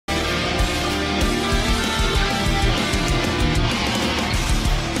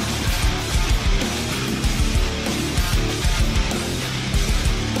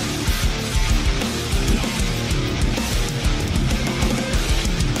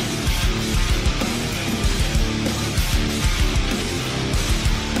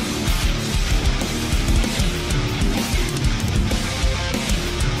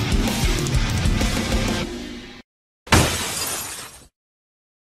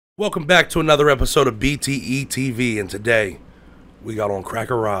Welcome back to another episode of BTE TV, and today we got on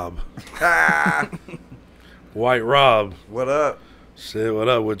Cracker Rob. White Rob. What up? Shit, what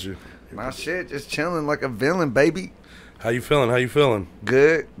up with you? My shit, just chilling like a villain, baby. How you feeling?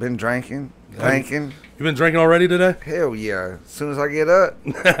 Good. Been drinking. You been drinking already today? Hell yeah. As soon as I get up.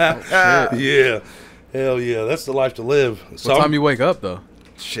 Yeah. Hell yeah. That's the life to live. What time you wake up, though?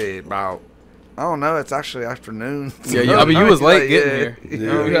 Shit, about, I don't know. It's actually afternoon. Yeah, I mean, you was late getting here.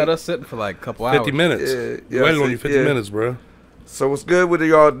 Yeah. You had us sitting for like a couple hours. 50 minutes. Yeah, Waited on you 50 minutes, bro. So what's good with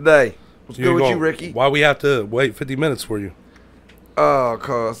y'all today? What's good with you, Ricky? Why we have to wait 50 minutes for you?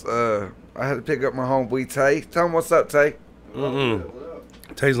 Cause I had to pick up my homeboy Tay. Tell him what's up, Tay.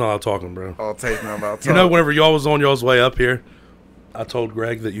 Tay's not out talking, bro. Oh, Tay's not about talking. You know, whenever y'all was on y'all's way up here, I told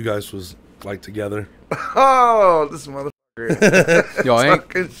Greg that you guys was like together. Oh, this motherfucker. Y'all ain't?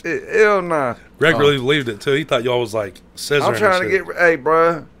 Fucking shit. Hell nah. Greg really believed it too. He thought y'all was like scissoring. I'm trying to and shit. get, hey,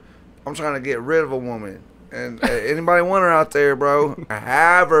 bro. I'm trying to get rid of a woman. And anybody want her out there, bro? I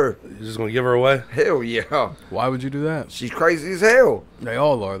have her. You just gonna give her away? Hell yeah. Why would you do that? She's crazy as hell. They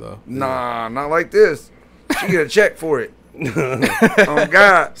all are, though. Nah, not like this. She get a check for it. Oh,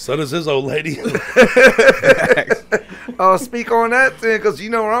 God. So does his old lady. I'll speak on that thing because you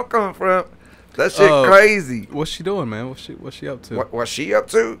know where I'm coming from. That shit crazy. What's she doing, man? What's she up to? What's she up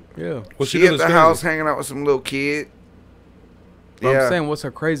to? Yeah. What's She at the house hanging out with some little kid. But I'm saying, what's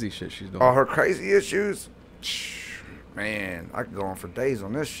her crazy shit she's doing? All her crazy issues? Man, I could go on for days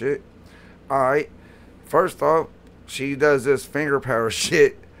on this shit. All right. First off, she does this finger power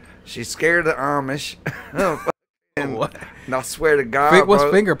shit. She's scared of the Amish. What? And I swear to God, What's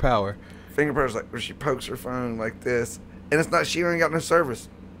bro, finger power? finger power is like where she pokes her phone like this. And it's not, she ain't got no service.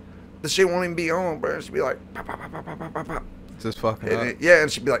 The shit won't even be on, bro. She'd be like, pop, pop, pop, pop, pop, pop, pop. Just fucking And up. yeah,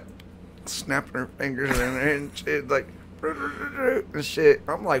 and she'd be like, snapping her fingers in there and shit, like, and shit.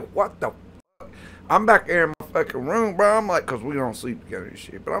 I'm like, what the fuck? I'm back there in my fucking room, bro. I'm like, because we don't sleep together and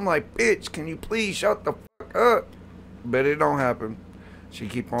shit. But I'm like, bitch, can you please shut the fuck up? But it don't happen. She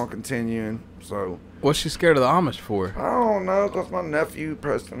keep on continuing, so. What's she scared of the Amish for? I don't know, because my nephew,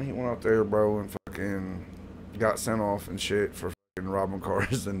 Preston, he went out there, bro, and fucking got sent off and shit for fucking robbing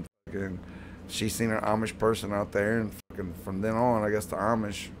cars. And fucking, she seen an Amish person out there, and fucking from then on, I guess the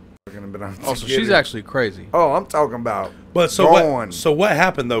Amish fucking have been out. Oh, so she's actually crazy. Oh, I'm talking about. But so gone. what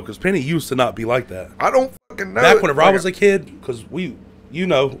happened though? Because Penny used to not be like that. I don't fucking know. Back whenever I was a kid, because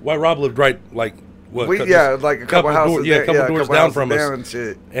White Rob lived right like what? like a couple houses, a couple doors down from us. And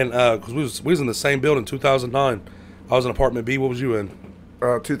shit. And because we was in the same building, 2009. I was in apartment B. What was you in?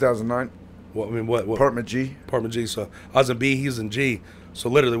 2009. What? Apartment G. Apartment G. So I was in B. He was in G. So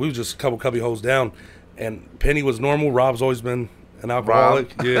literally, we was just a couple cubby holes down. And Penny was normal. Rob's always been an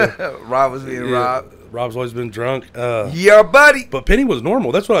alcoholic. Rob. Yeah. Rob was being Rob. Rob's always been drunk. Yeah, buddy. But Penny was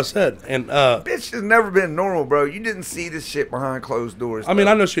normal. That's what I said. And Bitch has never been normal, bro. You didn't see this shit behind closed doors. I mean,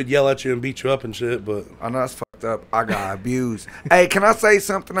 I know she'd yell at you and beat you up and shit, but I know it's fucked up. I got abused. Hey, can I say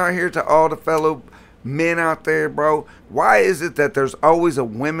something out here to all the fellow men out there, bro? Why is it that there's always a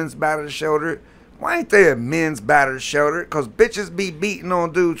women's battered shoulder? Why ain't there a men's battered shoulder? Because bitches be beating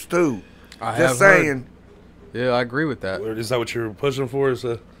on dudes, too. Just saying. Yeah, I agree with that. is that what you're pushing for? Is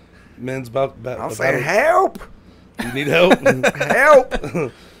a men's I'm saying help. You need help? Help.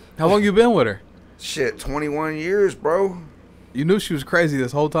 How long you been with her? Shit, 21 years, bro. You knew she was crazy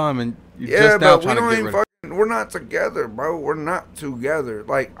this whole time, and you Yeah, just now but we trying to don't get even rid of fucking, we're not together, bro. We're not together.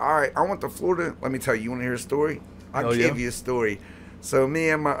 Like, all right, I went to Florida. Let me tell you, you want to hear a story? I'll Hell give yeah. you a story. So me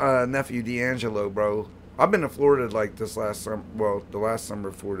and my nephew D'Angelo, bro, I've been to Florida like this last summer. Well, the last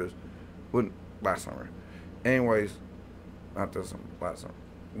summer before this. Last summer. Anyways, not this summer, last summer.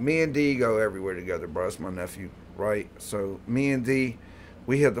 Me and D go everywhere together, bro. It's my nephew, right? So me and D,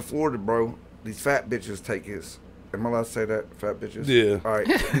 we head to Florida, bro. These fat bitches take us. Am I allowed to say that? Fat bitches? Yeah. All right.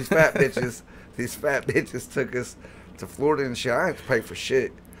 These fat bitches took us to Florida and shit. I didn't have to pay for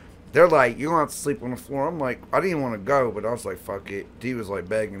shit. They're like, you don't have to sleep on the floor. I'm like, I didn't want to go, but I was like, fuck it. D was like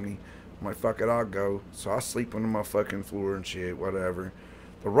begging me. I'm like, fuck it, I'll go. So I sleep on my fucking floor and shit, whatever.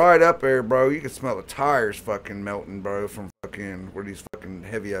 The ride up there, bro, you can smell the tires fucking melting, bro, from fucking where these fucking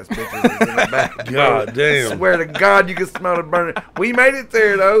heavy ass bitches is in the back. God damn. I swear to God, you can smell the burning. We made it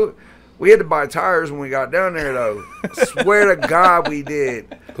there though. We had to buy tires when we got down there though. I swear to God, we did.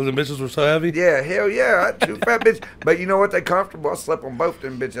 Because the bitches were so heavy? Yeah, hell yeah. I had two fat bitches. But you know what? They comfortable. I slept on both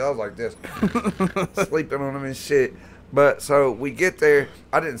them bitches. I was like this. Sleeping on them and shit. But so we get there.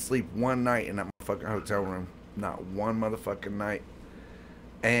 I didn't sleep one night in that motherfucking hotel room. Not one motherfucking night.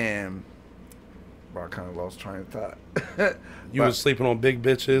 And But I kind of lost train of thought. You was sleeping on big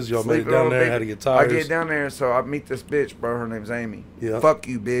bitches. Y'all made it Sleeping down on there. big- Had to get I tires. get down there, so I meet this bitch, bro. Her name's Amy. Yeah. Fuck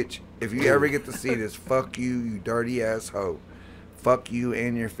you, bitch. If you ever get to see this, fuck you, you dirty ass hoe. Fuck you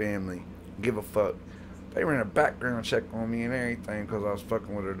and your family. Give a fuck. They ran a background check on me and everything because I was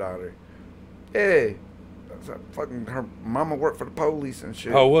fucking with her daughter. Yeah. Fucking her mama worked for the police and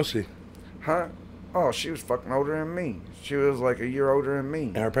shit. How old was she? Huh? Oh, she was fucking older than me. She was like a year older than me.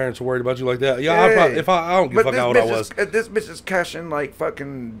 And her parents were worried about you like that? Yeah, I don't give a fuck how old I was. This bitch is cashing like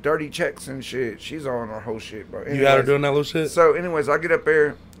fucking dirty checks and shit. She's on her whole shit, bro. Anyways, You had her doing that little shit? So, anyways, I get up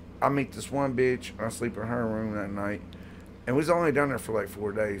there. I meet this one bitch. I sleep in her room that night. And we was only down there for like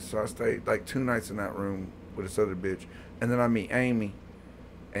 4 days. So I stayed like 2 nights in that room with this other bitch. And then I meet Amy.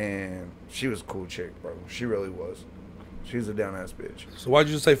 And she was a cool chick, bro. She really was. She was a down-ass bitch. So why'd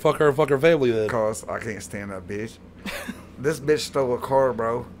you just say fuck her and fuck her family then? Because I can't stand that bitch. This bitch stole a car,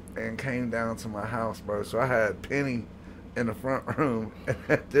 bro, and came down to my house, bro. So I had Penny in the front room and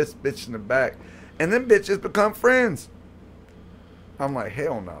had this bitch in the back. And them bitches become friends. I'm like,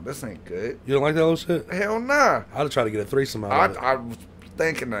 hell no, this ain't good. You don't like that little shit? Hell nah. I'd have tried to get a threesome out of it. I was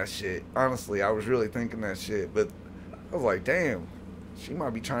thinking that shit. Honestly, I was really thinking that shit. But I was like, damn, she might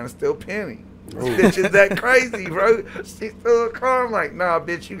be trying to steal Penny. This bitch is that crazy, bro. She stole a car. I'm like, nah,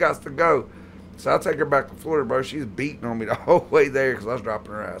 bitch, you got to go. So I take her back to Florida, bro. She's beating on me the whole way there because I was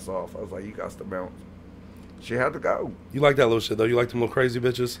dropping her ass off. I was like, you got to bounce. She had to go. You like that little shit, though? You like them little crazy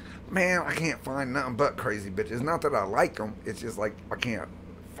bitches? Man, I can't find nothing but crazy bitches. Not that I like them. It's just like I can't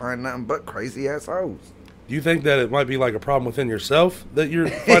find nothing but crazy ass hoes. Do you think that it might be like a problem within yourself that you're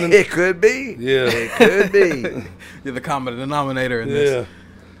finding? It could be. Yeah. It could be. You're the common denominator in Yeah. this.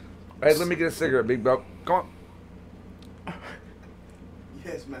 Hey, let me get a cigarette, big bro. Come on.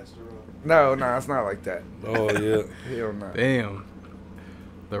 Yes, Master Rob. No, it's not like that. Oh, yeah. Hell no. Damn.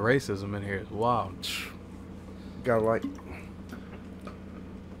 The racism in here is wild. Gotta like.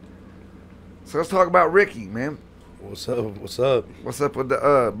 So let's talk about Ricky, man. What's up? What's up? What's up with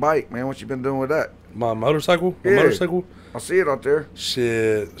the bike, man? What you been doing with that? My motorcycle? My Yeah. motorcycle? I see it out there.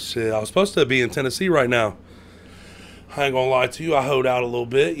 Shit. I was supposed to be in Tennessee right now. I ain't gonna lie to you. I hoed out a little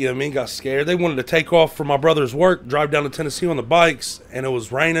bit. You know what I mean? Got scared. They wanted to take off from my brother's work, drive down to Tennessee on the bikes, and it was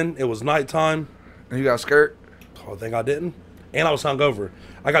raining. It was nighttime. And you got a skirt? Oh, I think I didn't. And I was hungover.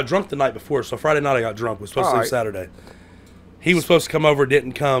 I got drunk the night before, so Friday night I got drunk. Was supposed to leave Alright. Saturday. He was supposed to come over,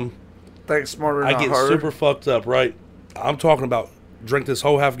 didn't come. Think smarter I than get her. super fucked up, right? I'm talking about drink this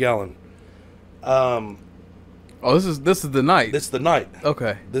whole half gallon. Oh, this is the night. This is the night.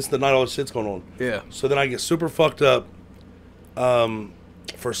 Okay. This is the night all this shit's going on. Yeah. So then I get super fucked up.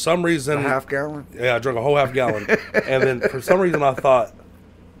 For some reason, A half gallon? yeah, I drank a whole half gallon, and then for some reason I thought,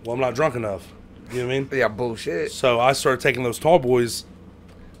 well, I'm not drunk enough. You know what I mean? Yeah, bullshit. So I started taking those tall boys,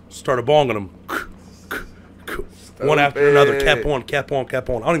 started bonging them, one after another, cap on.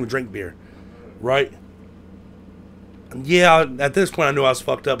 I don't even drink beer, right? And yeah, at this point I knew I was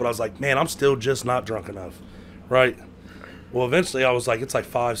fucked up, but I was like, man, I'm still just not drunk enough, right? Well, eventually I was like, it's like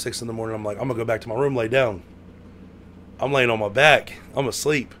 5, 6 in the morning. I'm like, I'm gonna go back to my room, lay down. I'm laying on my back. I'm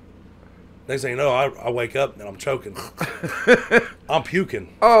asleep. Next thing you know, I wake up and I'm choking. I'm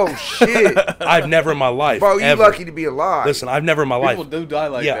puking. Oh, shit. I've never in my life. Bro, you ever, lucky to be alive. Listen, I've never in my life. People do die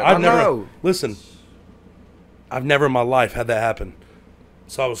like Yeah, that. I've I never. know. Listen, I've never in my life had that happen.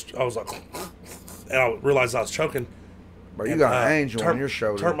 So I was like, and I realized I was choking. Bro, you and, got an angel on your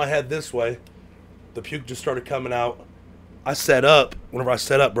shoulder. Turned my head this way. The puke just started coming out. I sat up. Whenever I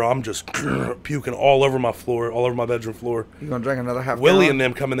sat up, bro, I'm just puking all over my floor, all over my bedroom floor. You gonna drink another half Willie gallon? and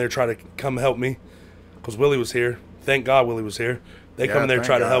them come in there try to come help me, because Willie was here. Thank God Willie was here. They Yeah, come in there thank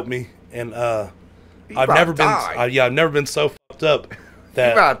try to God. help me, and You I've about never been. died. I've never been so fucked up You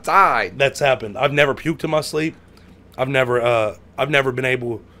that about died. that's happened. I've never puked in my sleep. I've never been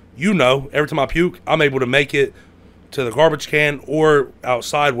able. You know, every time I puke, I'm able to make it to the garbage can or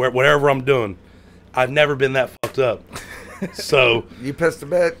outside, whatever I'm doing. I've never been that fucked up. So You pissed the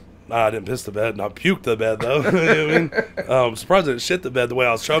bed? I didn't piss the bed, and I puked the bed though. You know what I mean? I'm surprised I didn't shit the bed the way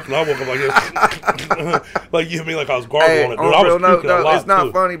I was choking. I woke up like this, like you mean like I was gargling Hey, it. Dude, on I was real note, puking a though, lot it's not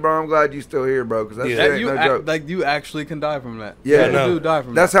too. funny, bro. I'm glad you still here, bro, because that Yeah. shit That ain't you no joke. like you actually can die from that. Yeah, you no. do die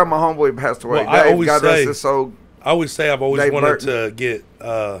from That's that. how my homeboy passed away. Well, I Dave, always God rest say- his soul. I always say I've always Dave wanted Burton. to get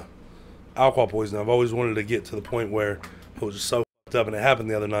alcohol poisoning. I've always wanted to get to the point where I was just so fucked up, and it happened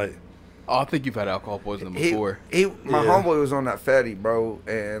the other night. Oh, I think you've had alcohol poisoning before. My Yeah. homeboy was on that fatty, bro,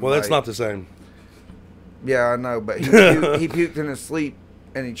 and Well, that's like, not the same. Yeah, I know, but he puked in his sleep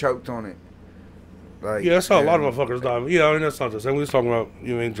and he choked on it. Like, Yeah, that's how a lot and- of motherfuckers die. Yeah, I mean that's not the same. We was talking about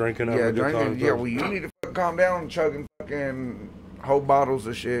you ain't drinking. having Yeah, a good drinking. time. Yeah, well, you need to fucking calm down, chugging fucking whole bottles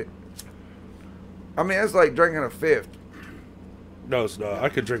of shit. I mean, it's like drinking a fifth. No, it's not. I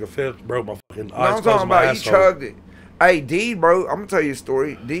could drink a fifth, bro. My fucking No, eyes I'm closed, talking my about you asshole. chugged it. Hey, D, bro, I'm gonna tell you a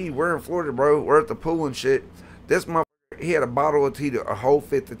story. D, we're in Florida, bro. We're at the pool and shit. This motherfucker, he had a bottle of Tito, a whole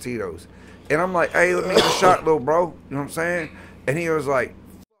fifth of Tito's. And I'm like, hey, let me get a shot, little bro. You know what I'm saying? And he was like,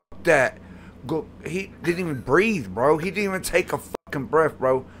 fuck that. Go. He didn't even breathe, bro. He didn't even take a fucking breath,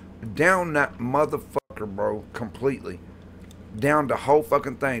 bro. Down that motherfucker, bro, completely. Down the whole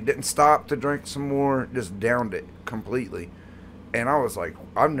fucking thing. Didn't stop to drink some more. Just downed it completely. And I was like,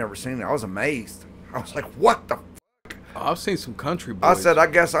 I've never seen it. I was amazed. I was like, what the fuck? I've seen some country boys. I said, I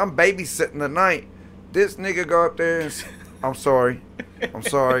guess I'm babysitting tonight. This nigga go up there and I'm sorry. I'm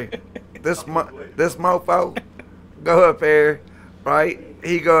sorry. This mofo go up there, right?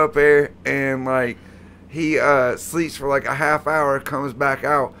 He go up there and like he sleeps for like a half hour, comes back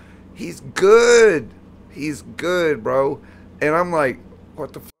out. He's good. He's good, bro. And I'm like,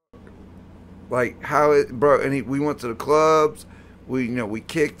 what the fuck? Like how it, bro? And we went to the clubs. We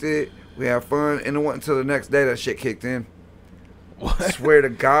kicked it. We had fun, and it wasn't until the next day that shit kicked in. What? I swear to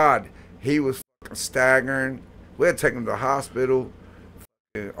God, he was fucking staggering. We had to take him to the hospital.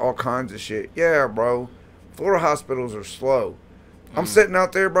 All kinds of shit. Yeah, bro. Florida hospitals are slow. I'm sitting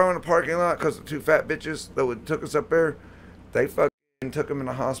out there, bro, in the parking lot because the two fat bitches that took us up there, they fucking took him in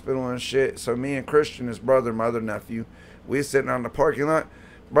the hospital and shit. So me and Christian, his brother, my other nephew, we sitting out in the parking lot.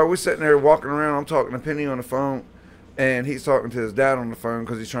 Bro, we sitting there walking around. I'm talking to Penny on the phone. And he's talking to his dad on the phone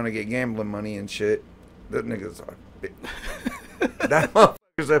because he's trying to get gambling money and shit. That nigga's that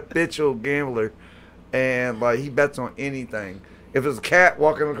motherfucker's a bitch old gambler. And, like, he bets on anything. If there's a cat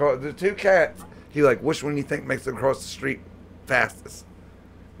walking across, there's two cats, he like, which one do you think makes it across the street fastest?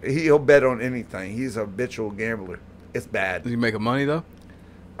 He'll bet on anything. He's a bitch old gambler. It's bad. Is he making money, though?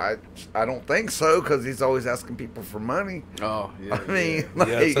 I don't think so because he's always asking people for money. Oh, yeah. I mean, yeah. like,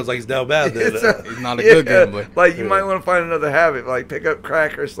 Yeah, it sounds like he's down bad. Then. He's not a good gambler. Like, you might want to find another habit, like pick up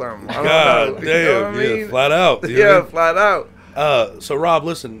crack or something. I don't God know. damn, You know what I yeah, mean? flat out. You know Yeah, what I mean? flat out. So Rob,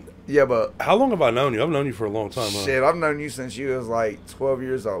 listen, Yeah, but how long have I known you? I've known you for a long time. Huh? shit, I've known you since you was like 12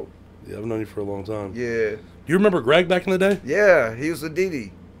 years old. Yeah, I've known you for a long time. Yeah. You remember Greg back in the day? Yeah, he was a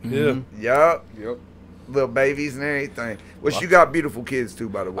Didi. Yeah. Yup. Yep. Little babies and everything. Which you got beautiful kids too,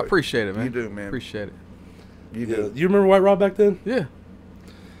 by the way. I appreciate it, man. You do, man. Appreciate it. You Yeah. do. You remember White Rob back then? Yeah.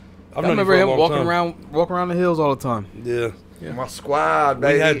 I've I known you remember for a him long walking time. around the hills all the time. Yeah. Yeah. My squad,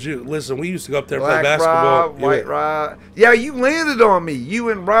 baby. We had you. Listen, we used to go up there and Black play basketball. Rob, White Rob. Yeah, you landed on me. You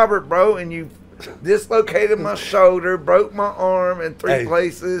and Robert, bro, and you dislocated my shoulder, broke my arm in three Hey,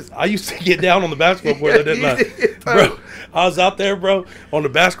 places. I used to get down on the basketball court, Yeah, didn't you I? did, Bro, I was out there, bro, on the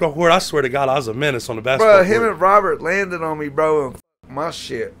basketball court. I swear to God, I was a menace on the basketball Bro, court. him and Robert landed on me, bro, and f***ed my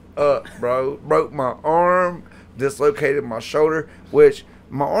shit up, bro. Broke my arm, dislocated my shoulder, which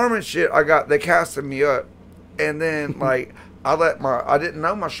my arm and shit, they casted me up. And then, like, I didn't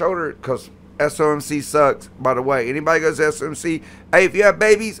know my shoulder because SOMC sucks, by the way. Anybody goes to SOMC, hey, if you have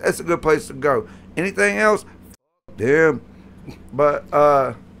babies, that's a good place to go. Anything else, f*** them. But,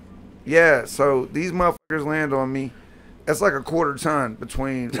 yeah, so these motherfuckers land on me. It's like a quarter ton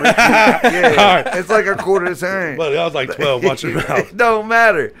between. Yeah, it's like a quarter ton. But I was like 12, watch your mouth. It don't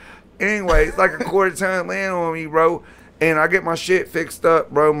matter. Anyway, it's like a quarter ton land on me, bro. And I get my shit fixed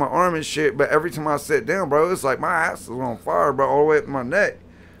up, bro, my arm and shit. But every time I sit down, bro, it's like my ass is on fire, bro, all the way up my neck.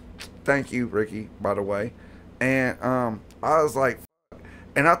 Thank you, Ricky, by the way. And I was like, fuck.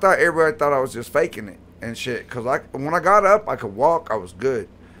 And I thought everybody thought I was just faking it and shit. Because when I got up, I could walk, I was good.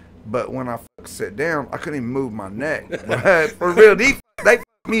 But when I sit down, I couldn't even move my neck. But for real, they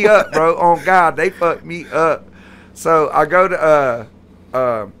fucked me up, bro. On God, they fucked me up. So I go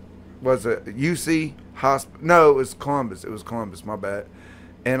to, was it UC Hospital? No, it was Columbus. It was Columbus, my bad.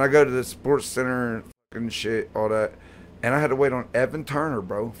 And I go to the sports center and fucking shit, all that. And I had to wait on Evan Turner,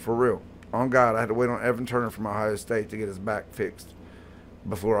 bro, for real. On God, I had to wait on Evan Turner from Ohio State to get his back fixed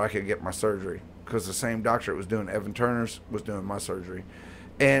before I could get my surgery. Because the same doctor that was doing Evan Turner's was doing my surgery.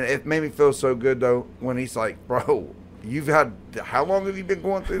 And it made me feel so good, though, when he's like, bro, how long have you been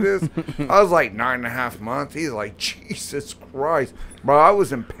going through this? I was like 9.5 months. He's like, Jesus Christ. Bro, I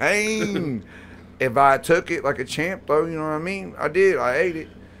was in pain. If I took it like a champ, though, you know what I mean? I did. I ate it.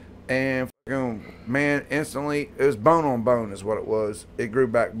 And, man, instantly, it was bone on bone is what it was. It grew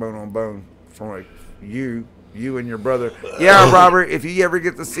back bone on bone from, like, you and your brother. Yeah, Robert, if you ever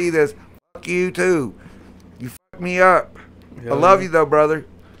get to see this, fuck you, too. You fucked me up. I love you, though, brother.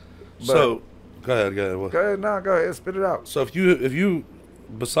 But, So, go ahead. What? go ahead, spit it out. So if you,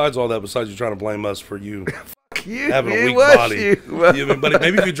 besides all that, besides you trying to blame us for you You, having a it weak was body, you. but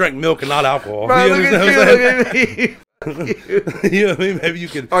maybe if you drank milk and not alcohol. Bro, You look understand at what I'm saying? you, look at me. You know what I mean? Maybe you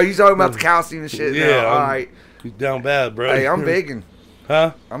could. Oh, you talking about the calcium and shit? Yeah, now. All right. You down bad, bro. Hey, I'm vegan.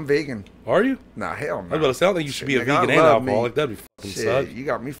 Huh? I'm vegan. Are you? Nah, hell no. I was about to say, I don't think you should be a Nigga, vegan I and love alcoholic. meat. That'd be fucking Shit, suck. you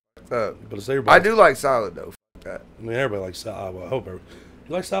got me fucked up. But say everybody. I do like salad though. Fuck that. I mean, everybody likes salad. Well, I hope everybody.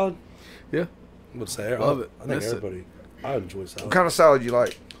 You like salad? Yeah. I would say. Love it. I think Miss it. everybody. I enjoy salad. What kind of salad you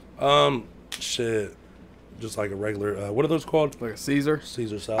like? Shit. Just like a regular. What are those called? Like a Caesar.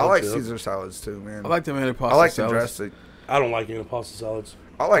 Caesar salad. I like yeah. Caesar salads too, man. I like the antipasta I like the salads. dressing. I don't like antipasta salads.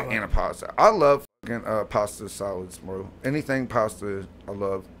 I like antipasta. I love fucking pasta salads, bro. Anything pasta, I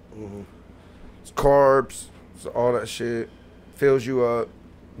love. Mm-hmm. It's carbs, it's all that shit. Fills you up.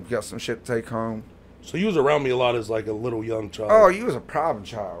 You got some shit to take home. So you was around me a lot as like a little young child. Oh, you was a problem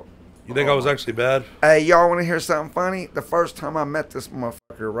child. You think I was actually bad? Hey, y'all want to hear something funny? The first time I met this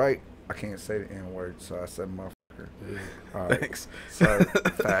motherfucker, right? I can't say the N-word, so I said motherfucker. Yeah. All right. Thanks. So,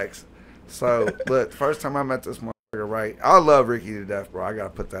 facts. So, look, first time I met this motherfucker, right? I love Ricky to death, bro. I got to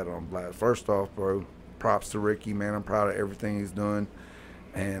put that on blast. First off, bro, props to Ricky, man. I'm proud of everything he's doing.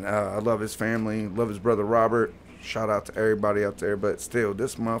 And I love his family, love his brother Robert. Shout out to everybody out there. But still,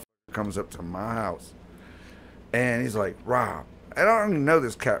 this motherfucker comes up to my house. And he's like, Rob, I don't even know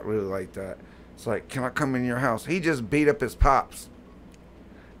this cat really like that. It's like, can I come in your house? He just beat up his pops.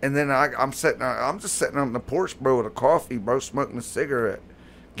 And then I'm just sitting on the porch, bro, with a coffee, bro, smoking a cigarette,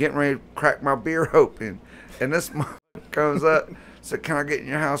 getting ready to crack my beer open. And this motherfucker comes up, said, can I get in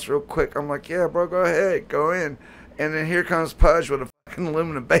your house real quick? I'm like, yeah, bro, go ahead, go in. And then here comes Pudge with a fucking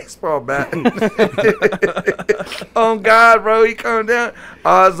aluminum baseball bat. Oh, God, bro, he come down.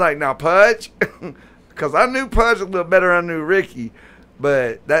 I was like, now, Pudge, because I knew Pudge a little better than I knew Ricky.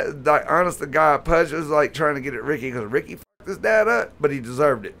 But that, like, honest to God, Pudge was like trying to get at Ricky because Ricky fucked his dad up, but he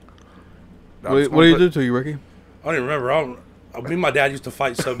deserved it. What do you do to you, Ricky? I don't even remember. Me and my dad used to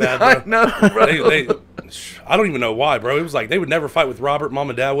fight so bad, bro. I know, bro. I don't even know why, bro. It was like they would never fight with Robert. Mom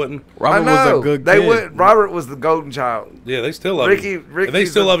and dad wouldn't. Robert was a good they kid. would. Robert was the golden child. Yeah, they still love him. Ricky's They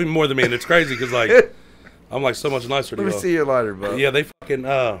still love him more than me, and it's crazy because like I'm like so much nicer to Let me y'all. see your lighter, bro. Yeah, they fucking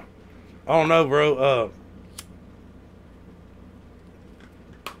I don't know, bro.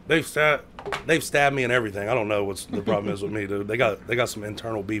 They've stabbed me and everything. I don't know what's the problem is with me, dude. They got some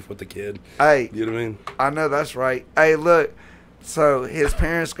internal beef with the kid. Hey, You know what I mean? I know that's right. Hey, look. So his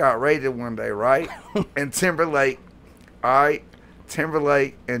parents got raided one day, right? And Timberlake, all right?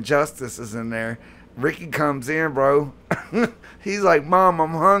 Timberlake and Justice is in there. Ricky comes in, bro. He's like, Mom, I'm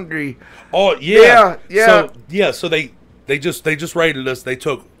hungry. Oh yeah, Yeah. So they just raided us. They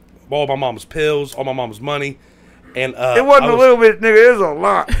took all my mom's pills, all my mom's money, and It wasn't a little bit, nigga. It was a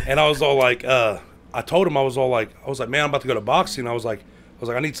lot. And I was all like, I told him I was like, man, I'm about to go to boxing. I was like,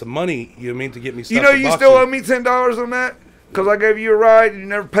 I need some money. You know what I mean, to get me stuff. You know, for you boxing. still owe me $10 on that because I gave you a ride and you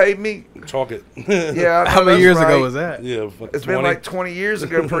never paid me. Chalk it. Yeah. I know How many that's years right. ago was that? Yeah. Fuck It's 20. been like 20 years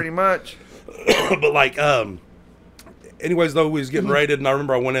ago, pretty much. But like, anyways, though, we was getting raided, and I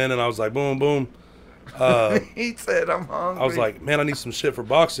remember I went in and I was like, boom, boom. He said, I'm hungry. I was like, man, I need some shit for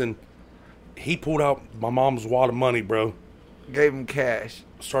boxing. He pulled out my mom's wad of money, bro. Gave him cash.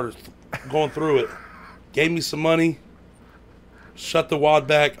 Started going through it. Gave me some money. Shut the wad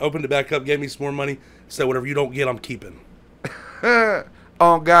back. Opened it back up. Gave me some more money. Said, whatever you don't get, I'm keeping.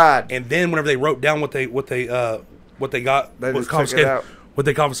 Oh God. And then whenever they wrote down what they got, They what just took confiscated, it out. what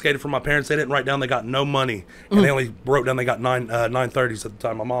they confiscated from my parents, they didn't write down they got no money, and they only wrote down they got 930s at the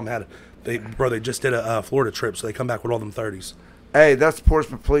time. My mom had they just did a Florida trip, so they come back with all them 30s. Hey, that's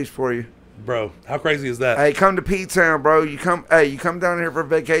Portsmouth Police for you. Bro, how crazy is that? Hey, come to P-Town, bro. You come down here for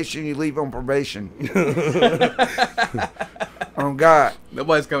vacation, you leave on probation. Oh God.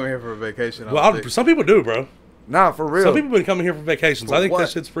 Nobody's coming here for a vacation. Well, some people do, bro. Nah, for real. Some people been coming here for vacations. For I think what? that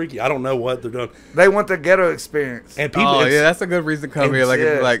shit's freaky. I don't know what they're doing. They want the ghetto experience. And people, Oh it's- yeah, that's a good reason to come here. Like,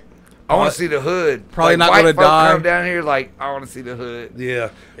 Yeah. like I want to see the hood. Probably Like, not white gonna folk die. come down here like, I want to see the hood. yeah.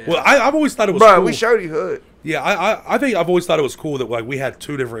 Well, I've always thought it was Bro, cool. we showed you hood. Yeah, I think I've always thought it was cool that like we had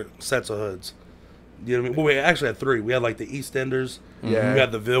two different sets of hoods. You know what I mean? Well, we actually had three. We had like the East Enders. Yeah. You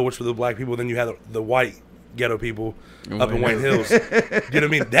had the Ville, which were the black people. Then you had the white ghetto people up in Wayne Wayne Hills. You know what I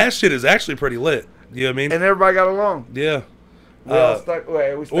mean? That shit is actually pretty lit. You know what I mean? And everybody got along. Yeah. We all stuck.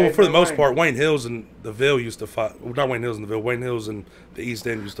 Wait, we Well, stayed for the in most Wayne. part, Wayne Hills and the Ville used to fight. Well, not Wayne Hills and the Ville. Wayne Hills and the East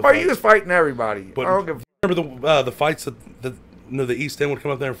End used to Bro, fight. you was fighting everybody. But I don't give remember the fights that the East End would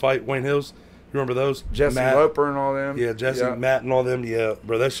come up there and fight Wayne Hills? You remember those? Jesse Matt, Roper and all them. Yeah, Jesse, Matt, and all them. Yeah,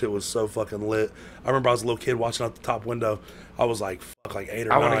 bro, that shit was so fucking lit. I remember I was a little kid watching out the top window. I was like, fuck, like 8 or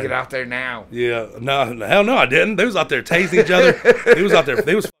 9. I want to get out there now. Yeah, no, hell no, I didn't. They was out there tasing each other. They was out there,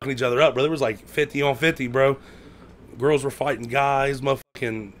 they was fucking each other up, bro. There was like 50 on 50, bro. Girls were fighting guys,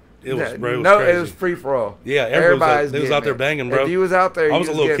 motherfucking. It was, bro. It was no, crazy. it was free for all. Yeah, everybody's they was out there banging, bro. If you was out there, I was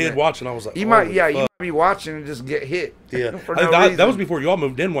a little getting kid it. watching. I was like, You holy might, yeah, fuck. you might be watching and just get hit. Yeah, for I no think that reason. was before y'all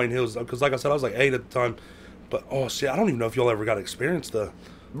moved in Wayne Hills, because like I said, I was like 8 at the time. But oh shit, I don't even know if y'all ever got to experience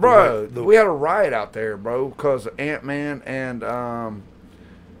Bro, we had a riot out there, bro, because Ant-Man and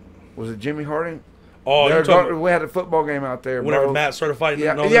was it Jimmy Harding? Oh, we had a football game out there, whenever bro. Matt started fighting.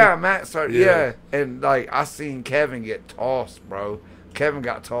 Yeah, and all yeah, that? Matt started. Yeah. Yeah, and like I seen Kevin get tossed, bro. Kevin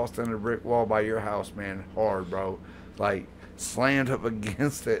got tossed in the brick wall by your house, man, hard, bro. Like slammed up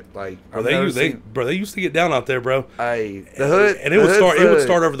against it, like. Bro, they used to get down out there, bro. Hey, the hood, and it would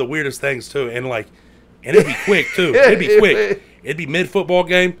start over the weirdest things too, and it'd be quick too. It'd be quick. It'd be mid football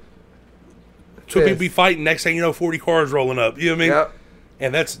game. Two people be fighting. Next thing you know, 40 cars rolling up. You know what I mean? Yep.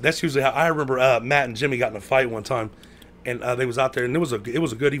 And that's usually how I remember. Matt and Jimmy got in a fight one time, and they was out there, and it was a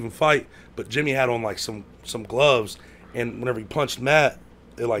good even fight. But Jimmy had on like some gloves, and whenever he punched Matt,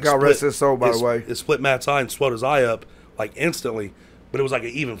 it like God rest his soul, by the way. It split Matt's eye and swelled his eye up like instantly. But it was like an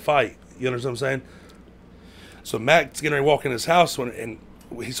even fight. You understand what I'm saying? So Matt's getting ready to walk in his house and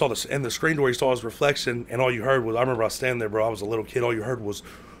he saw this in the screen door. He saw his reflection, and all you heard was, I remember I was standing there, bro. I was a little kid. All you heard was,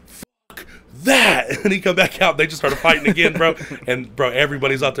 "Fuck that!" And he come back out. They just started fighting again, bro. And bro,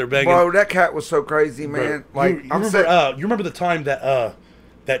 everybody's out there banging. Bro, that cat was so crazy, man. Bro, like you remember the time that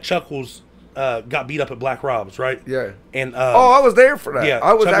that Chuckles got beat up at Black Rob's, right? Yeah. And I was there for that. Yeah,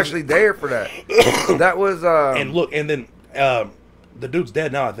 I was Chuckles, actually there for that. That was and look, and then the dude's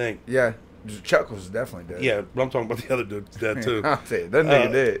dead now, I think. Yeah. Chuckles is definitely dead. Yeah, but I'm talking about the other dude's dead too. I'll tell you, that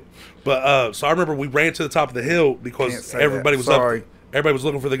nigga dead. But so I remember we ran to the top of the hill because everybody was up. Everybody was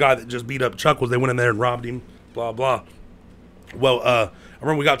looking for the guy that just beat up Chuckles. They went in there and robbed him. Blah blah. Well, I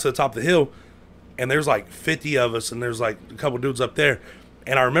remember we got to the top of the hill, and there's like 50 of us, and there's like a couple dudes up there,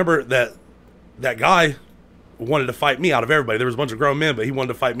 and I remember that guy wanted to fight me out of everybody. There was a bunch of grown men, but he wanted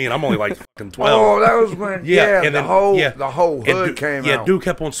to fight me, and I'm only like fucking 12. Oh, that was when and then, the whole hood came out. Yeah, dude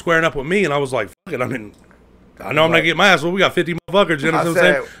kept on squaring up with me, and I was like, fuck it. I mean, I know I'm not getting my ass. Well, we got 50 motherfuckers. You know what I'm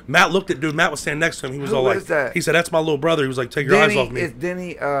saying? Matt looked at dude. Matt was standing next to him. He was all like, that? He said, "That's my little brother." He was like, "Take your eyes off me." Is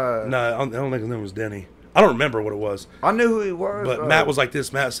Denny? No, I don't think his name was Denny. I don't remember what it was. I knew who he was. But Matt was like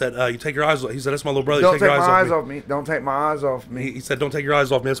this. Matt said, "You take your eyes off." He said, "That's my little brother. Don't take my eyes off me. Don't take my eyes off me." He said, "Don't take your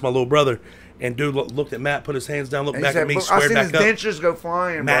eyes off me. That's my little brother." And dude looked at Matt, put his hands down, looked back at me, squared back up. I seen his dentures go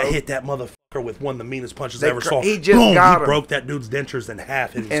flying, Matt bro. hit that motherfucker with one of the meanest punches I ever saw. He just got him. He broke that dude's dentures in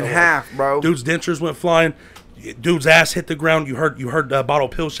half. In half, bro. Dude's dentures went flying. Dude's ass hit the ground. You heard a bottle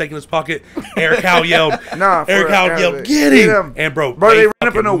of pills shaking his pocket. Eric Howe yelled. Eric Howe yelled, "Get him!" And bro, they ran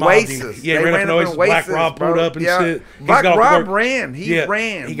up in Oasis. Yeah, ran up in Oasis. Black Rob pulled up and shit. Black Rob ran. He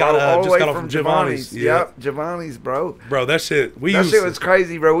ran. He got all the way off from Giovanni's. Yep, Giovanni's, bro. Bro, that shit. That shit was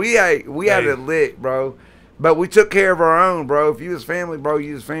crazy, bro. We had it lit, bro. But we took care of our own, bro. If you was family, bro,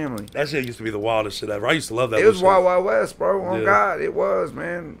 you was family. That shit used to be the wildest shit ever. I used to love that. It was Wild Wild West, bro. Oh, God, it was,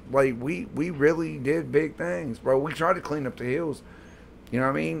 man. Like, we really did big things, bro. We tried to clean up the hills. You know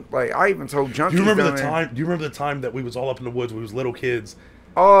what I mean? Like, I even told Junkies. Do you remember the time that we was all up in the woods? We was little kids.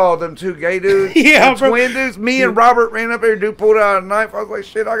 Oh, them two gay dudes? Yeah, bro. Twin dudes? Me and Robert ran up there, dude pulled out a knife. I was like,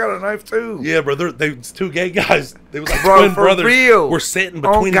 shit, I got a knife too. Yeah, bro. They two gay guys. They was like bro, twin for brothers. Real. We're sitting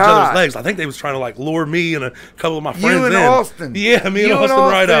between each other's legs. I think they was trying to like lure me and a couple of my friends you and in. Austin. Yeah, me and Austin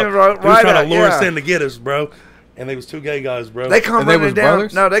right up. They was trying to lure us in to get us, bro. And they was two gay guys, bro. They come running down.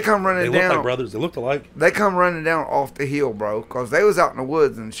 Brothers? No, they come running down. They looked like brothers. They looked alike. They come running down off the hill, bro, because they was out in the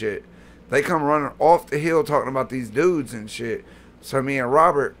woods and shit. They come running off the hill talking about these dudes and shit. So me and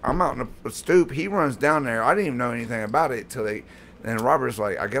Robert, I'm out in the stoop. He runs down there. I didn't even know anything about it till and Robert's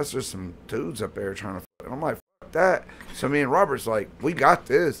like, I guess there's some dudes up there trying to. And I'm like, fuck that. So me and Robert's like, we got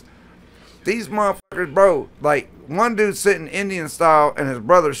this. These motherfuckers, bro, like one dude's sitting Indian style and his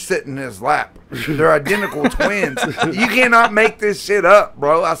brother's sitting in his lap. They're identical twins. You cannot make this shit up,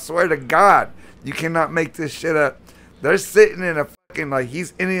 bro. I swear to God, you cannot make this shit up. They're sitting in a fucking, like,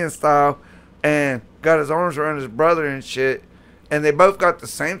 he's Indian style and got his arms around his brother and shit. And they both got the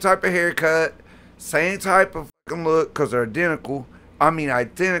same type of haircut, same type of fucking look, because they're identical. I mean,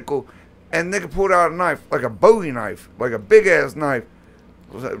 identical. And nigga pulled out a knife, like a Bowie knife, like a big-ass knife.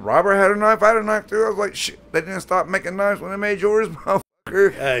 Was that Robert had a knife? I had a knife, too. I was like, shit, they didn't stop making knives when they made yours, motherfucker.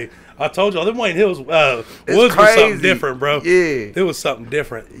 Hey, I told y'all, them Wayne Hills woods was something different, bro. Yeah. It was something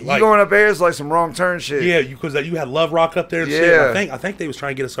different. Like, you going up there is like some wrong turn shit. Yeah, because you had Love Rock up there and shit. I think they was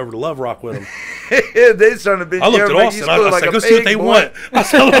trying to get us over to Love Rock with them. Yeah, they was trying to be. I looked at Austin. I said, go see what they want. I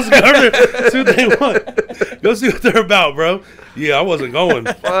said, let's go over there, see what they want. Go see what they're about, bro. Yeah, I wasn't going.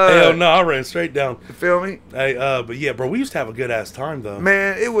 Hell no, I ran straight down. You feel me? Hey, but yeah, bro, we used to have a good ass time though.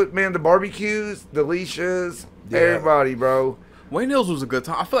 Man, the barbecues, the leashes, everybody, bro. Wayne Hills was a good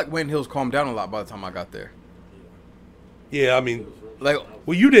time. I feel like Wayne Hills calmed down a lot by the time I got there. Yeah, I mean, Like,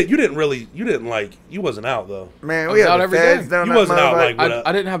 well, you didn't like, you wasn't out though. Man, I we was had out the every feds day. down You that wasn't out, motherfucker. like,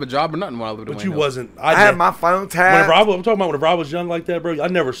 I didn't have a job or nothing when I lived in But Wayne you Hills. wasn't. I had my phone tapped. I'm talking about whenever I was young like that, bro. I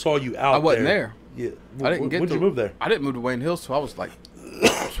never saw you out. I wasn't there. Yeah, I didn't get When'd to, you move there? I didn't move to Wayne Hills till I was like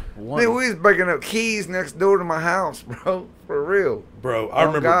one. Man, we was breaking up keys next door to my house, bro. For real. Bro, I Oh,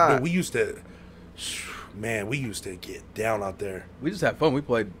 remember God. man, we used to get down out there. We just had fun. We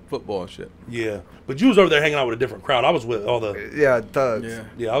played football and shit. Yeah, but you was over there hanging out with a different crowd. I was with all the Yeah, thugs.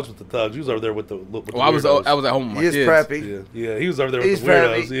 Yeah. I was with the thugs. You was over there with the. With the Well, I was weirdos. at home with my He is kids. preppy. Yeah, he was over there He's with the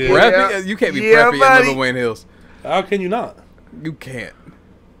weirdos. preppy. Yeah. Preppy? Yeah. You can't be Yeah, preppy and buddy. live in Wayne Hills. How can you not? You can't.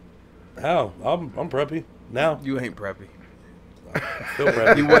 How? I'm preppy now. You ain't preppy. Still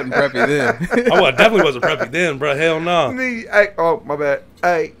preppy. You wasn't preppy then. Definitely wasn't preppy then, bro. Hell no. Hey, oh, my bad.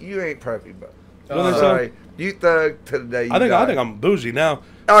 Hey, you ain't preppy, bro. You know what I'm Sorry. saying? You thug to the day you I think die. I'm bougie now.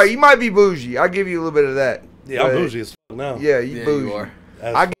 All right, you might be bougie. I'll give you a little bit of that. Yeah, I'm But- bougie as fuck now. Yeah, you Yeah, bougie. you are.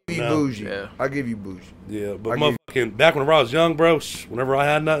 As I fuck give you now. bougie. Yeah. I give you bougie. Yeah, but I give- motherfucking back when I was young, bro. Whenever I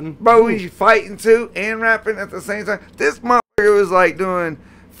had nothing, Bro, we fighting too and rapping at the same time. This motherfucker was like doing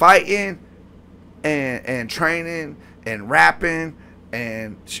fighting and training and rapping,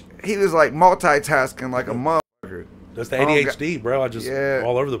 and he was like multitasking like a motherfucker. that's the Oh, ADHD, bro. I just Yeah.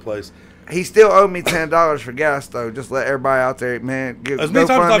 all over the place. He still owed me $10 for gas though. Just let everybody out there, man. As many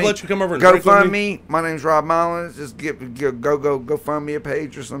times as I've let you come over and go drink with fund me. me. My name's Rob Mullins. Just go fund me a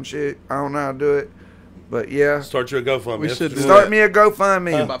page or some shit. I don't know how to do it, but yeah. Start you a GoFundMe. We That's should what do you Start do. me a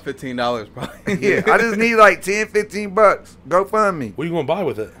GoFundMe. About $15 probably. Yeah, I just need like 10, 15 bucks. GoFundMe. What are you gonna buy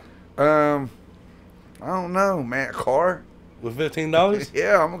with it? I don't know, man. A car? With $15?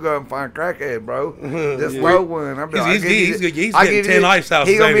 Yeah, I'm gonna go and find a crackhead, bro. This Yeah. low one. I'm He's getting I'll give 10 you- ice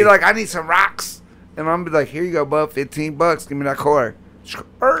houses, He gonna ain't be he? like, I need some rocks, and I'm gonna be like, here you go, bub. $15. Give me that car.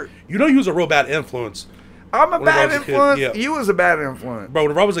 You know you was a real bad influence. I'm a When I bad was a kid, influence. yeah. You was a bad influence. Bro,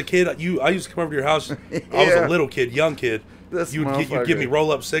 whenever I was a kid, I used to come over to your house. I was Yeah. a little kid, young kid. This You'd give me motherfucker.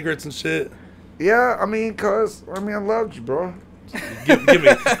 roll-up cigarettes and shit. Yeah, I mean, I loved you, bro. Give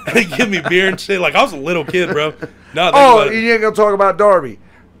me give me beer and shit. Like, I was a little kid, bro. Now Oh, you ain't gonna talk about Darby.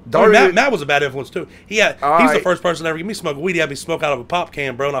 Matt was a bad influence too. He's the Alright. first person to ever give me smoke weed. He had me smoke out of a pop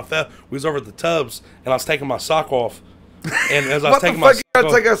can, bro. And I fell. We was over at the tubs, and I was taking my sock off. And as I was What the taking my fuck sock you gotta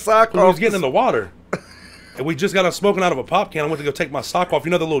off, take a sock we off? was getting in the water, and we just got on smoking out of a pop can. I went to go take my sock off.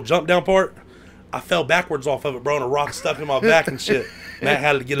 You know the little jump down part? I fell backwards off of it, bro, and a rock stuck in my back and shit. Matt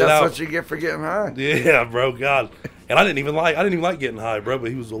had to get it That's out. what you get for getting high. Yeah, bro, God. And I didn't even like getting high, bro. But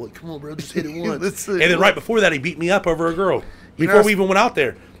he was like, "Come on, bro, just hit it once." Let's see. And then right before that, he beat me up over a girl. You Before know, we even went out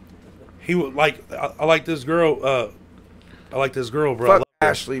there, he was like, "I like this girl. I like this girl, bro." I Fuck love her."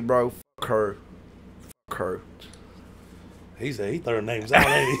 Ashley, bro. Fuck her. Fuck her. He said he throwing names out,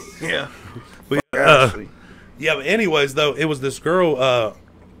 ain't he? Yeah. But, Ashley. yeah, but anyways, though, it was this girl.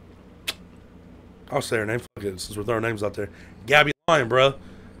 I'll say her name. Fuck it, since we're throwing names out there. Gabby Lyon, bro.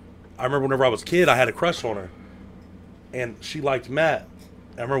 I remember whenever I was a kid, I had a crush on her, and she liked Matt.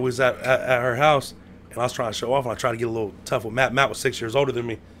 I remember we was at her house, and I was trying to show off, and I tried to get a little tough with Matt. Matt was 6 years older than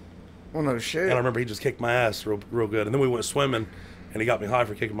me, Well, no shit. and I remember he just kicked my ass real good. And then we went swimming, and he got me high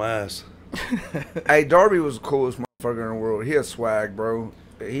for kicking my ass. Hey, Darby was the coolest motherfucker in the world. He had swag, bro.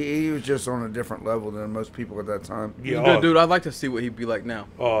 He was just on a different level than most people at that time. He's a Yeah, good dude. I'd like to see what he'd be like now.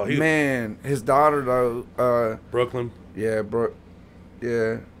 Oh, he Man, his daughter though, Brooklyn. yeah, bro,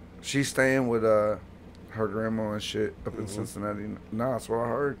 yeah, she's staying with her grandma and shit up in Cincinnati. Nah, that's what I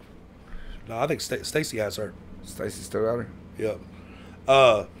heard. No, I think Stacy has her. Stacy still got her. Yep.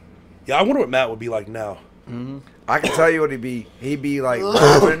 Yeah, I wonder what Matt would be like now. I can tell you what he'd be. He'd be like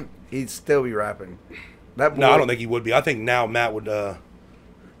rapping. He'd still be rapping. That boy, No, I don't think he would be. I think now Matt would.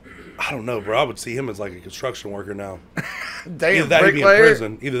 I don't know, bro. I would see him as like a construction worker now. Damn, Either that or he'd be in bricklayer.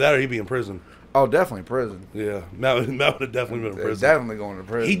 prison. Either that or he'd be in prison. Oh, definitely prison. Yeah, Matt would have definitely been in They're prison. definitely going to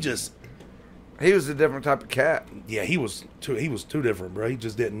prison. He was a different type of cat. Yeah, he was too different, bro. He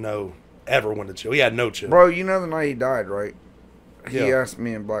just didn't know ever when to chill. He had no chill. Bro, you know the night he died, right? He Yeah. asked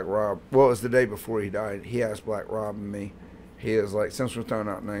me and Black Rob. Well, it was the day before he died. He asked Black Rob and me. He was like, since we're throwing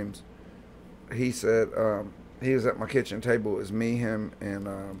out names, he said he was at my kitchen table. It was me, him, and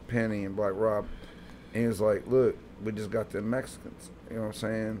Penny and Black Rob. And he was like, look, we just got the Mexicans. You know what I'm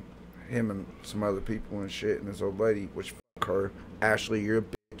saying? Him and some other people and shit. And this old lady, which fuck her. Ashley, you're a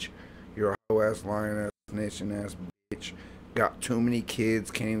bitch. You're a hoe ass, lying ass, snitching ass bitch. Got too many kids,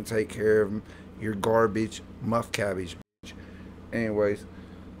 can't even take care of them. You're garbage, muff cabbage, bitch. Anyways,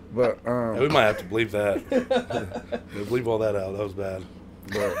 but Yeah, we might have to believe that. Yeah, believe all that out. That was bad.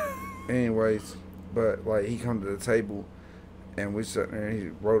 but anyways, but like he come to the table And we sitting there, and he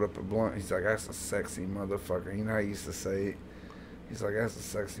rolled up a blunt. He's like, that's a sexy motherfucker. You know how he used to say it? He's like, that's a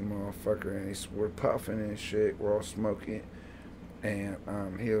sexy motherfucker. And we're puffing and shit. We're all smoking. And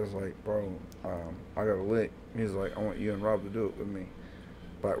he was like, bro, I got a lick. He was like, I want you and Rob to do it with me.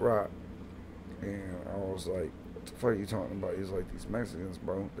 Like, Rob. And I was like, what the fuck are you talking about? He's like, these Mexicans,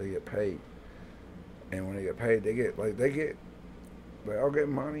 bro, they get paid. And when they get paid, they all get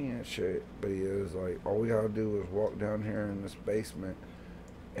money and shit. But he was like, all we gotta do is walk down here in this basement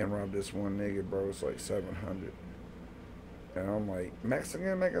and rob this one nigga, bro. It's like $700. And I'm like,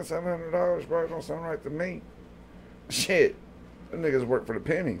 Mexican making $700, bro? Don't sound right to me. Shit, the niggas work for the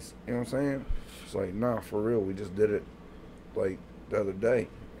pennies. You know what I'm saying? It's like, nah, for real. We just did it like the other day.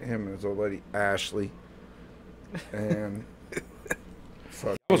 Him and his old lady Ashley. And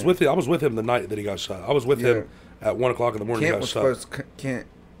I was with him the night that he got shot. I was with him at 1 o'clock in the morning. Kent was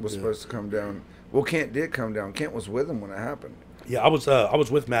supposed to come down. Well, Kent did come down. Kent was with him when it happened. Yeah, I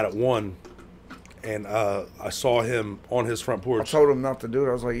was with Matt at 1, and I saw him on his front porch. I told him not to do it.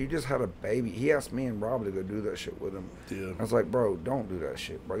 I was like, you just had a baby. He asked me and Rob to go do that shit with him. Yeah. I was like, bro, don't do that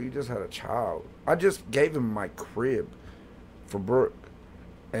shit, bro. You just had a child. I just gave him my crib for Brooke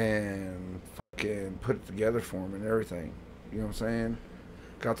and fucking put it together for him and everything. You know what I'm saying?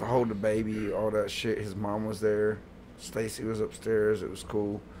 Got to hold the baby, all that shit. His mom was there. Stacy was upstairs. It was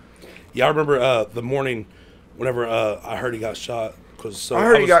cool. Yeah, I remember the morning whenever I heard he got shot. I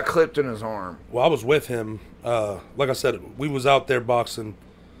heard he got clipped in his arm. Well, I was with him. Like I said, we was out there boxing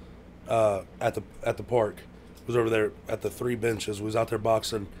at the park. It was over there at the 3 benches. We was out there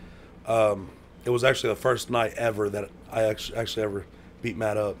boxing. It was actually the first night ever that I actually ever beat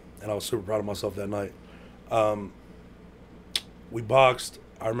Matt up, and I was super proud of myself that night. We boxed.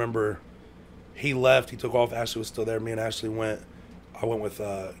 I remember he left. He took off. Ashley was still there. Me and Ashley went. I went with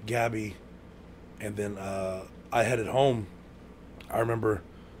Gabby, and then I headed home. I remember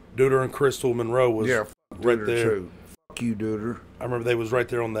Duder and Crystal Monroe was right there. Too. Fuck you, Duder. I remember they was right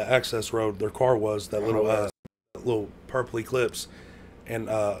there on the access road. Their car was that little purple Eclipse, and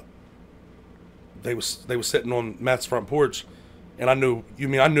they was sitting on Matt's front porch, and I knew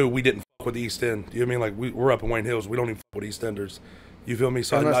we didn't fuck with the East End. You know what I mean? Like we're up in Wayne Hills. We don't even fuck with East Enders. You feel me?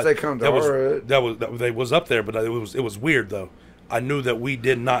 So unless they come to they was up there, but it was weird though. I knew that we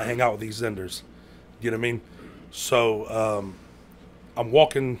did not hang out with East Enders. You know what I mean? So I'm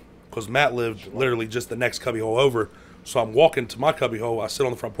walking because Matt lived literally just the next cubbyhole over. So I'm walking to my cubbyhole. I sit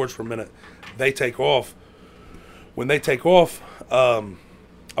on the front porch for a minute. They take off. When they take off, I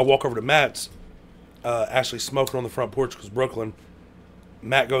walk over to Matt's. Ashley's smoking on the front porch because Brooklyn.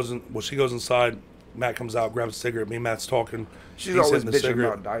 Matt goes in. Well, she goes inside. Matt comes out, grabs a cigarette. Me and Matt's talking. She's always bitching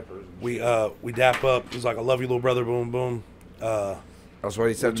about diapers. We dap up. He's like, "I love you, little brother." Boom, boom. That's what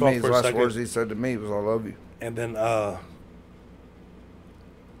he said to me. His last words he said to me was, "I love you." And then I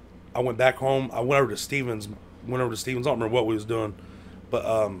went back home. I went over to Stevens. I don't remember what we was doing, but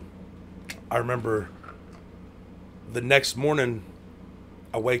I remember the next morning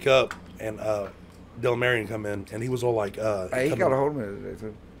I wake up and Dylan Marion come in, and he was all like, "Hey, he got a hold of me today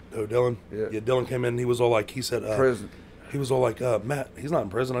too." Oh, Dylan? Yeah, Dylan came in. He was all like, he said, prison. He was all like, Matt, he's not in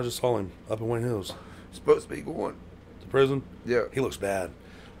prison. I just saw him up in Wayne Hills. Supposed to be going to prison. Yeah, he looks bad.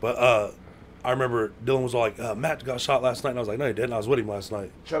 But I remember Dylan was all like, Matt got shot last night, and I was like, no, he didn't. I was with him last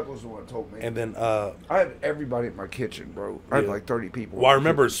night. Chuck was the one that told me. And then I had everybody in my kitchen, bro. I had like 30 people. Well, I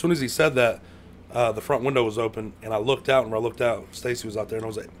remember as soon as he said that, the front window was open, and I looked out, and when I looked out, Stacy was out there, and I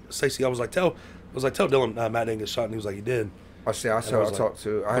was like, Stacy, tell Dylan Matt didn't get shot, and he was like, he did. I talked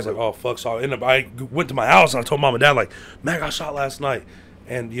to. I was like, oh fuck! So I went to my house and I told mom and dad like, Matt got shot last night,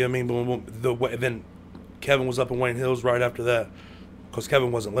 and you know what I mean. Boom, boom. Then Kevin was up in Wayne Hills right after that, because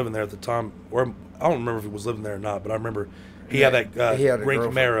Kevin wasn't living there at the time, or I don't remember if he was living there or not. But I remember he had that green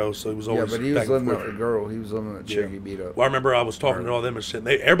Camaro, so he was always but he was living with a girl. He was living with a chick he beat up. Well, I remember I was talking to all them and shit.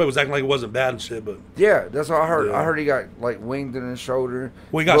 Everybody was acting like it wasn't bad and shit, but yeah, that's what I heard. Yeah. I heard he got like winged in his shoulder.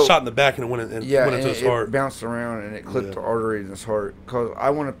 Well, he got shot in the back and it went into his heart. It bounced around and it clipped the artery in his heart. Cause I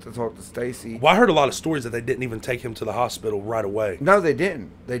wanted to talk to Stacy. Well, I heard a lot of stories that they didn't even take him to the hospital right away. No, they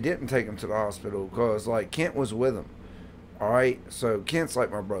didn't. They didn't take him to the hospital because like Kent was with him. All right, so Kent's like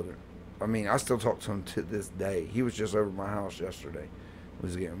my brother. I mean, I still talk to him to this day. He was just over my house yesterday.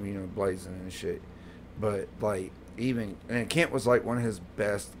 Was getting, blazing and shit. But, like, and Kent was, like, one of his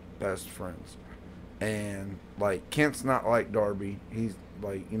best friends. And, like, Kent's not like Darby. He's,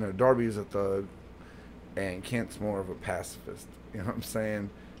 like, Darby is a thug. And Kent's more of a pacifist. You know what I'm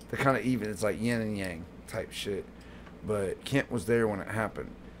saying? They're kind of even. It's like yin and yang type shit. But Kent was there when it happened.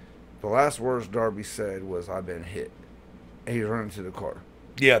 The last words Darby said was, "I've been hit." And he was running to the car.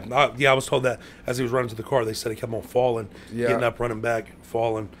 Yeah, I was told that as he was running to the car. They said he kept on falling, getting up, running back,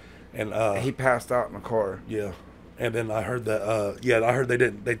 falling, and he passed out in the car. Yeah, and then I heard that. I heard they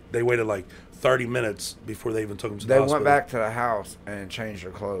didn't. They waited like 30 minutes before they even took him to the hospital. They went back to the house and changed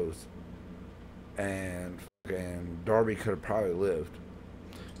their clothes, and Darby could have probably lived.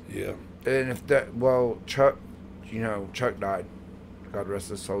 Yeah. And if that, Chuck, Chuck died. God rest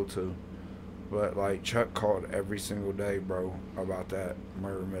his soul too. But like Chuck called every single day, bro, about that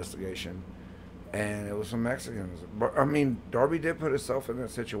murder investigation, and it was some Mexicans. But I mean, Darby did put himself in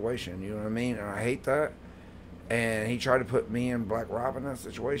that situation. You know what I mean? And I hate that. And he tried to put me and Black Rob in that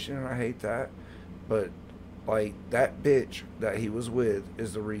situation, and I hate that. But like that bitch that he was with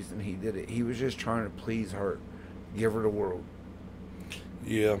is the reason he did it. He was just trying to please her, give her the world.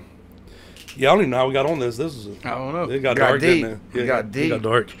 Yeah. Yeah, I don't even know how we got on this. This is I don't know. It got dark, deep. didn't it? It got deep. It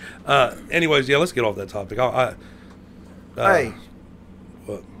got dark. Anyways, let's get off that topic. Hey,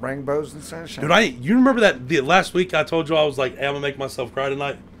 what? rainbows and sunshine. Dude, you remember that last week I told you I was like, hey, I'm gonna make myself cry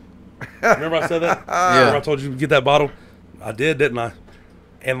tonight? Remember I said that? Yeah. Remember I told you to get that bottle? I did, didn't I?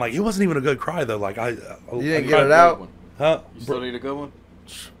 And like, it wasn't even a good cry though. Like you didn't get it out? Huh? You still need a good one?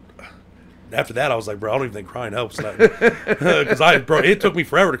 After that, I was like, bro, I don't even think crying helps. Because it took me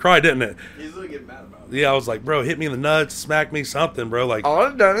forever to cry, didn't it? He's literally getting mad about it. Yeah, I was like, bro, hit me in the nuts, smack me, something, bro. Like, Oh,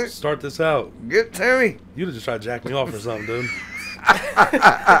 I've done it. start this out. Get to me. You'd have just tried to jack me off or something, dude.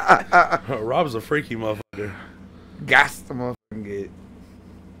 Rob's a freaky motherfucker. Got to motherfucking get.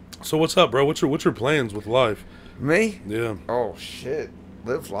 So what's up, bro? What's your plans with life? Me? Yeah. Oh, shit.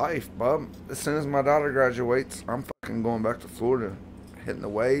 Live life, bub. As soon as my daughter graduates, I'm fucking going back to Florida. Hitting the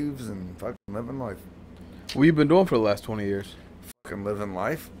waves and fucking living life. What you been doing for the last 20 years? Fucking living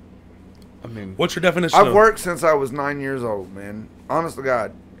life. I mean, What's your definition I've of worked since I was 9 years old, man. Honest to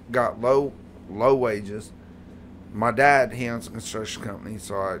God. Got low wages. My dad, he owns a construction company,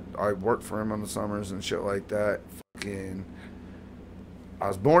 so I worked for him on the summers and shit like that. Fucking, I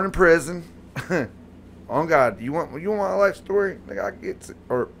was born in prison. On God, you want my life story? Nigga, I get it.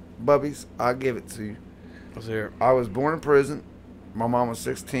 Or Bubbies, I'll give it to you. let's hear it. I was born in prison. My mom was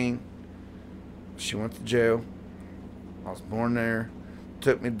 16. She went to jail. I was born there.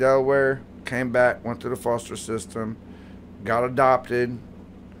 Took me to Delaware. Came back. Went to the foster system. Got adopted.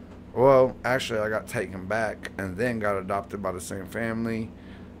 Well, actually, I got taken back and then got adopted by the same family.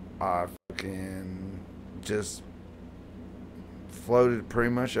 I fucking just floated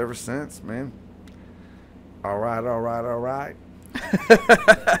pretty much ever since, man. All right.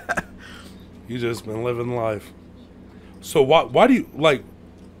 You just been living life. So why do you like?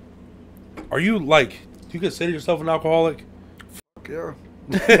 Are you like? Do you consider yourself an alcoholic? Fuck yeah.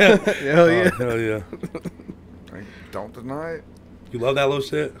 Hell yeah. Hell yeah. I don't deny it. You love that little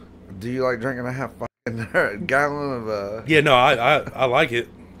shit? Do you like drinking a half fucking gallon of Yeah, no, I like it.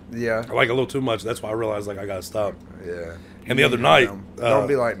 Yeah. I like it a little too much. That's why I realized like I gotta stop. Yeah. And the other night, don't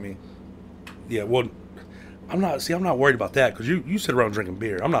be like me. Yeah, well, I'm not worried about that because you sit around drinking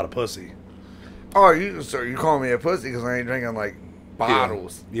beer. I'm not a pussy. Oh, you calling me a pussy because I ain't drinking like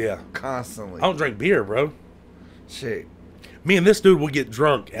bottles Yeah. constantly. I don't drink beer, bro. Shit. Me and this dude will get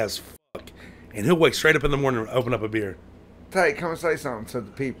drunk as fuck, and he'll wake straight up in the morning and open up a beer. Tay, come and say something to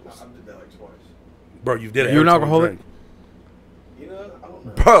the people. I did that like twice. Bro, you did it. You every an time we alcoholic? drank. You know, I don't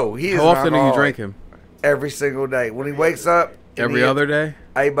know. Bro, he is How often an are you alcoholic drinking? every single day. When he wakes up. Every other day?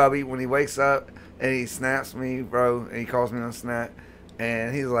 Hey, Bubby, when he wakes up and he snaps me, bro, and he calls me on Snap,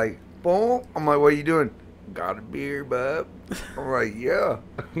 and he's like, boom. I'm like, what are you doing? Got a beer, bub. I'm like, yeah.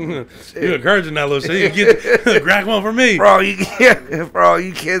 You're encouraging that little shit. You get grab one for me. For all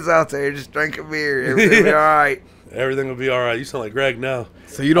you kids out there, just drink a beer. Everything will be all right. Everything will be all right. You sound like Greg now.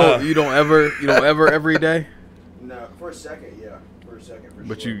 So you don't ever every day? No, for a second, yeah. For a second, for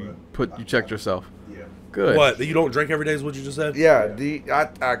But sure. you checked yourself. Yeah. Good. What? That you don't drink every day is what you just said? Yeah,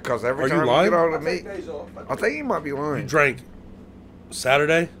 because every Are you time you lying? get on I to take me, days off. I think you might be You lying. drank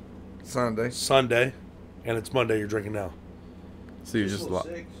Saturday, Sunday. Sunday, and it's Monday you're drinking now. So you just Little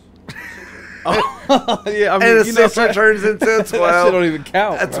lo- six. Oh, yeah, I mean, And a you know, sixer turns into a that shit 12. don't even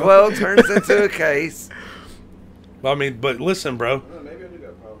count. A bro. 12 turns into a case. I mean, but listen, bro. Maybe I do got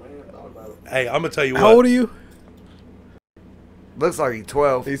a problem. I ain't even thought about it. Hey, I'm gonna tell you what. How old are you? Looks like he's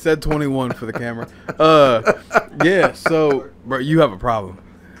 12. He said 21 for the camera. Yeah. So, bro, you have a problem.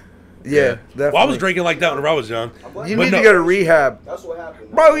 Yeah, definitely. Well, I was drinking like that whenever I was young. I'm glad You But need no- to go to rehab. That's what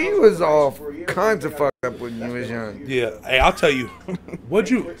happened. Bro, I you was crazy all for a year. kinds of I fucked got- up when you that's was been young. a year. Yeah. Hey, I'll tell you. What'd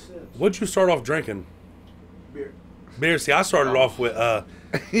you start off drinking? Beer. Beer. See, I started off with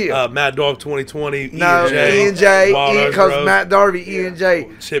Yeah. Mad Dog 2020. No, E&J, E and J, Wild Earth because Rose. Matt Darby, E and J.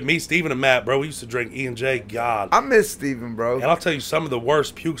 Shit, me, Steven, and Matt, bro. We used to drink E&J. God. I miss Steven, bro. And I'll tell you, some of the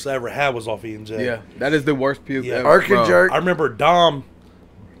worst pukes I ever had was off E&J. Yeah, that is the worst puke Yeah. ever. Ark and bro. Jerk. I remember Dom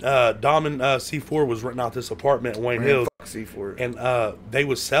and C4 was renting out this apartment in Wayne Man, Hills. fuck C4. And they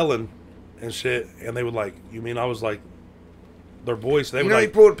was selling and shit. And they would like, you mean I was like, their boys, so they You would know he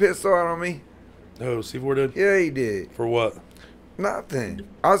like, pulled a pistol out on me? oh, C4 did? Yeah, he did. For what? Nothing.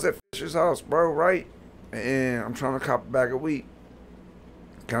 I was at Fisher's house, bro, right? And I'm trying to cop a bag of wheat.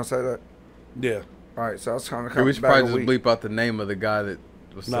 Can I say that? Yeah. All right, so I was trying to Hey, cop we a should bag probably of just wheat. bleep out the name of the guy that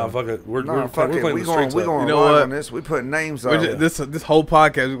was Nah, selling. fuck it. We're Fuck it. playing We the going streets up. live You know what? on this. We putting names We're out. this whole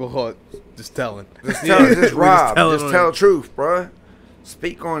podcast, we're gonna call it just telling. Just tell, just rob. tell Just it tell on the truth, bro.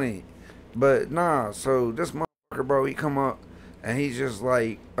 Speak on it. But nah, so this motherfucker, bro, he come up and he's just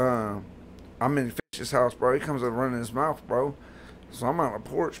like, I'm in Fish's house, bro. He comes up running his mouth, bro. So I'm out on the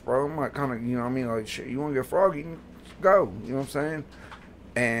porch, bro. I'm like, kind of, you know what I mean? Like, shit, you want to get froggy? You can go. You know what I'm saying?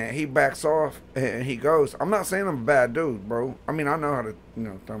 And he backs off and he goes, I'm not saying I'm a bad dude, bro. I mean, I know how to, you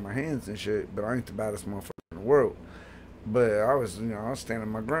know, throw my hands and shit, but I ain't the baddest motherfucker in the world. But I was, you know, I was standing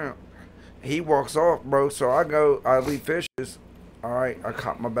my ground. He walks off, bro. So I leave Fish's. All right, I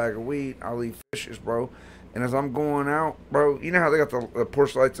cop my bag of weed. I leave Fish's, bro. And as I'm going out, bro, you know how they got the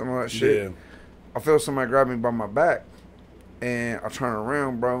porch lights and all that shit? Yeah. I feel somebody grab me by my back. And I turn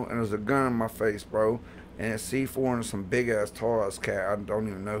around, bro, and there's a gun in my face, bro. And it's C4 and some big-ass, tall-ass cat. I don't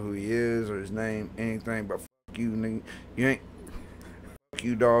even know who he is or his name, anything, but fuck you, nigga. You ain't... Fuck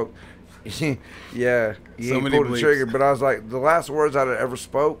you, dog. Yeah, you So ain't many pulled the bleeps. trigger. But I was like, the last words I'd ever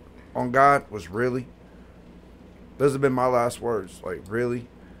spoke on God was really. Those have been my last words. Like, really?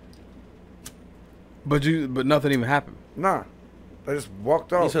 But nothing even happened. Nah. I just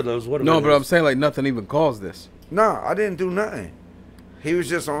walked off. You said those what? No, but I'm saying like nothing even caused this. Nah, I didn't do nothing. He was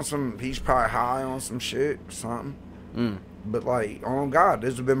just on some, he's probably high on some shit or something. Mm. But like, on God,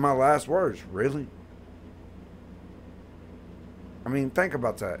 this have been my last words. Really? I mean, think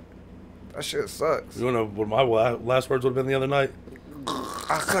about that. That shit sucks. You know what my last words would have been the other night?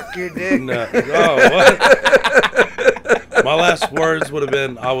 I suck your dick. No. Oh, what? My last words would have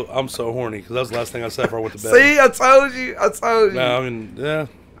been, I'm so horny, because that was the last thing I said before I went to bed. See, I told you. No, I mean, yeah,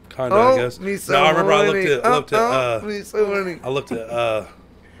 kind of, Oh, I guess. me so No, I remember horny. I looked at, me so horny. I looked at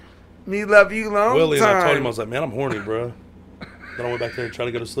Me love you long Willie, time. and I told him, I was like, man, I'm horny, bro. Then I went back there and tried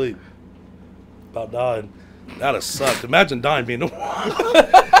to go to sleep. About died. That'd have sucked. Imagine dying being the one.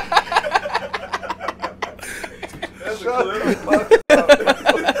 That's a clip.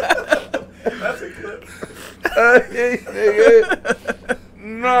 That's a clip.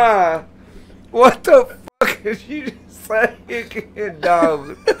 Nah. What the fuck is you just saying again,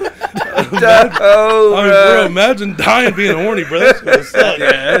 dog? I mean, bro, imagine dying being horny, bro. That's gonna suck.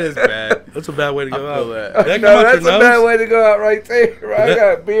 Yeah, that is bad. That's a bad way to go I feel out. that. That come No, out that's a your bad nose? way to go out right there. I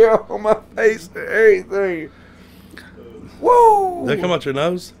got beer on my face and everything. Woo! That come out your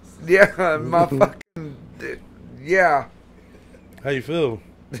nose? Yeah, my fucking... Yeah. How you feel?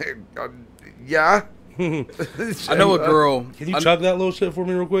 Yeah. I know a girl. Can you chug that little shit for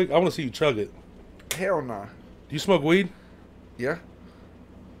me real quick? I want to see you chug it. Hell nah. Do you smoke weed? Yeah.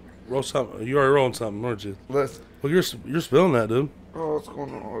 Roll something. You already rolling something, aren't you? Listen. Well, you're spilling that, dude. Oh, what's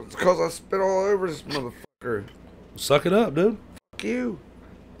going on? It's because I spit all over this motherfucker. Suck it up, dude. Fuck you.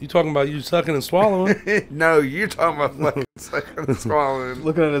 You talking about you sucking and swallowing? No, you're talking about fucking sucking and swallowing.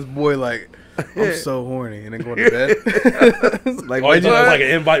 Looking at this boy like, I'm so horny, and then going to bed. Like, Oh, why'd you you thought it was like an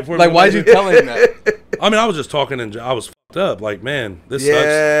invite for me? like why'd you tell him that? I mean, I was just talking and I was fucked up. Like, man, this sucks.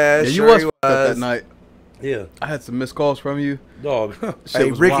 Yeah, Yeah, you sure was he fucked up that night. Yeah, I had some missed calls from you. dog. Shit Hey,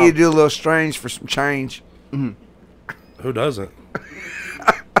 was Ricky, wild. do a little strange for some change. Who doesn't?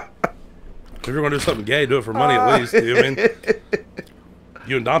 If you're gonna do something gay, do it for money at least. You know what I mean?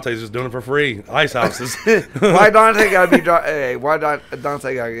 You and Dante's just doing it for free. Ice houses. Why Dante gotta be? Hey, why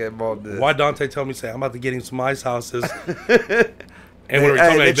Dante gotta get involved in this? Why Dante tell me, say, I'm about to get him some ice houses. And Hey, when we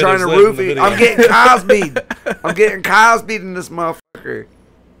told me they're he bit trying his to lip roof in the it. video. I'm getting Cosby'd. I'm getting Cosby'd in this motherfucker.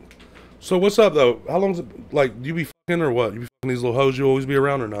 So what's up though? How long's it like? Do you be fucking or what? You be fucking these little hoes you always be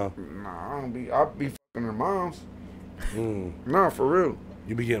around or no? Nah, I'll be fucking their moms. Mm. Nah, for real.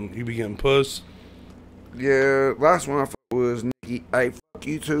 You be getting puss. Yeah, last one I fucked was Nikki. Hey, fuck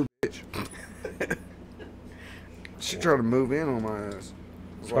you too, bitch. She tried to move in on my ass.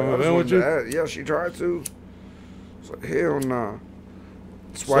 I was Try to I move just in wanted with to you? ask- Yeah, she tried to. It's like, hell nah.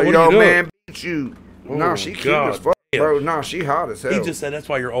 That's So why what are your you old doing? man beat you. Nah, Oh, she cute God as fuck, damn. bro. Nah, she hot as hell. He just said that's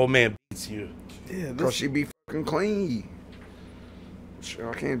why your old man beats you. Yeah, Cause she be fucking clean. Shit,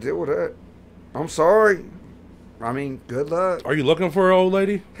 I can't deal with that. I'm sorry. I mean, good luck. Are you looking for an old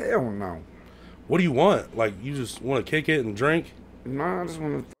lady? Hell no. What do you want? Like, you just want to kick it and drink? No, I just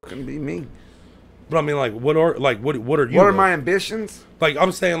want to fucking be me. But I mean, like, what are you? What are my ambitions? Like,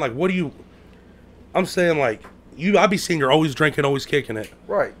 I'm saying, like, what do you? I'm saying, like, you. I be seeing you're always drinking, always kicking it.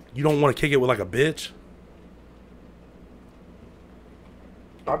 Right. You don't want to kick it with like a bitch.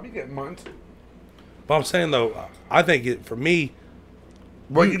 I'll be getting mine too. But I'm saying though, I think it for me.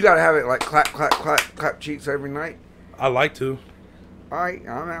 Well, you gotta have it like clap, clap, clap, clap cheeks every night. I like to. I'm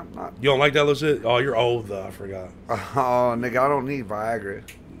not. You don't like that little shit? Oh, you're old though. I forgot. Oh, nigga, I don't need Viagra.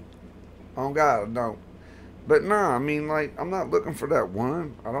 Oh God, I don't. But nah, I mean, like, I'm not looking for that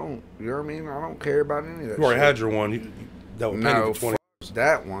one. I don't. You know what I mean? I don't care about any of that. You already shit. had your one. That was No, for 20.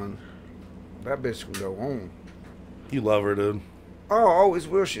 that one. That bitch can go on. You love her, dude. Oh, I always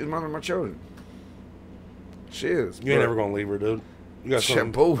will. She's mother of my children. She is. You ain't never gonna leave her, dude. You got Shit,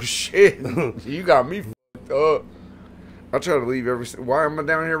 something. bullshit. You got me fucked up. I try to leave every. Why am I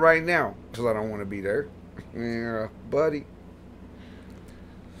down here right now? Because I don't want to be there. Yeah, buddy.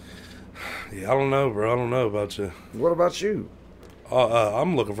 Yeah, I don't know, bro. I don't know about you. What about you?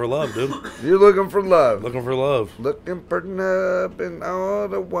 I'm looking for love, dude. You're looking for love. Looking for love. Looking for love in all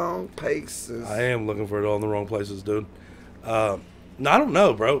the wrong places. I am looking for it all in the wrong places, dude. No, I don't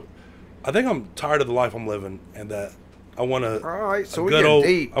know, bro. I think I'm tired of the life I'm living, and that I want All right, so a we good get old.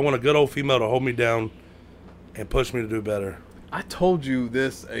 deep. I want a good old female to hold me down and push me to do better. I told you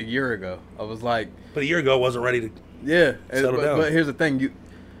this a year ago. I was like, But a year ago, I wasn't ready to. yeah. Settle down. But here's the thing.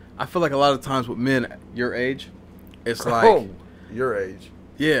 I feel like a lot of times with men your age, it's like, Oh, your age.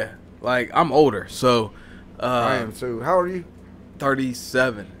 yeah, like I'm older, so I am too. How old are you?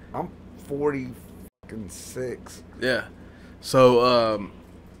 37. I'm 46. Yeah. So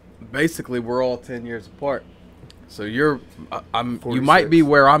basically we're all 10 years apart. So you might be 46.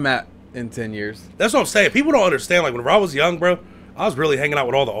 where I'm at in 10 years. That's what I'm saying. People don't understand. Like, whenever I was young, bro, I was really hanging out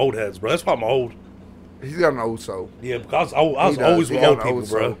with all the old heads, bro. That's why I'm old. He's got an old soul. Yeah, because I was He does. always He with got old an people, old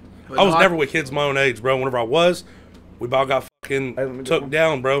bro. soul. But I was no, never with kids my own age, bro. Whenever I was, we about got fucking Hey, let me took get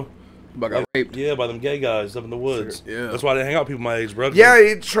down, bro. But I got raped. Yeah, by them gay guys up in the woods. Yeah. That's why I didn't hang out with people my age, bro. Yeah,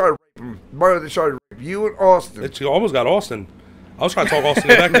 he tried to rape him. Bro, they tried to rape you and Austin. It almost got Austin. I was trying to talk Austin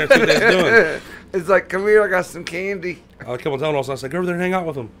back there and see what they was doing. It's like, come here, I got some candy. I kept on telling Austin, I said, go over there and hang out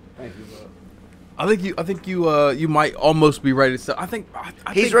with him. Thank you, bro. I think you might almost be ready to settle. I think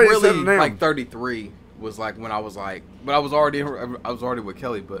He's think ready to really settle down. like 33 was like when I was like, but I was already with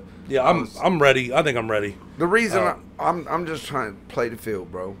Kelly, but Yeah, I'm ready. I think I'm ready. The reason I'm just trying to play the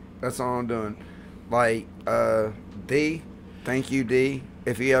field, bro. That's all I'm doing. Like, D, thank you, D.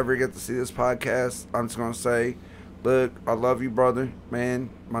 If you ever get to see this podcast, I'm just gonna say, look, I love you, brother,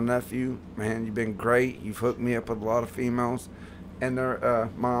 man. My nephew, man, you've been great. You've hooked me up with a lot of females and their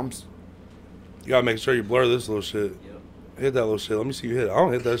moms. You gotta make sure you blur this little shit. Hit that little shit. Let me see you hit it. I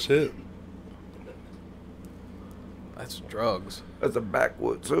don't hit that shit. that's drugs. That's a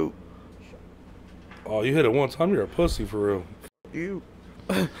backwood too. Oh, you hit it one time, you're a pussy for real. You.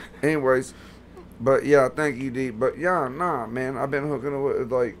 Anyways, but yeah, thank you, D. But yeah, nah, man, I've been hooking up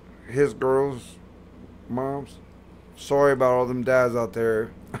with like his girls' moms. Sorry about all them dads out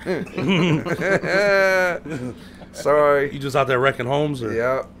there. Sorry. You just out there wrecking homes, or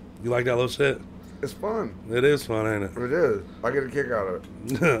Yeah, you like that little shit? it's fun. It is fun, ain't it? It is. I get a kick out of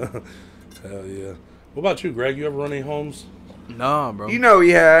it. Hell yeah. What about you, Greg? You ever run any homes? Nah, bro. You know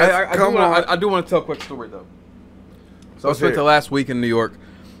he has. I do want to tell a quick story though. So Let's I spent hear the it. last week in New York.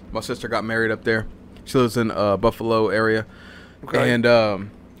 My sister got married up there. She lives in Buffalo area, Okay. and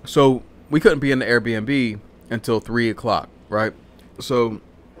so we couldn't be in the Airbnb until 3:00, right? So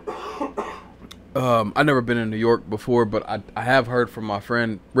I never been in New York before, but I have heard from my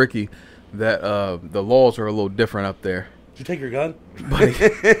friend Ricky that the laws are a little different up there. Did you take your gun? Buddy,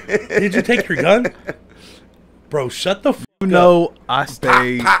 Did you take your gun? Bro, shut the fuck you up. know I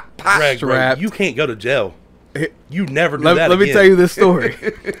stay Greg, bro, strapped. you can't go to jail. You never do that Let me again. tell you this story.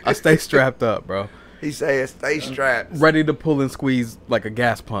 I stay strapped up, bro. He say, "Stay strapped." Ready to pull and squeeze like a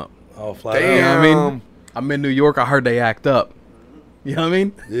gas pump. Oh, flat Damn. You know out. what I mean? I'm in New York. I heard they act up. You know what I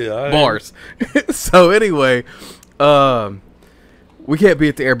mean? Yeah. Bars. So anyway, we can't be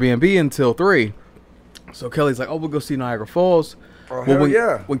at the Airbnb until 3. So Kelly's like, "Oh, we'll go see Niagara Falls." Oh, hell when,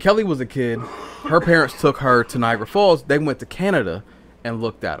 yeah. when Kelly was a kid, her parents took her to Niagara Falls. They went to Canada and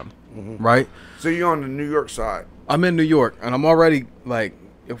looked at them. Right? So you're on the New York side. I'm in New York, and I'm already like,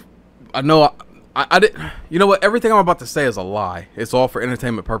 if I know I didn't. You know what? Everything I'm about to say is a lie. It's all for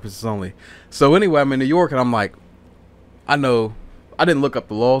entertainment purposes only. So anyway, I'm in New York, and I'm like, I know. I didn't look up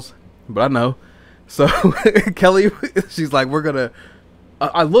the laws, but I know. So Kelly, she's like, we're gonna.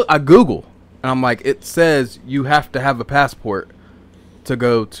 I Google, And I'm like, it says you have to have a passport to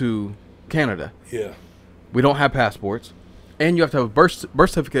go to Canada. Yeah. We don't have passports. And you have to have a birth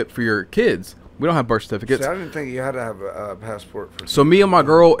certificate for your kids. We don't have birth certificates. See, I didn't think you had to have a passport for. So me and my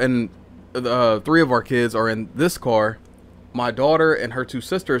girl and 3 of our kids are in this car. My daughter and her 2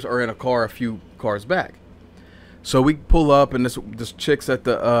 sisters are in a car a few cars back. So we pull up and this chick's at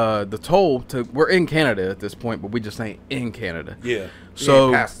the toll. We're in Canada at this point, but we just ain't in Canada. Yeah.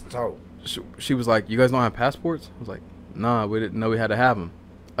 So past the toll. she was like, "You guys don't have passports?" I was like, "Nah, we didn't know we had to have them."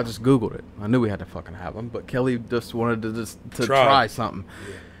 I just Googled it. I knew we had to fucking have them, but Kelly just wanted to try something.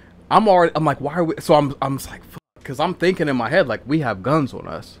 Yeah. I'm like, why are we? So I'm like, fuck, because I'm thinking in my head like we have guns on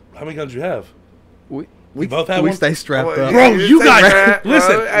us. How many guns you have? We both have we one? stay strapped up. Bro, you guys,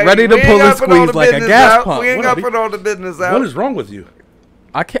 listen, ready to pull and squeeze like a gas pump. We ain't got to put all the business out. What is wrong with you?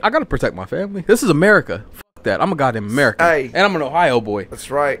 I gotta protect my family. This is America. Fuck that. I'm a goddamn American. Hey. And I'm an Ohio boy. That's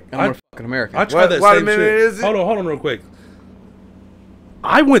right. And I'm a fucking American. I tried that what same minute shit. is it? Hold on real quick.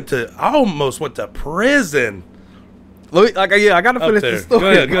 I almost went to prison. I gotta finish the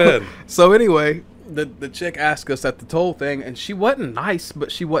story. Go ahead. So anyway, the chick asked us at the toll thing, and she wasn't nice,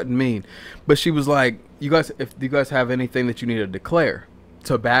 but she wasn't mean. But she was like, "You guys, if you guys have anything that you need to declare,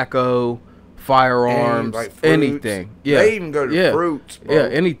 tobacco, firearms, like fruits. anything, yeah, They even go to fruits, bro. yeah,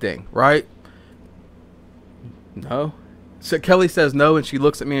 anything, right?" No. So Kelly says no, and she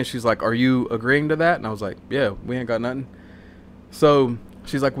looks at me and she's like, "Are you agreeing to that?" And I was like, "Yeah, we ain't got nothing." So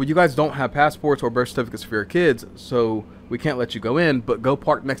she's like, "Well, you guys don't have passports or birth certificates for your kids, so we can't let you go in, but go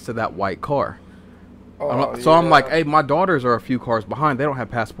park next to that white car." So I'm like, "Hey, my daughters are a few cars behind. They don't have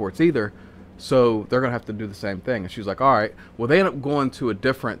passports either, so they're going to have to do the same thing." And she's like, "All right." Well, they end up going to a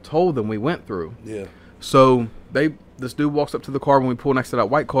different toll than we went through. Yeah. So this dude walks up to the car when we pull next to that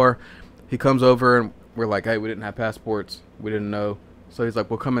white car. He comes over and we're like, "Hey, we didn't have passports. We didn't know." So he's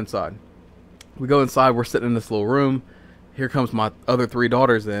like, "Well, come inside." We go inside. We're sitting in this little room. Here comes my other 3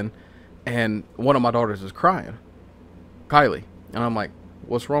 daughters in, and one of my daughters is crying, Kylie. And I'm like,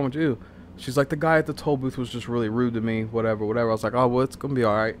 "What's wrong with you?" She's like, "The guy at the toll booth was just really rude to me, whatever. I was like, "Oh, well, it's going to be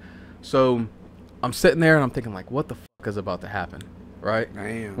all right." So I'm sitting there and I'm thinking like, what the fuck is about to happen, right?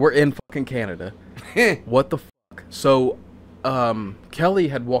 Damn. We're in fucking Canada. What the fuck? So Kelly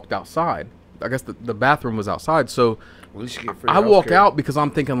had walked outside. I guess the bathroom was outside. So I walk out because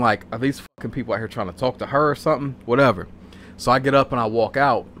I'm thinking like, are these fucking people out here trying to talk to her or something? Whatever. So I get up and I walk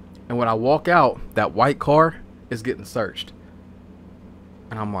out. And when I walk out, that white car is getting searched.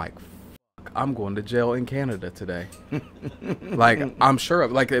 And I'm like, fuck, I'm going to jail in Canada today. Like, I'm sure,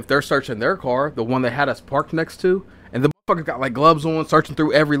 like, if they're searching their car, the one they had us parked next to, and the motherfucker got, like, gloves on, searching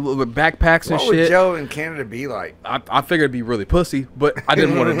through every little backpacks and what shit. What would jail in Canada be like? I figured it'd be really pussy, but I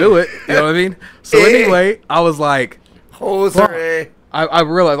didn't want to do it. You know what I mean? So anyway, I was like, I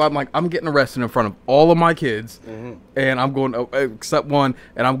realized I'm getting arrested in front of all of my kids, and I'm going to, except one,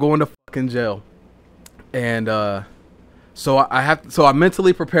 and I'm going to fucking jail. And so I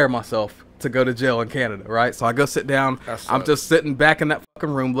mentally prepare myself to go to jail in Canada, right? So I go sit down. I'm just sitting back in that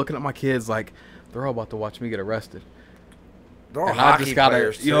fucking room looking at my kids like they're all about to watch me get arrested. They're all and hockey I just gotta,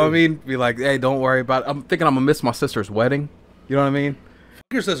 players, you know what I mean? Be like, hey, don't worry about it. I'm thinking I'm gonna miss my sister's wedding. You know what I mean?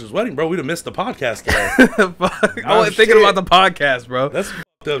 Your sister's wedding, bro. We'd have missed the podcast today. I wasn't thinking about the podcast, bro. That's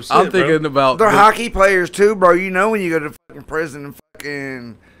fucked up shit, I'm thinking about. They're hockey players too, bro. You know when you go to fucking prison in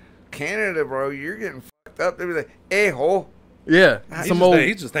fucking Canada, bro, you're getting fucked up. They be like, "Hey, ho." Yeah,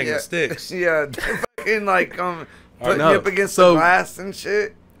 he's just thinking of sticks. Yeah, fucking like putting you up against the glass and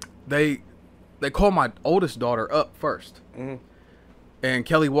shit. They call my oldest daughter up first, and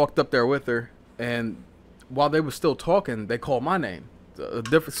Kelly walked up there with her, and while they were still talking, they called my name.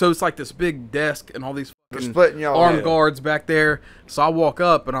 So it's like this big desk and all these fucking armed guards back there. So I walk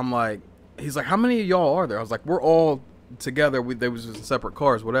up and I'm like, he's like, "How many of y'all are there?" I was like, "We're all together. They was just in separate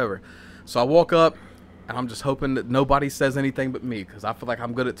cars, whatever." So I walk up and I'm just hoping that nobody says anything but me, because I feel like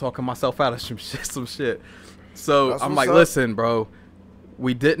I'm good at talking myself out of some shit. So I'm like, "Listen, bro,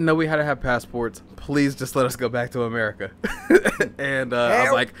 we didn't know we had to have passports. Please just let us go back to America." And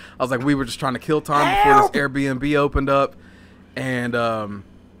I was like, we were just trying to kill time before this Airbnb opened up. And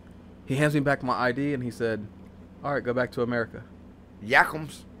he hands me back my ID and he said, "All right, go back to America."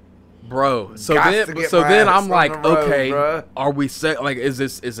 Yakums. Bro. So then I'm like, okay, are we set? Like, is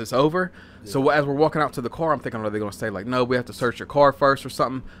this over? Yeah. So as we're walking out to the car, I'm thinking, are they going to say like, "No, we have to search your car first" or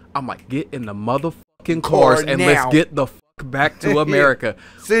something? I'm like, get in the motherfucking cars and let's get the fuck back to America.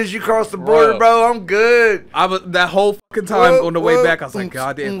 As soon as you cross the border, bro, I'm good. I was that whole fucking time on the way back. I was like,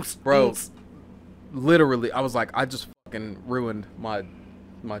 God damn, bro. Literally, I was like, I just fucking ruined my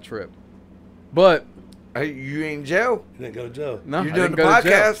trip. But Hey, you ain't in jail. You didn't go to jail. No, You're I doing didn't the go to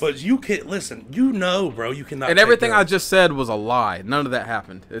jail. podcast. But you can't listen. You know, bro. You cannot. And take everything I guns. just said was a lie. None of that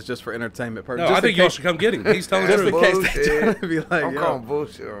happened. It's just for entertainment No, purposes. I think y'all should come get him. He's telling the Just in truth. case they Bullshit. try to be like, I'm yo. calling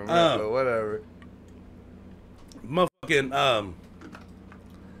bullshit on that, but whatever. Motherfucking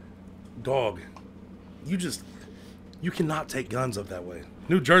dog. You cannot take guns up that way.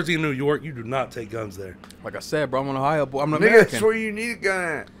 New Jersey and New York, you do not take guns there. Like I said, bro, I'm an Ohio boy. I'm an Nigga, American. that's where you need a gun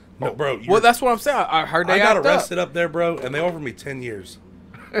at. No, bro. Well, that's what I'm saying. I heard they I got act arrested up. up there, bro, and they offered me 10 years.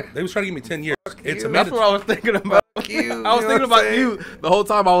 They was trying to give me 10 years. It's a you. That's what I was thinking about. you, I was you know thinking what I'm about saying? you the whole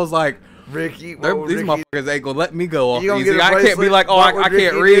time. I was like, Ricky, these Ricky, motherfuckers ain't gonna let me go off You gonna easy. get a I can't be bracelet? like, oh, What I would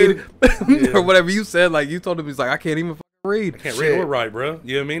can't Ricky read Yeah. or whatever you said. Like you told him, he's like, I can't even fucking read. Can't Shit. read or write, bro.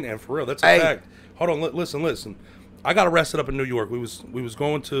 You know what I mean? And for real, that's a Hey. fact. Hold on, listen. I got arrested up in New York. We was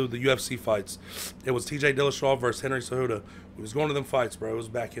going to the UFC fights. It was T.J. Dillashaw versus Henry Cejudo. We was going to them fights, bro. It was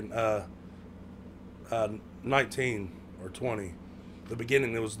back in 19 or 20. The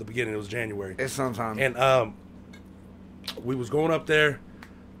beginning. It was January. It's sometime. And we was going up there,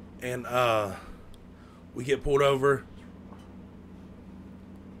 and we get pulled over.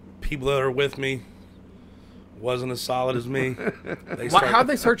 People that are with me wasn't as solid as me. How'd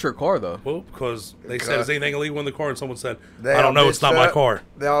they search your car though? Well, because they said, is anything illegal in the car? And someone said, They I don't all know, it's bitched not my up. car.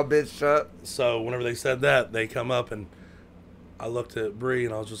 They all bitched up. So whenever they said that, they come up and I looked at Bree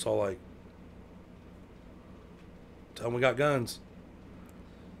and I was just all like, tell them we got guns.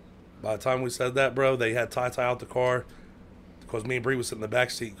 By the time we said that, bro, they had Ty out the car because me and Bree was sitting in the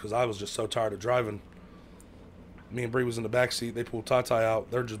back seat because I was just so tired of driving. Me and Bree was in the back seat. They pulled Ty out.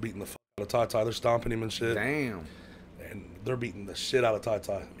 They're just beating the fuck out of Ty. They're stomping him and shit. Damn. And they're beating the shit out of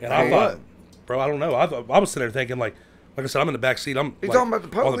Ty. And Hey, I thought, what? bro, I don't know. I was sitting there thinking like I said, I'm in the back seat. I'm You like, talking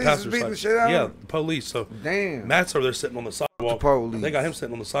about the on police passenger beating side. the shit out of Yeah, him? the police. So Damn. Matt's over there sitting on the sidewalk. police. They got him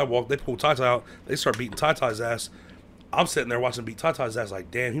sitting on the sidewalk. They pulled Ty out. They start beating Ty's ass. I'm sitting there watching beat Ty's ass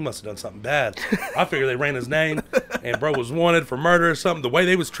like, damn, he must have done something bad. I figured they ran his name and bro was wanted for murder or something. The way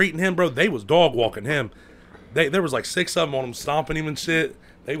they was treating him, bro, they was dog walking him. There was like 6 of them on him stomping him and shit.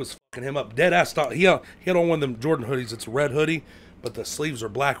 They was fucking him up. Dead ass stomp. He had on one of them Jordan hoodies. It's a red hoodie, but the sleeves are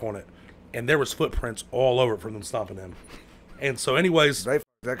black on it. And there was footprints all over it from them stomping him. And so anyways, They f***ed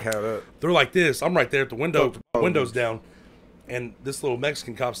that cat up. they're like this. I'm right there at the window, Fuck the police. windows down. And this little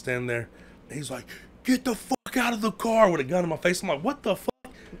Mexican cop standing there. And he's like, get the fuck out of the car with a gun in my face. I'm like, what the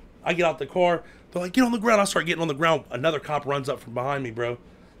fuck? I get out the car. They're like, get on the ground. I start getting on the ground. Another cop runs up from behind me, bro.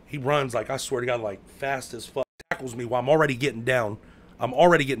 He runs like, I swear to God, like fast as fuck. Tackles me while I'm already getting down.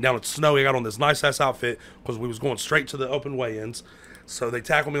 It's snowy. I got on this nice ass outfit because we was going straight to the open weigh-ins. So they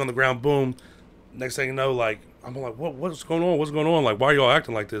tackle me on the ground. Boom. Next thing you know, like, I'm like, what's going on? What's going on? Like, why are y'all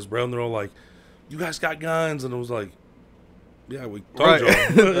acting like this, bro? And they're all like, you guys got guns. And it was like, yeah, we told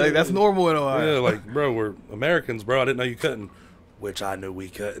y'all. Like, that's normal in Ohio. Yeah, like, bro, we're Americans, bro. I didn't know you couldn't. Which I knew we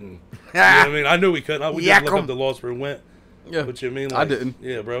couldn't. You know what I mean? I knew we couldn't. We just looked up the laws where we went. Yeah. But you know what I mean? I Like, didn't.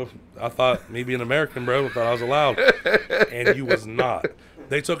 Yeah, bro. I thought me being American, bro, I thought I was allowed. And you was not.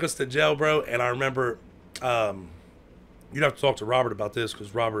 They took us to jail, bro. And I remember, you'd have to talk to Robert about this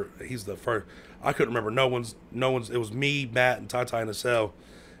because Robert, he's the first. I couldn't remember. No one's. It was me, Matt, and Ty in the cell.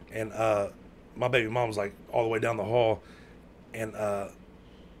 And my baby mom was like all the way down the hall. And I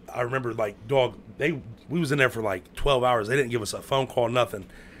remember like, dog, we was in there for like 12 hours. They didn't give us a phone call, nothing.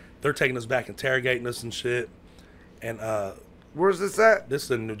 They're taking us back, interrogating us and shit. And Where's this at? this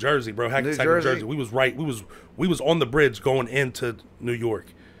is in New Jersey, bro. Hackensack, New New Jersey? Jersey. We was on the bridge going into New York.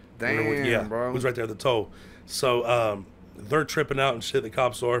 Damn, Yeah, bro. we was right there at the toll. So they're tripping out and shit. The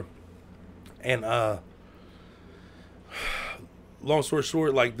cops are, and long story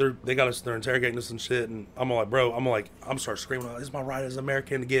short, like they got us, they're interrogating us and shit. And I'm all like, bro, I'm start screaming, "This is my right as an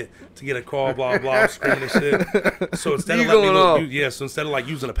American to get a call." Blah blah. I'm screaming and shit. So instead of You letting me going off. so instead of like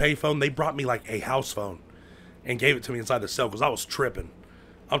using a payphone, they brought me like a house phone and gave it to me inside the cell because I was tripping.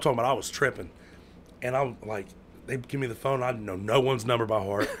 I'm talking about I was tripping, and I'm like, they give me the phone. I know no one's number by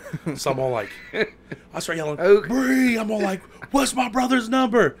heart, so I'm all like, I start yelling, Okay. Bree. I'm all like, what's my brother's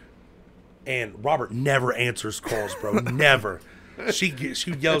number? And Robert never answers calls, bro. Never. She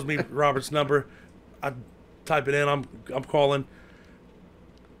yells me Robert's number. I type it in. I'm calling.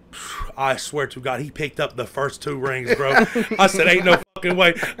 I swear to God, he picked up the first 2 rings, bro. I said, ain't no fucking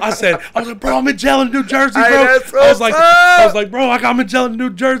way. I was like, bro, I'm in jail in New Jersey, bro. Hey, that's I was what's like, bro, I'm in jail in New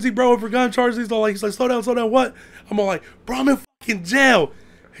Jersey, bro, over gun charges. He's like, slow down, what? I'm all like, bro, I'm in fucking jail.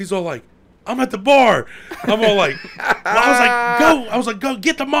 He's all like, I'm at the bar. I'm all like, I was like, go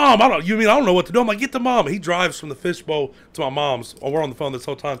get the mom. I don't know what to do. I'm like, get the mom. He drives from the fishbowl to my mom's. While we're on the phone this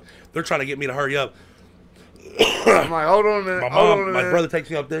whole time. They're trying to get me to hurry up. I'm like, hold on a minute. My brother takes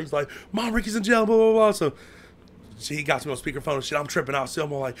me up there. He's like, Mom, Ricky's in jail, blah, blah, blah. So he got me on speakerphone and shit. I'm tripping out. Still,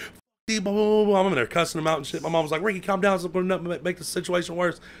 I'm all like, blah, blah, blah, blah. I'm in there cussing him out and shit. My mom was like, Ricky, calm down. It's going to make the situation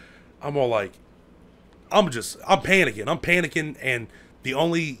worse. I'm all like, I'm panicking. I'm panicking. And the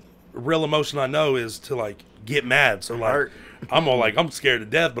only real emotion I know is to like get mad. So like, I'm all like, I'm scared to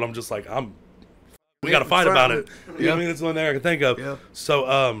death, but I'm just like, we got to fight about it. You know what I mean? That's the only thing I can think of. Yeah. So,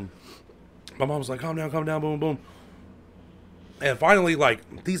 my mom was like, calm down, boom, boom. And finally,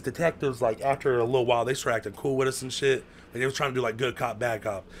 like, these detectives, like, after a little while, they started acting cool with us and shit. Like, they was trying to do, like, good cop, bad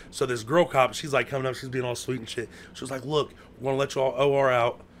cop. So this girl cop, she's, like, coming up, she's being all sweet and shit. She was like, look, we're going to let you all OR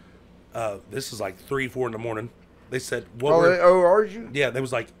out. This is, like, 3, 4 in the morning. They said, what they OR'd you? Yeah, they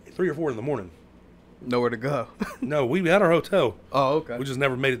was, like, 3 or 4 in the morning. Nowhere to go. No, we had our hotel. Oh, okay. We just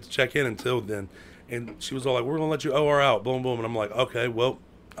never made it to check in until then. And she was all like, we're going to let you OR out, boom, boom. And I'm like, okay, well,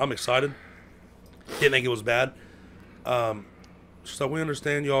 I'm excited. Didn't think it was bad. She's like, we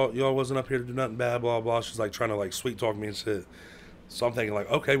understand y'all wasn't up here to do nothing bad, blah, blah. She's like trying to like sweet talk me and shit. So I'm thinking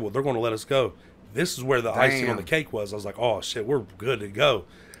like, okay, well, they're going to let us go. This is where the icing on the cake was. I was like, oh, shit, we're good to go.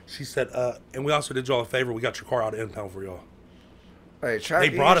 She said, and we also did y'all a favor. We got your car out of impound for y'all. Hey, they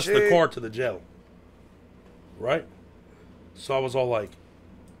brought us the car to the jail. Right? So I was all like,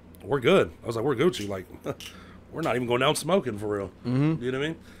 we're good. I was like, we're Gucci. Like, we're not even going down smoking for real. Mm-hmm. You know what I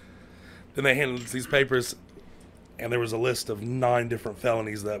mean? Then they handed us these papers, and there was a list of 9 different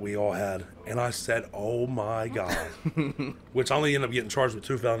felonies that we all had. And I said, oh, my God. Which I only ended up getting charged with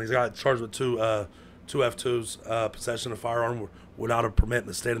 2 felonies. I got charged with 2 F2s, possession of firearm without a permit in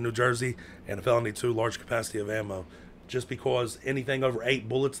the state of New Jersey, and a felony 2, large capacity of ammo. Just because anything over 8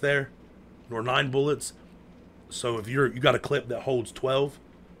 bullets there, or 9 bullets. So if you got a clip that holds 12,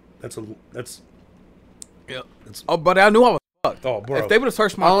 that's yeah. Oh, but I knew I was fucked. Oh, bro. If they would have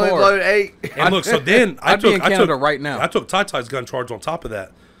searched my only car, loaded 8. And look, so then I'd be in Canada right now. I took Ty-Ty's gun charge on top of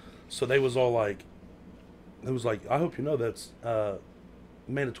that. So they was all like, it was like, I hope you know that's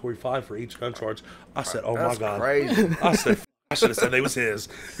mandatory 5 for each gun charge. I said, oh my God. Crazy. I said, I should have said they was his.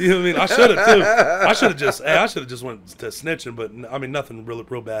 You know what I mean? I should have too. I should have just went to snitching, but I mean nothing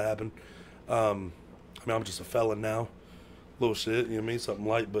real bad happened. I mean I'm just a felon now. Little shit, you know what I mean? Something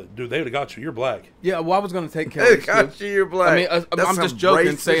light, but dude, they would have got you. You're black. Yeah, well, I was gonna take Kelly. They got you. You're black. I mean, I'm just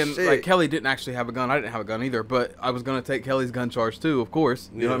joking, saying shit. like Kelly didn't actually have a gun. I didn't have a gun either, but I was gonna take Kelly's gun charge too, of course.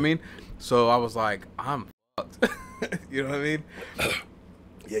 You know what I mean? So I was like, I'm fucked. You know what I mean?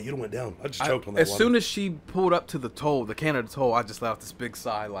 Yeah, you went down. I just choked on that. As soon as she pulled up to the toll, the Canada toll, I just let out this big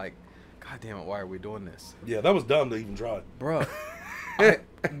sigh, like, God damn it, why are we doing this? Yeah, that was dumb to even try. Bro,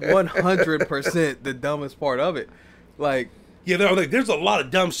 100% the dumbest part of it. Like, yeah, there's a lot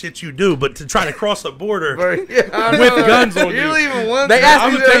of dumb shit you do, but to try to cross a border With with guns on you. You're leaving one. they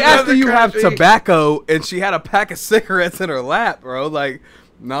asked me do you have tobacco, and she had a pack of cigarettes in her lap, bro. Like,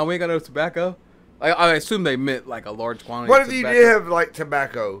 no, we ain't got no tobacco. Like, I assume they meant like a large quantity. What of if you tobacco. did have like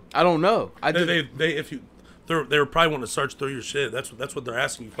tobacco? I don't know. They were probably wanting to search through your shit. That's what they're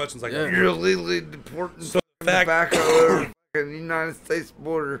asking you questions like. Yeah. that. You're illegally deporting fact- tobacco over the United States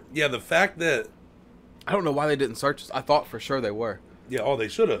border. Yeah, the fact that I don't know why they didn't search us. I thought for sure they were. they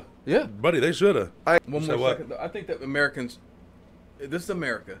should have. Yeah. Buddy, they should have. One Say more what? second, though. I think that Americans, this is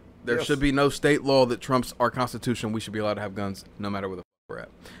America. There Yes. should be no state law that trumps our Constitution. We should be allowed to have guns no matter where the f we're at.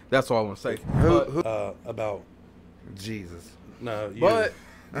 That's all I want to say. About Jesus. no. You, But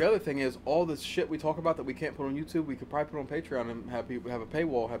the other thing is, all this shit we talk about that we can't put on YouTube, we could probably put on Patreon and have people have a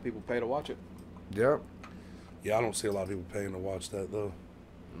paywall, have people pay to watch it. Yep. yeah, I don't see a lot of people paying to watch that though.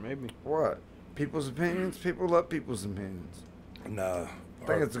 Maybe. What? People's opinions? People love people's opinions. Nah. I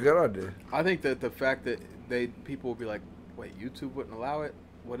think it's a good idea. I think that the fact that people will be like, wait, YouTube wouldn't allow it?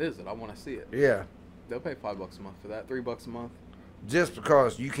 What is it? I want to see it. Yeah. They'll pay $5 a month for that, $3 a month. Just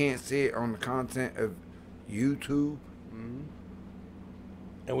because you can't see it on the content of YouTube. Mm-hmm.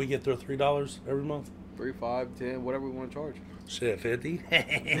 And we get their $3 every month. 3, 5, 10, whatever we want to charge. Shit, 50.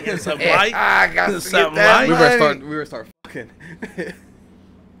 Something like. I got to Something get that like- We were start fucking.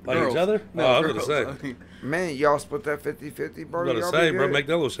 Like Girls. each other? No, I was girls. gonna I say. mean, Man, y'all split that 50-50, bro. I was Y'all gonna say, be bro, good. make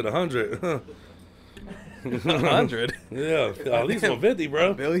that little shit 100. 100. Yeah, at least 150,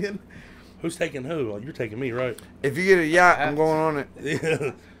 bro. $1 billion. Who's taking who? Oh, you're taking me, right? If you get a yacht, I'm going on it.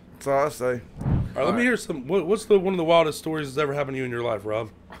 Yeah. That's all I say. All right, let me hear some. What's one of the wildest stories that's ever happened to you in your life, Rob?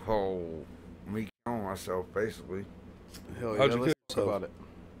 Oh, me killing myself, basically. Hell How'd yeah, you let's kill talk yourself? about it.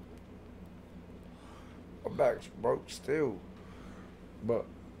 My back's broke still. But,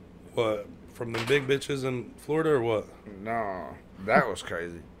 What? From them big bitches in Florida or what? nah, that was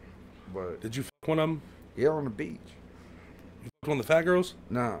crazy. But, Did you fuck one of them? yeah, on the beach. You fucked one of the fat girls?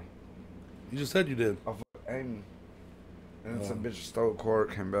 Nah. You just said you did. I fucked Amy. And some bitch stole a car,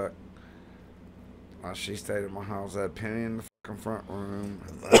 came back. She stayed at my house. I had Penny in the fucking front room,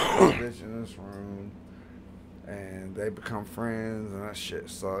 and bitch in this room, and they become friends, and that shit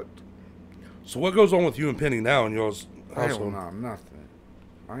sucked. So what goes on with you and Penny now in y'all's Hell household? no, nothing.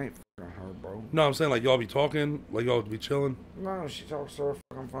 I ain't fucking her, bro. No, I'm saying like y'all be talking, like y'all be chilling. No, she talks to her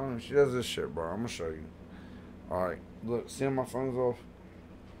fucking phone. She does this shit, bro. I'm gonna show you. All right, look, see how my phone's off?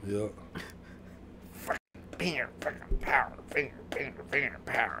 Yeah. Finger fucking power, finger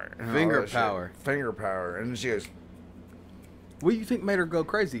power. And all Finger that shit. power. Finger power. And then she goes, What do you think made her go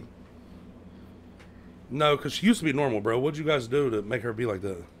crazy? No, because she used to be normal, bro. What'd you guys do to make her be like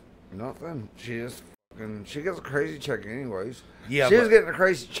that? nothing. She just fucking, she gets a crazy check anyways. Yeah, she was but getting a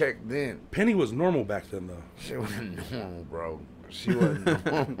crazy check then. Penny was normal back then, though. She wasn't normal, bro. She wasn't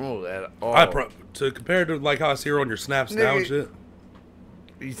normal at all. To compare to like how I see her on your snaps now and Nigga. shit.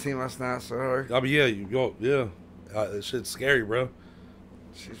 You see my snaps of her? I mean, yeah, yeah. That shit's scary, bro.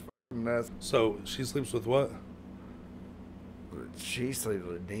 She's fucking nuts. So she sleeps with what? She sleeps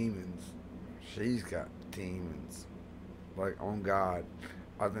with demons. She's got demons. Like, on God.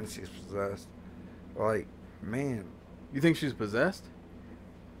 I think she's possessed. Like, man. You think she's possessed?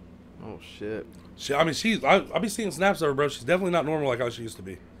 Oh shit. I mean, I be seeing snaps of her, bro. She's definitely not normal like how she used to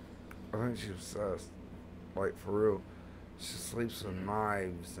be. I think she's possessed. Like, for real. She sleeps with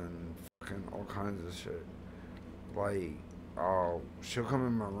knives and fucking all kinds of shit. Like, oh, she'll come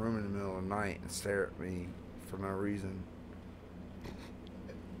in my room in the middle of the night and stare at me for no reason.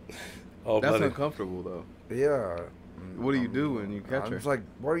 Oh, That's buddy. uncomfortable though. Yeah. What do you do when you catch I'm her? just like,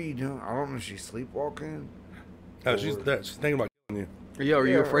 what are you doing? I don't know if she's sleepwalking. No, she's thinking about killing you. Yeah, are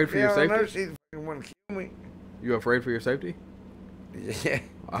you afraid for your I know safety? she fucking want to kill me. You afraid for your safety? Yeah.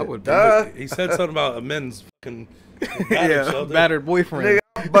 I would be. Duh. He said something about a men's fucking battered Yeah, shelter. battered boyfriend. Nigga,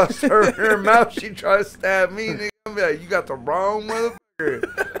 I'll bust her in her mouth. She try to stab me. Nigga, I'm be like, you got the wrong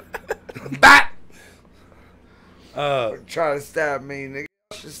motherfucker. Bat! Try to stab me, nigga.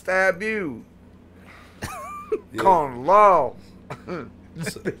 I should stab you. Yeah. Calling law.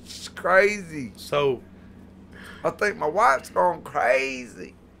 This bitch is crazy. So, I think my wife's going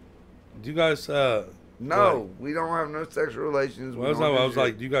crazy. do you guys? No, we don't have no sexual relations. Well, I was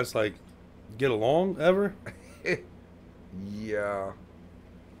like, do you guys like get along ever? yeah.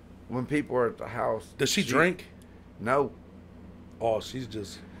 When people are at the house. Does she drink? No. Oh, she's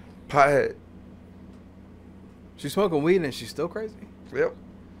just. Pothead. She's smoking weed and she's still crazy. Yep.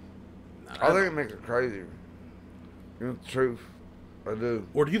 I think it makes her crazy. You know the truth. I do.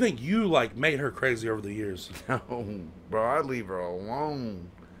 Or do you think you like made her crazy over the years? No, bro, I leave her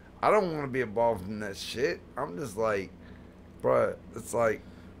alone. I don't want to be involved in that shit. I'm just like, bro, it's like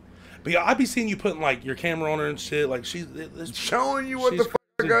But yeah, I be seeing you putting like your camera on her and shit. Like showing you what she's the fuck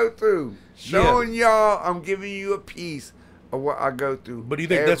I crazy. go through. Showing y'all, I'm giving you a piece of what I go through. But do you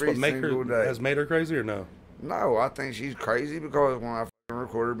think that's what day. has made her crazy or no? No, I think she's crazy because when I fucking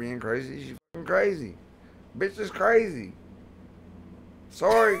record her being crazy, she's fucking crazy. Bitch is crazy.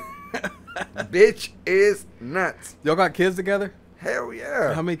 Sorry. Bitch is nuts. Y'all got kids together? Hell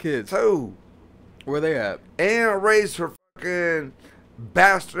yeah. How many kids? 2. Where they at? And I raised her fucking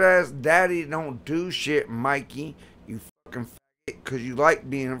bastard ass daddy. Don't do shit, Mikey. You fucking faggot. Because you like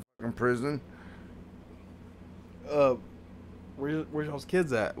being in fucking prison. Where's y'all's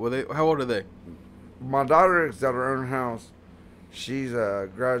kids at? How old are they? My daughter is at her own house. She's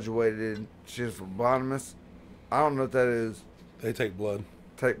graduated. She's a phlebotomist. I don't know what that is. They take blood.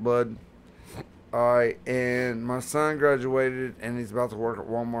 Take blood. Alright, and my son graduated and he's about to work at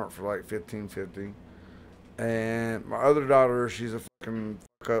Walmart for like $15.50. And my other daughter, she's a fucking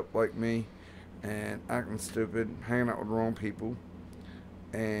fuck up like me and acting stupid, hanging out with the wrong people.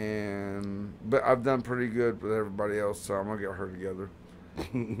 But I've done pretty good with everybody else, so I'm gonna get her together.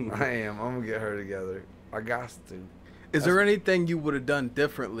 I am. I'm gonna get her together. I got to. Is there anything you would have done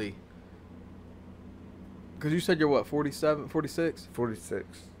differently? Because you said you're what, 47, 46? 46.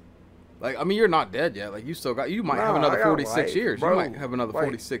 Like, I mean, you're not dead yet. Like, you might No, have I another got 46 life, years. bro. You might have another Like,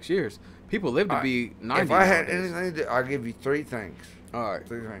 46 years. People live to be 90. If I had nowadays. anything to do, I'll give you 3 things. All right.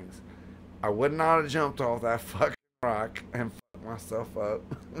 3 things. I would not have jumped off that fucking rock and fucked myself up.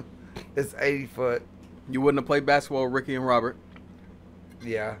 It's 80 foot. You wouldn't have played basketball with Ricky and Robert.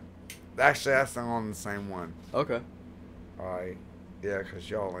 Yeah. Actually, that's on the same one. Okay. Alright. Yeah, because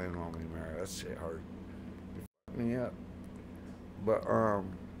y'all landed on me, man. That shit hurt. You fucked me up. But,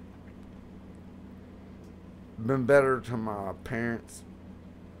 been better to my parents.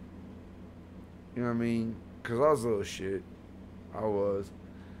 You know what I mean? Because I was a little shit. I was.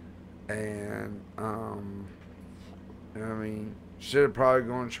 And, you know what I mean? Should have probably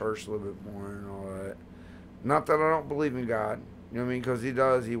gone to church a little bit more and all that. Not that I don't believe in God. You know what I mean? Because he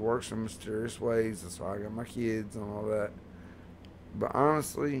does. He works in mysterious ways. That's why I got my kids and all that. But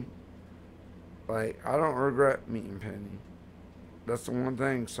honestly, like, I don't regret meeting Penny. That's the one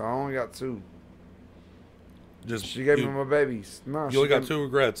thing. So I only got 2. Just She gave me my babies. No, You she only got gave 2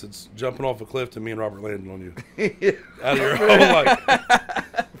 regrets. It's jumping off a cliff to me and Robert landing on you. me- Out of your whole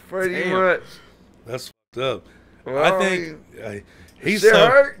life. Pretty Damn. much. That's fucked up. Well, I think he's shit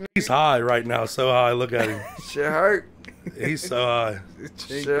hurt. he's high right now. So high. Look at him. Shit hurt. He's so high.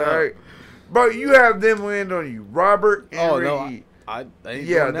 Shit hurt. Bro, you have them land on you. Robert and Oh Ricky. no, I ain't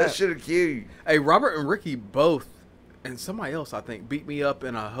Yeah, doing that should have killed you. Hey, Robert and Ricky both, and somebody else I think beat me up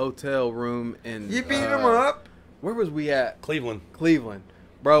in a hotel room in. You beat them up? Where was we at? Cleveland. Cleveland,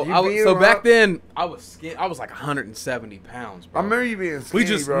 bro. You beat So 'em back up? then I was skin. I was like 170 pounds, bro. I remember you being skinny, We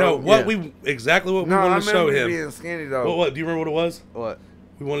just bro. know what Yeah. we exactly what No, we I wanted to show remember you him. being skinny, though. What? Do you remember what it was? What?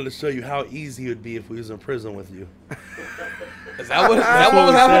 We wanted to show you how easy it would be if we was in prison with you. Is that what was we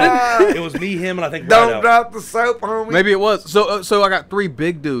happening? said. It was me, him, and I think Don't Bright out. drop the soap, homie. Maybe it was. So I got 3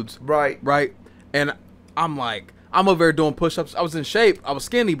 big dudes, Right. right? And I'm like, I'm over there doing push-ups. I was in shape. I was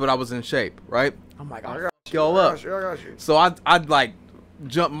skinny, but I was in shape, right? I'm like, I'll fuck y'all I up. got you, I got you. So I'd like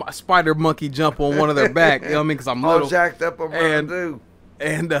jump, my spider monkey jump on one of their back. You know what I mean? Because I'm All little. jacked up on And- my dude.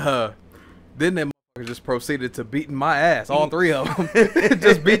 And then them motherfuckers just proceeded to beating my ass. All 3 of them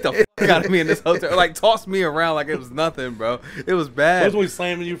just beat the fuck out of me in this hotel. Like tossed me around like it was nothing, bro. It was That bad. was when we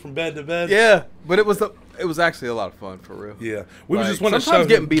slamming you from bed to bed. Yeah, but it was actually a lot of fun for real. Yeah. We Like, just want to show sometimes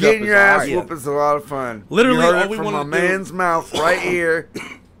getting him. beat Getting up your is ass alright. whooped is a lot of fun. Literally, you heard all it we from wanted my to do- man's mouth right here,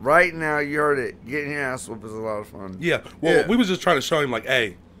 right now. You heard it. Getting your ass whooped is a lot of fun. Yeah. Well, Yeah. we was just trying to show him like,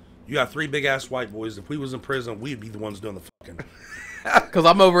 hey, you got 3 big ass white boys. If we was in prison, we'd be the ones doing the fucking. Cause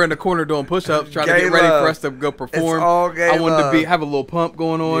I'm over in the corner doing push-ups, trying to Gay get ready love. for us to go perform. all gay I wanted love. to have a little pump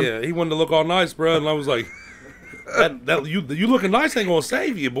going on. Yeah, he wanted to look all nice, bro, and I was like, that you looking nice ain't gonna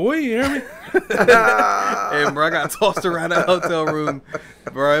save you, boy. You hear me? And bro, I got tossed around that hotel room,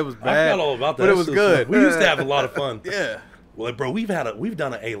 bro. It was I bad, forgot all about that. but it was So- good. We used to have a lot of fun. Yeah, Well, bro, we've done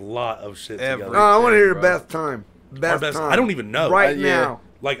a lot of shit Every- together. I want to hear the Bro. best time. Best, best- time. I don't even know. Right Yeah. now.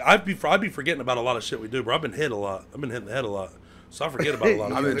 Like I'd be forgetting about a lot of shit we do, bro. I've been hit a lot. I've been hit in the head a lot, so I forget about a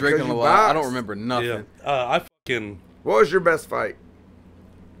lot of I've shit. been Because drinking a you lot. I don't boxed. remember nothing. Yeah, I fucking What was your best fight?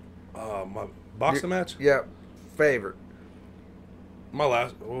 my boxing match. Yeah. Favorite. My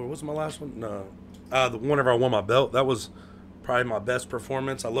last, what was my last one? No, whenever I won my belt, that was probably my best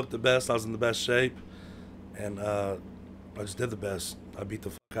performance. I looked the best. I was in the best shape, and I just did the best. I beat the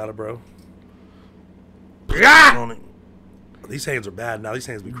fuck out of bro. Gah! On it. These hands are bad now. These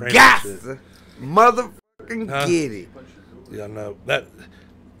hands be crazy. Gas! Shit. Motherfucking Huh? get it. Yeah, no.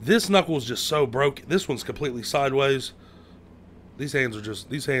 This knuckle's just so broke. This one's completely sideways. These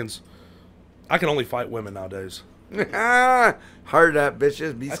hands. I can only fight women nowadays. Heard that,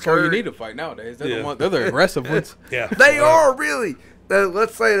 bitches. Be That's all you scared. need to fight nowadays. They're, Yeah. they're the aggressive ones. Yeah, They are really.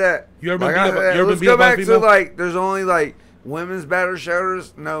 Let's say that. You ever been Like, beat up- you ever let's been beat go up by a back to female? like. There's only like women's battered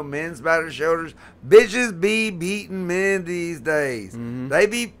shoulders, no men's battered shoulders. Bitches be beating men these days.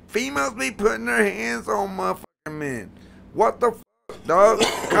 Females be putting their hands on motherfucking men. What the fuck, dog?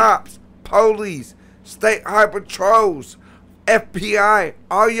 Cops, police, state high patrols, FBI,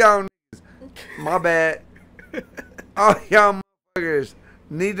 all y'all niggas. My bad. All y'all motherfuckers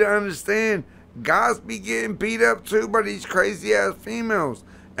need to understand. Guys be getting beat up too by these crazy ass females,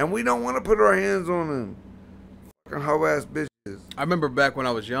 and we don't want to put our hands on them. Fucking hoe ass bitches. I remember back when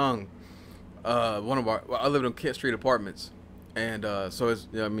I was young, I lived in Kent Street Apartments, and so it's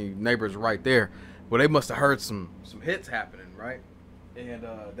neighbors right there. Well, they must have heard some hits happening, right? And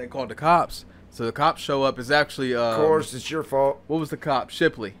they called the cops. So the cops show up. It's actually Of course, it's your fault. what was the cop?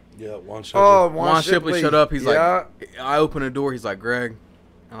 Shipley. yeah. One shot. Oh, Juan Shipley showed up. He's yeah. like, I open the door. He's like, Greg,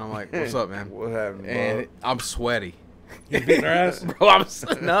 and I'm like, what's up, man? What happened, And bro? I'm sweaty. You beating her ass? Bro, I'm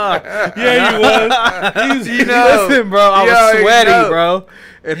nah. Yeah, you was. You know. Listen, bro, I Yo, was you sweaty, know. bro.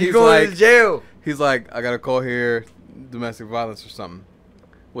 And You he's going like, to jail? he's like, I got to call here, domestic violence or something.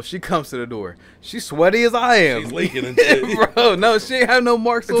 Well, she comes to the door. She's sweaty as I am. She's leaking and shit. Bro, no, she ain't have no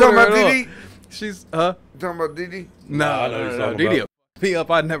marks You on talking her about at all. Didi? She's, You talking about Didi? No, I know what you're talking Didi about. will me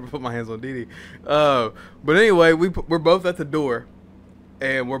up. I'd never put my hands on Didi. But anyway, we're both at the door,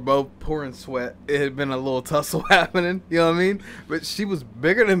 and we're both pouring sweat. It had been a little tussle happening, you know what I mean? But she was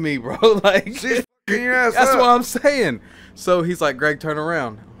bigger than me, bro. Like, She's fucking your ass that's up. what I'm saying. So he's like, Greg, turn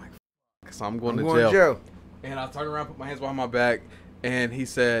around. I'm like, F-, so I'm going I'm to going to jail. And I turned around, put my hands behind my back, and he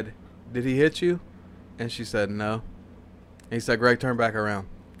said, did he hit you? And she said, no. And he said, Greg, turn back around.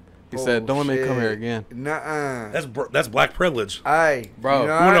 He said, "Don't let me come here again." Nuh-uh. That's black privilege. Hey, Bro. you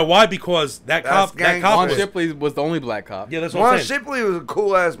know You wanna know what? why? Because that cop Juan was, Shipley was the only black cop. yeah, that's what Juan I'm saying. Shipley was a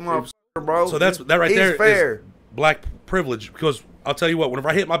cool ass motherfucker, bro. So that right He's there is fair. black privilege. Because I'll tell you what, whenever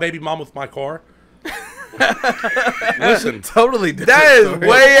I hit my baby mom with my car, listen, Totally different. That is story.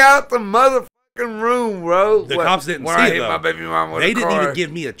 way out the motherfucking room, bro. the cops didn't when see I it hit though. my baby mom with They a didn't car. even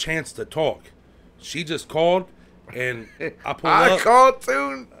give me a chance to talk. She just called, and I pulled I up. called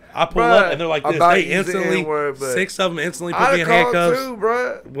too. I pull bruh, up, and they're like this. about They using the instantly, N-word, but 6 of them instantly put I me in called handcuffs. too,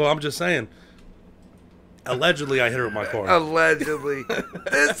 bro. Well, I'm just saying. Allegedly, I hit her with my car. Allegedly,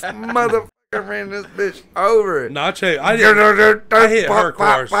 this motherfucker ran this bitch over. No, I hit her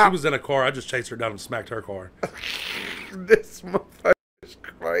car. She was in a car. I just chased her down and smacked her car. This motherfucker's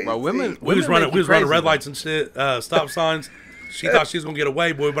crazy. Bro, women We was running make you red crazy, lights and shit, stop signs. She thought she was gonna get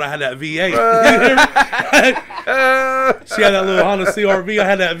away, boy, but I had that V8. She had that little Honda CRV. I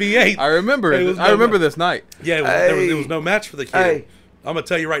had that V8. I remember It it. was I remember this night. Yeah, there was no match for the kid. Hey. I'm gonna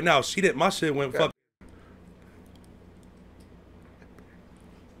tell you right now, she didn't. My shit went fuck.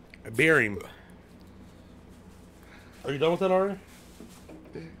 Beer him. Are you done with that already?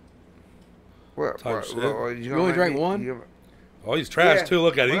 What? shit. You only drank one? Oh, he's trash Yeah. too.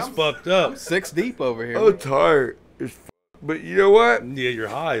 Look at it. He's fucked up. 6 deep over here. I'm tired. But you know what? Yeah, you're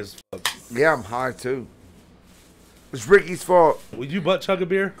high as fuck. Yeah, I'm high too. It's Ricky's fault. Would you butt chug a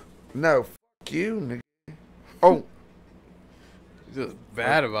beer? No, fuck you, nigga. Oh, Just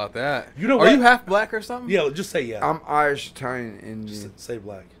bad about that. You know Are what? you half black or something? Yeah, just say yeah. I'm Irish, Italian, Indian. Just say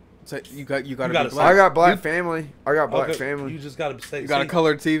black. So you got You to gotta be say- black. I got black family. I got black Okay, family. You just gotta say. You got a see?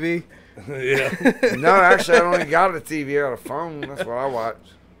 colored TV. Yeah. No, actually, I don't even got a TV. I got a phone. That's what I watch.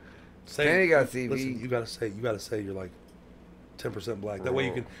 Say, Kenny got a TV. Listen, you gotta say you're like 10% black. That way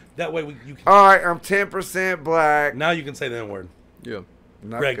you can. That way you can. All right, I'm 10% black. Now you can say the N word. Yeah.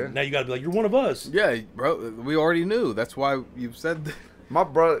 Not Greg, good. now you gotta be like, you're one of us. Yeah, bro. We already knew. That's why you said that. My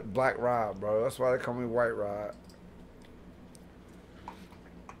brother, Black Rod, bro. That's why they call me White Rod.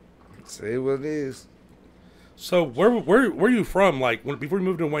 See what it is. So where you from? Like before you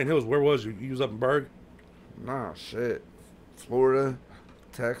moved to Wayne Hills, where was you? You was up in Berg. Nah, shit. Florida,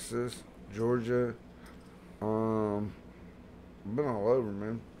 Texas, Georgia. Been all over,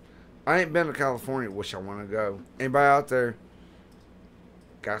 man. I ain't been to California. Wish I want to go. Anybody out there?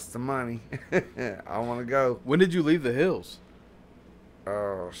 Got some money. I want to go. When did you leave the hills?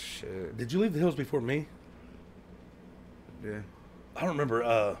 Oh shit. Did you leave the hills before me? Yeah. I don't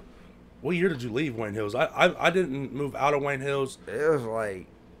remember. What year did you leave Wayne Hills? I didn't move out of Wayne Hills. It was like,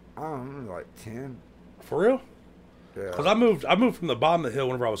 I don't know, like 10. For real? Yeah. Because I moved from the bottom of the hill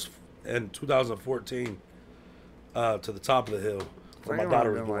whenever I was in 2014 to the top of the hill where my I think it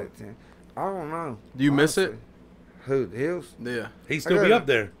daughter might was have been born. like 10. I don't know. Do you miss it? honestly. Who? The Hills? Yeah. He still I be got up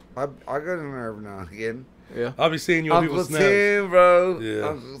there. I go in there every now and again. Yeah. I'll be seeing you on Uncle people's snaps. Tim, bro. Yeah.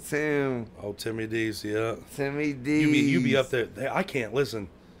 Uncle Tim. Oh, Timmy D's, yeah. Timmy D. You be up there. I can't listen.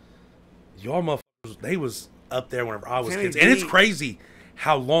 Y'all motherfuckers, they was up there whenever I was Timmy kids. And it's D. crazy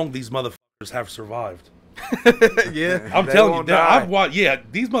how long these motherfuckers have survived. Yeah. I'm They telling you, won't that die. I've watched. Yeah,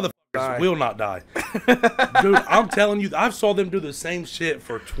 these motherfuckers Die. will not die, dude. I'm telling you, I've saw them do the same shit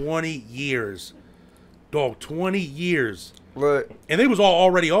for 20 years, dog. 20 years, Look, and they was all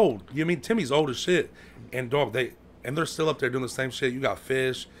already old. You know what I mean Timmy's old as shit, and dog, they're still up there doing the same shit. You got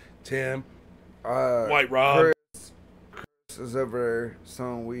Fish, Tim, White Rob. Chris is over there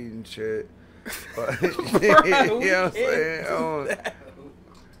selling weed and shit. But, you know what I'm saying?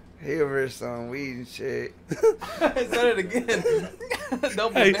 He over there selling weed and shit. Said it again.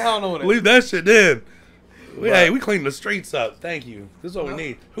 Double Hey, down on it. leave that shit in. Hey, we cleaned the streets up. Thank you. This is what we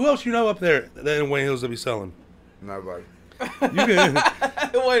need. Who else you know up there that in Wayne Hills that be selling? Nobody. You can.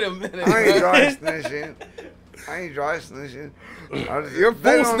 Wait a minute. I ain't bro. dry snitching. I ain't dry snitching. You're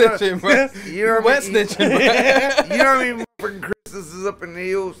They full don't know- snitching, bro. You know You're what wet I mean? snitching, bro. You know what I mean? Fucking Christmas is up in the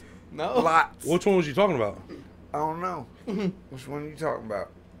hills. No. Lots. Which one was you talking about? I don't know. Which one are you talking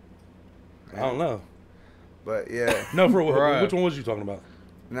about? I don't know. But yeah, No, for Right. which one was you talking about?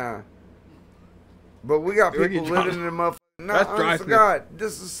 nah. But we got You're people getting living in the motherfucker. No, That's dry honest to snitch. God,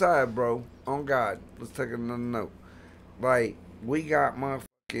 this is sad, bro. On God, let's take another note. Like we got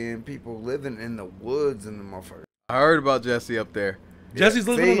motherfucking people living in the woods in the motherfucker. I heard about Jesse up there. Jesse's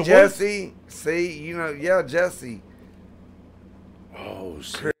living See, in the Jesse. See, you know, yeah, Jesse. woods. Oh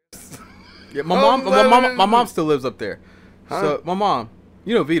shit! Yeah, my Oh, mom. My mom still lives up there. Huh? So my mom,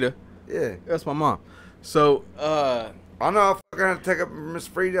 you know Vita. Yeah, That's my mom. So I know. I fucking had to take up Miss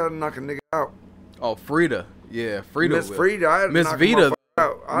Frida and knock a nigga out. oh Frida, yeah, Frida. Miss will. Frida, I had to Miss knock a Vita. motherfucker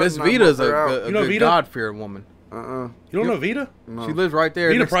out. I had Miss to knock Vita's motherfucker a out. good You know Vita? God-fearing woman. No. You don't know Vita? No. She lives right there.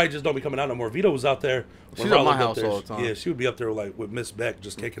 Vita next- probably just don't be coming out no more. Vita was out there. She's when I at my lived up house there. all the time. Yeah, she would be up there like with Miss Beck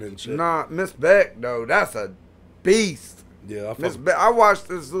just kicking it and shit. Nah, Miss Beck, though, that's a beast. Yeah, Miss Beck, I watched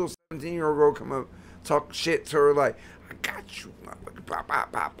this little 17-year-old girl come up, talk shit to her like, I got you. Bah, bah,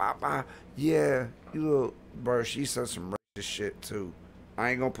 bah, bah, bah. Yeah, you little, bro, she said some racist shit, too.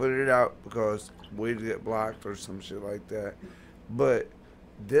 I ain't gonna put it out because we'd get blocked or some shit like that. But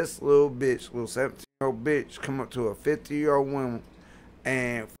this little bitch, little 17-year-old bitch, come up to a 50-year-old woman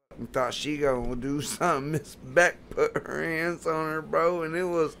and fucking thought she gonna do something. Miss Beck put her hands on her, bro, and it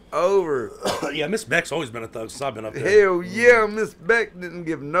was over. Yeah, Miss Beck's always been a thug since I've been up there. Hell yeah, Miss Beck didn't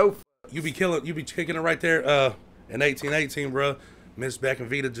give no You be kicking it right there in 1818, bro. Miss Beck and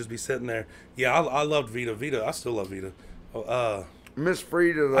Vita just be sitting there. Yeah, I loved Vita. Vita, I still love Vita. Miss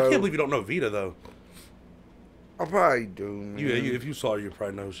Frida, though. I can't believe you don't know Vita, though. I probably do, man. If you saw her, you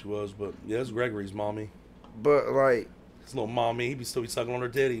probably know who she was. But yeah, it's Gregory's mommy. But, like... His little mommy, he still be sucking on her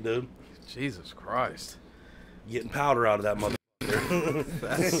titty, dude. Jesus Christ. Getting powder out of that mother.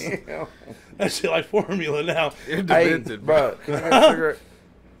 Damn. That shit like formula now. You're Hey, demented, bro. bro. Can I get a cigarette?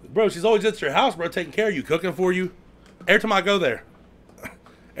 Bro, she's always at your house, bro, taking care of you, cooking for you. Every time I go there,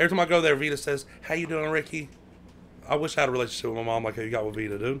 Vita says, "How you doing, Ricky?" I wish I had a relationship with my mom like how you got with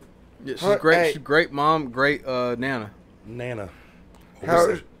Vita, dude. Yeah, she's Her- great. hey. She's great mom, great Nana. Nana.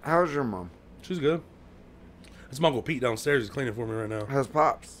 How's your mom? She's good. It's my Uncle Pete downstairs. He's cleaning for me right now. How's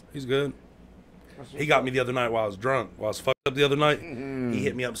Pops? He's good. He got me the other night while I was drunk. While I was fucked up the other night, he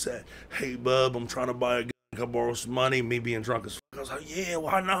hit me up and said, "Hey, bub, I'm trying to buy a gun. Can I borrow some money?" Me being drunk as fuck. I was like, "Yeah,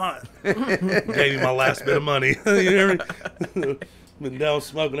 why not?" Gave me my last bit of money. You hear me? Been down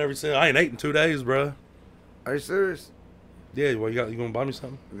smoking ever since. I ain't ate in 2 days, bro. Are you serious? Yeah, well, you gonna buy me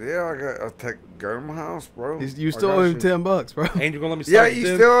something? Yeah, I'll go to my house, bro. You still owe him $10, bro. Ain't you gonna let me slide? Yeah, with you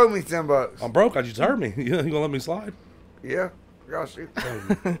 10? still owe me $10. I'm broke. I just heard me. You gonna let me slide? Yeah, got you.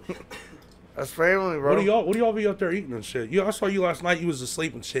 That's family, bro. What do y'all be up there eating and shit? I saw you last night. You was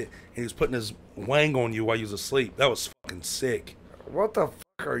asleep and shit, and he was putting his wang on you while you was asleep. That was fucking sick. What the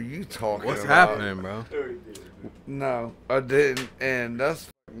fuck are you talking What's about? happening, bro? No, I didn't, and that's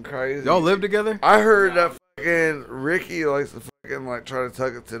fucking crazy. Y'all live together? I heard that fucking Ricky likes to fucking like try to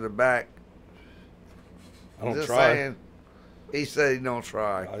tuck it to the back. I don't Just try. saying. He said he don't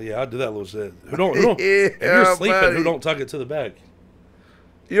try. Yeah, I do that little shit. Who don't? If Yeah, you're sleeping, buddy. who don't tuck it to the back?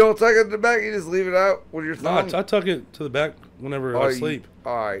 You don't tuck it to the back. You just leave it out with your No, thumb. I tuck it to the back whenever I sleep.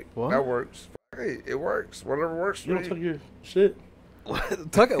 All right, What? that works. Hey, it works. Whatever works You for don't you. tuck your shit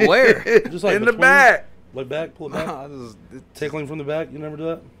Tuck it where? just like in the between- back. like back, pull it back, Nah, this is- tickling from the back. You never do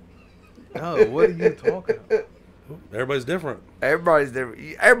that. no, what are you talking about? Everybody's different. Everybody's different.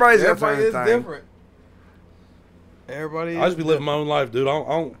 Everybody's got Everybody their is thing. different. Everybody I just be living my own life, dude. I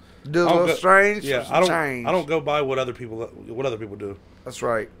don't Do a I don't little go- strange. yeah, for I don't. some change. I don't go by what other people do. That's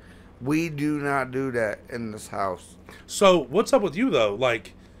right. We do not do that in this house. So what's up with you though?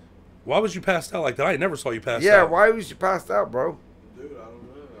 Like, why was you passed out like that? I never saw you pass Yeah, out. why was you passed out, bro? Dude, I don't know.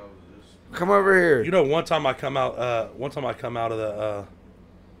 I was just. Come over here. You know, one time I come out of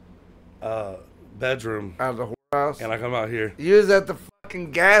the bedroom Out of the whorehouse. and I come out here. You was at the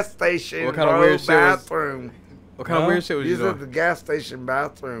fucking gas station, What kind of bro, weird shit was- bathroom. What kind of Huh? weird shit was You you was at doing? the gas station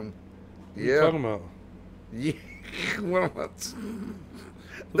bathroom. What you Yeah. talking about? Yeah. What am I- What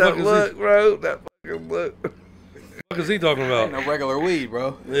the that fuck is look, bro. That fucking look. What the fuck is he talking Ain't about? no regular weed,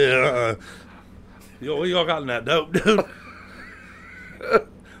 bro. Yeah. Yo, what y'all got in that dope, dude?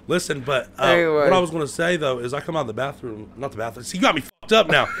 Listen, but Anyway. what I was going to say, though, is I come out the bathroom. Not the bathroom. See, you got me fucked up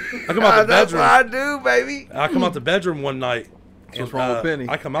now. I come out the That's bedroom. what I do, baby. I come out the bedroom one night. What's wrong with Penny?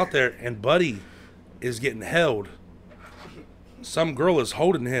 I come out there, and Buddy is getting held. Some girl is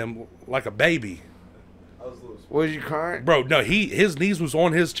holding him like a baby. I was a little. Was you crying? Bro, no, his knees was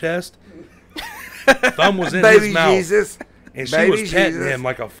on his chest. Thumb was in Baby his mouth. Jesus. And she Baby was petting Jesus. him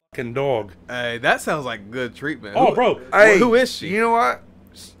like a fucking dog. Hey, that sounds like good treatment. Oh, Who- bro. Hey, who is she? You know what?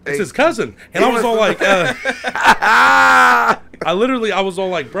 It's his cousin. And I was all like, Ah! I was all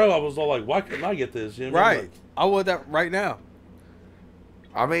like, why couldn't I get this? You know what I mean? Right. I want that right now.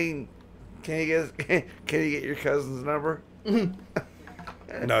 I mean, can you get your cousin's number? Like,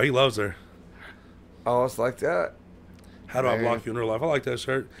 no, he loves her. Oh, it's like that. How do I Man. block you in real life? I like that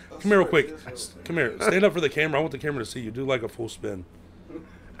shirt. Come here real quick. Come here. Stand up for the camera. I want the camera to see you. Do like a full spin.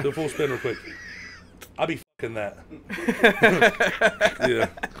 Do a full spin real quick. I'll be fucking that. Yeah.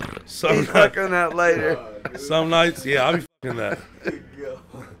 He's fucking that later. Some nights, yeah, I'll be fucking that.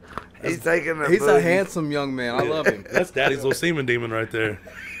 He's taking the He's a booty. handsome young man. I love him. That's Daddy's little semen demon right there.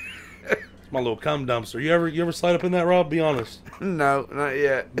 It's my little cum dumpster. You ever slide up in that, Rob? Be honest. No, not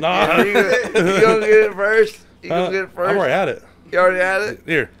yet. Nah. You gonna get it first? You gonna get it first? I've already had it. You already had it?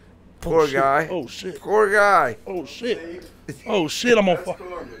 Here. Poor shit. guy. Oh shit. Poor guy. Oh shit. Oh shit. I'm on fire.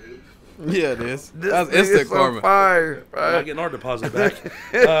 Karma, dude. Yeah, it is. This That's nigga's instant on karma. fire. I'm not getting our deposit back.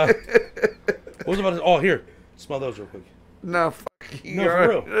 What was about? Oh, here. Smell those real quick. No, fuck you. No, for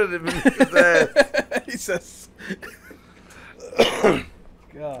real. Doesn't even get that. He says.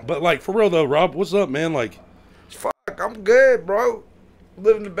 God. But like for real though, Rob, what's up, man? Like, Fuck, I'm good, bro.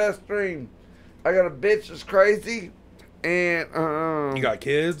 Living the best dream. I got a bitch that's crazy, and you got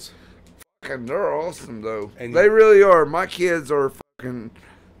kids? fucking, they're awesome though. And They really are. My kids are fucking.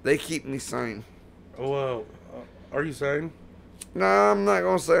 They keep me sane. Oh, are you saying? No, I'm not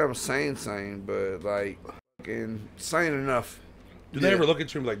gonna say I'm sane, but like fucking sane enough. Do they ever look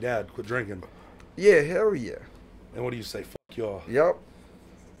at you and be like, Dad, quit drinking? Yeah, hell yeah. And what do you say? Fuck y'all. Yep.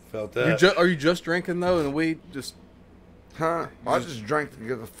 Felt that. Are you just drinking though, and we just Huh? I just drank to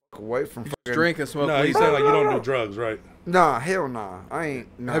get the fuck away from fucking. drink and smoke No, weed? he's saying like you don't do drugs, right? Nah, hell nah. I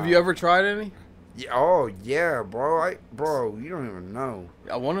ain't. Nah. Have you ever tried any? Yeah, oh yeah, bro. Bro, you don't even know.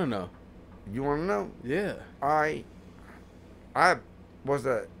 I want to know. You want to know? Yeah. I was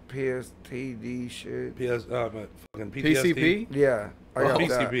that PSTD shit. Fucking PTSD. PCP? Yeah, I got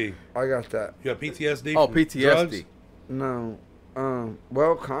PCP. that. I got that. You got PTSD? Oh, from PTSD. drugs? No,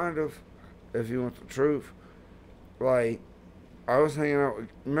 well, kind of. If you want the truth, like, I was hanging out.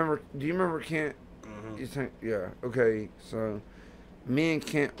 Do you remember Kent? Mhm. You think? Yeah. Okay. So, me and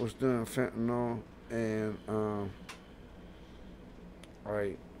Kent was doing fentanyl, and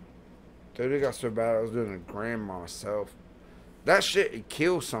like, dude, it got so bad I was doing a gram myself. That shit, it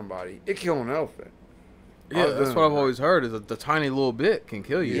kills somebody. It killed an elephant. Yeah, that's what I've always heard. Is that the tiny little bit can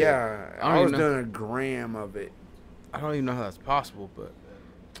kill you. Yeah, I don't I was even know. doing a gram of it. I don't even know how that's possible, but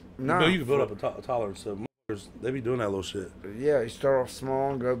No, No, you can build up a tolerance. So they be doing that little shit. Yeah, you start off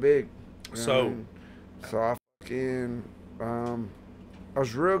small and go big. You know So- what I mean? So I fucking, I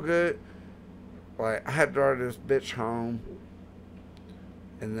was real good. Like, I had to drive this bitch home,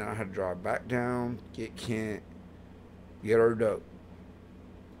 and then I had to drive back down, get Kent, get her dope.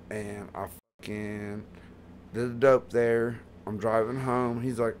 And I fucking did the dope there. I'm driving home.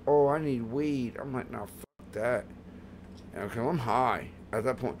 He's like, oh, I need weed. I'm like, no, fuck that. Okay, I'm high at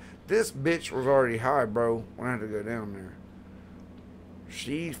that point. This bitch was already high, bro, when I had to go down there.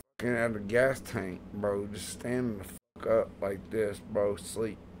 She fucking at the gas tank, bro, just standing the fuck up like this, bro,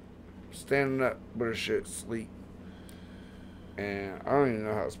 sleep. Standing up with her shit, sleep. And I don't even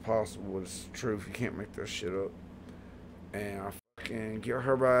know how it's possible, but it's the truth. You can't make that shit up. And I fucking get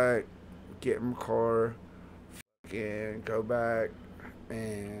her back, get in my car, fucking go back,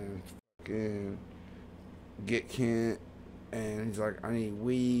 and fucking get Kent. And he's like, I need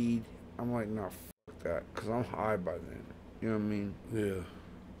weed. I'm like, no, fuck that, because I'm high by then. You know what I mean?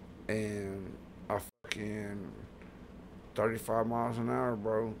 Yeah. And I fucking 35 miles an hour,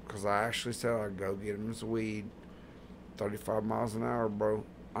 bro, because I actually said I'd go get him his weed. 35 miles an hour, bro.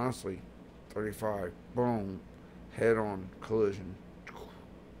 Honestly, 35. Boom. Head on collision.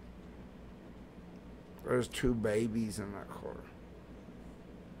 There's 2 babies in that car.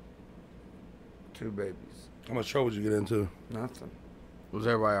 2 babies. How much trouble would you get into? Nothing. was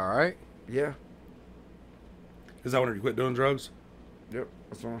everybody all right? Yeah. Is that when you quit doing drugs? Yep.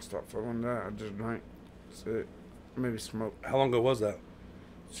 That's when I stopped feeling that. I just drank. That's it. Maybe smoke. How long ago was that?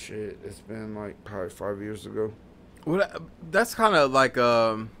 Shit. It's been like probably 5 years ago. Well, that's kind of like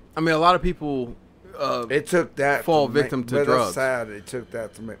I mean, a lot of people. It took that fall to make- victim to but drugs. That's sad. It took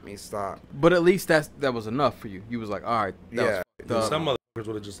that to make me stop. But at least that was enough for you. You was like, all right, that Yeah. was fucked up. Some motherfuckers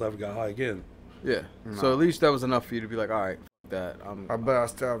would have just left and got high again. Yeah. No. So at least that was enough for you to be like, all right, fuck that. But I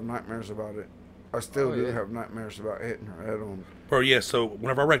still have nightmares about it. I still Oh, do yeah. have nightmares about hitting her head on. Bro, yeah, so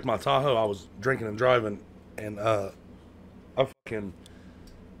whenever I wrecked my Tahoe, I was drinking and driving, and I fucking,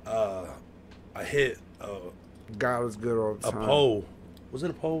 I hit God is good all the a time. pole. Was it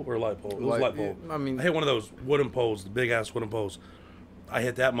a pole or a light pole? It was a light pole. I mean, I hit one of those wooden poles, the big-ass wooden poles. I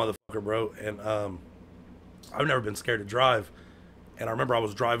hit that motherfucker, bro, and I've never been scared to drive. And I remember I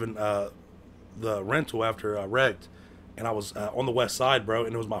was driving the rental after I wrecked, and I was on the west side, bro,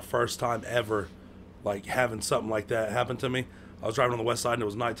 and it was my first time ever, like, having something like that happen to me. I was driving on the west side, and it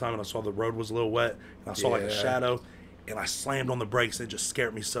was nighttime, and I saw the road was a little wet, and I saw, like, a Yeah. shadow, and I slammed on the brakes, and it just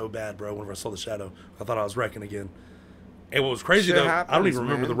scared me so bad, bro, whenever I saw the shadow. I thought I was wrecking again. And what was crazy, Shit though, I don't happens, even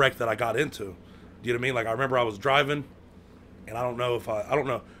remember man. the wreck that I got into. Do you know what I mean? Like, I remember I was driving, and I don't know if I don't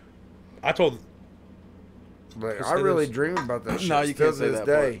know. I told, Like, Just I say really this. dream about that shit. No, you still can't to say this that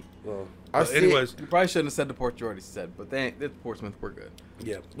day. well, I but see- anyways, you probably shouldn't have said the part you already said, but they Portsmouth, we're good.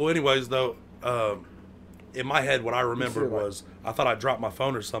 yeah. Well, anyways, though, in my head, what I remembered like- was I thought I dropped my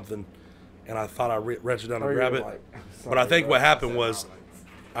phone or something, and I thought I reached down to Or grab you're it. like, But I think sorry, what bro. happened was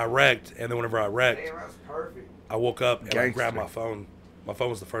I wrecked, and then whenever I wrecked, Damn, that's perfect. I woke up and I Gangster. grabbed my phone. My phone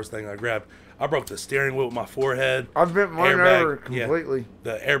was the first thing I grabbed. I broke the steering wheel with my forehead. I bent mine Airbag, over yeah. completely.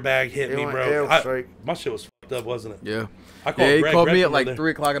 The airbag hit It me, went bro. L-shaped. My shit was fucked up, wasn't it? Yeah. I called Yeah, he Greg. called Greg me at came like over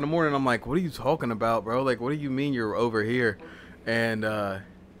 3 o'clock in the morning. I'm like, what are you talking about, bro? Like, what do you mean you're over here? And I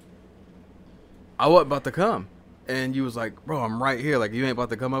wasn't about to come. And you was like, bro, I'm right here. Like, you ain't about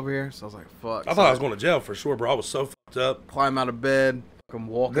to come over here? So I was like, fuck. I thought I was going to jail for sure, bro. I was so fucked up. Climb out of bed, come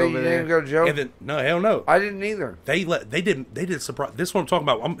walk They over didn't there. go to jail. And then no, hell no. I didn't either. They did surprise. This is what I'm talking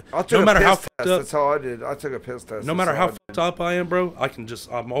about. I took No a matter piss how test. fucked up, That's all I did. I took a piss test. no That's matter all how I did. fucked up I am, bro,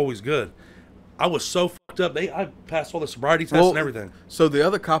 I'm always good. I was so fucked up. I passed all the sobriety tests and everything. So the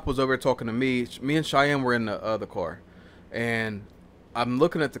other cop was over talking to me. Me and Cheyenne were in the other car. And I'm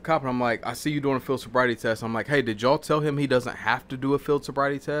looking at the cop and I'm like, I see you doing a field sobriety test. I'm like, hey, did y'all tell him he doesn't have to do a field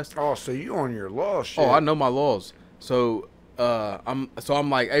sobriety test? Oh, so you on your law shit? Oh, I know my laws. So I'm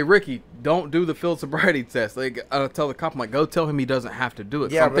like, hey, Ricky, don't do the field sobriety test. Like, I tell the cop, I'm like, go tell him he doesn't have to do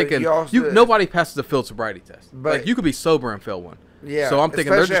it. Yeah, so I'm but thinking, you also- nobody passes a field sobriety test. But- like, you could be sober and fail one. Yeah, So I'm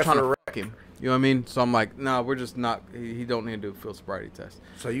thinking they're especially just trying to after a wreck him. You know what I mean? So I'm like, nah, we're just not. He don't need to do a field sobriety test.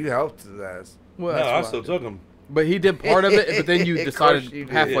 So you helped his ass. Well, No, that's I what still did. took them. But he did part of it, but then you Of decided course you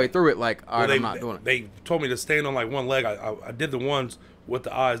did. halfway Yeah. through it, like, all right, Well, I'm not doing it. They told me to stand on like one leg. I did the ones with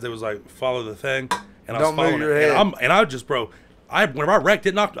the eyes. They was like follow the thing, and I was Don't move following your it. head. And I just, bro, whenever I wrecked,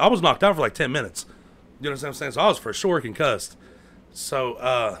 I was knocked out for like 10 minutes. You know what I'm saying? So I was for sure concussed.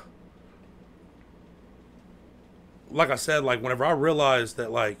 So like I said, like whenever I realized that,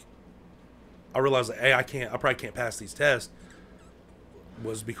 hey, I probably can't pass these tests,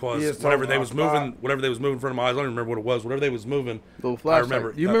 was You because just whenever told they them was I'll moving, stop. whenever they was moving in front of my eyes, I don't even remember what it was. Whenever they was moving, Little I flashlight.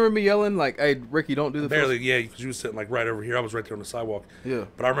 remember. You remember me yelling, like, hey, Ricky, don't do the Barely, field. yeah, because you was sitting like right over here. I was right there on the sidewalk. Yeah.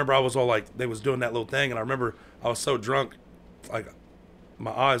 But I remember I was all like, they was doing that little thing, and I remember I was so drunk, like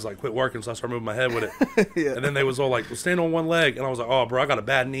my eyes like quit working, so I started moving my head with it. Yeah. And then they was all like, well, stand on one leg, and I was like, oh, bro, I got a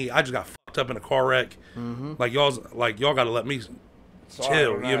bad knee. I just got fucked up in a car wreck. Mm-hmm. Like y'all got to let me Sorry,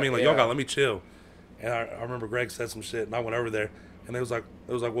 chill. You know what I mean? Like y'all yeah. got to let me chill. And I remember Greg said some shit, and I went over there, and it was like,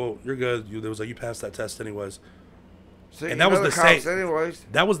 well, you're good. They was like, you passed that test anyways. So And you that was know the cops same- anyways.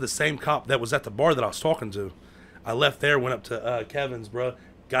 That was the same cop that was at the bar that I was talking to. I left there, went up to Kevin's, bro.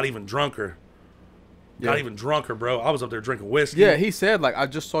 Got even drunker. Got Yeah. even drunker, bro. I was up there drinking whiskey. Yeah, he said, like, I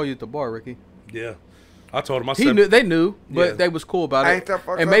just saw you at the bar, Ricky. Yeah. I told him. I He said, knew, they knew, but Yeah. they was cool about Ain't it. that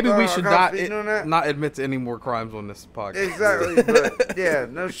fucked And up, maybe though? we Our should cops be doing that? not admit to any more crimes on this podcast. Exactly, but yeah,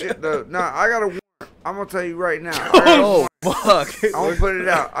 no shit though. No, I got a warrant. I'm gonna tell you right now. I got a Oh, warrant. fuck. I'm gonna put it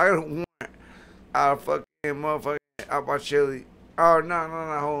out. I got a warrant out of fucking motherfucking out by Chili. Oh no,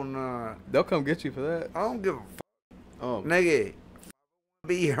 hold on, no. They'll come get you for that. I don't give a fuck, Oh, nigga.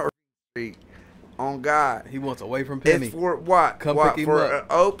 Be her street on God. he wants away from Penny. It's for what? Come What pick him for? up. An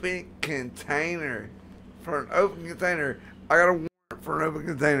open container. For an open container. I got a warrant for an open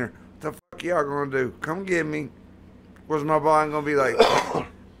container. What the fuck y'all gonna do? Come get me. Where's my bond gonna be like?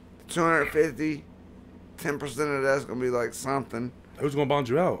 250. 10% of that's gonna be like something. who's gonna bond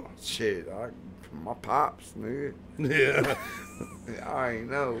you out? Shit, my pops, nigga. Yeah. I ain't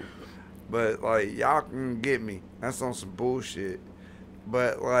know. But like y'all can get me. That's on some bullshit.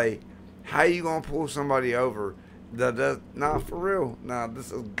 But like, how you gonna pull somebody over? Not for real. Nah,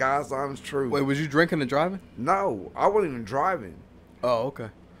 this is God's honest truth. Wait, was you drinking and driving? No, I wasn't even driving. Oh, okay.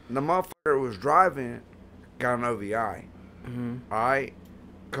 The motherfucker who was driving got an OVI. Mm-hmm. Alright?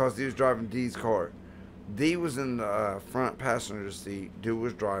 Because he was driving D's car. D was in the front passenger seat. Dude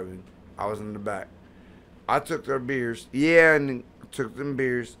was driving. I was in the back. I took their beers. Yeah, and took them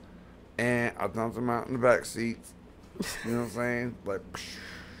beers. And I dumped them out in the back seats. You know what I'm saying? Like,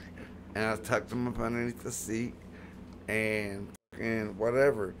 and I tucked them up underneath the seat. And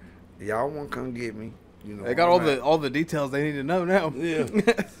whatever. Y'all want to come get me. You know, They got all the details they need to know now. Yeah.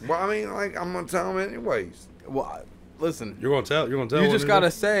 Well, I mean, like, I'm going to tell them anyways. Well, listen. You're gonna tell. You what just it gotta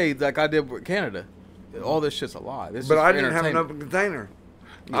is? say, like I did with Canada. All this shit's a lie. This But is I for didn't have an entertainment. open container.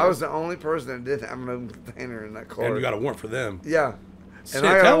 Yeah. I was the only person that didn't have an open container in that car. And you got a warrant for them. Yeah. Shit,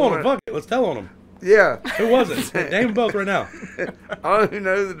 I got tell a on them. warrant. Fuck it. Let's tell on them. Yeah. Who was it? Name them both right now. I don't even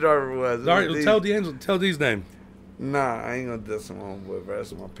know who the driver was. All right, tell D's name. Nah, I ain't gonna diss my homeboy, but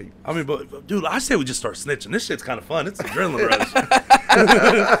that's my people. I mean, but dude, I say we just start snitching. This shit's kind of fun. It's adrenaline rush.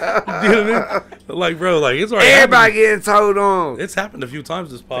 You know what I mean? Like, bro, like it's already Everybody happened. getting told on. It's happened a few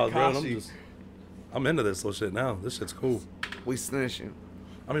times this pod, bro. And Tekashi. I'm into this little shit now. This shit's cool. We snitching.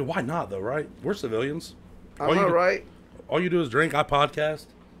 I mean, why not though, right? We're civilians. I All you know, do- right? All you do is drink. I podcast.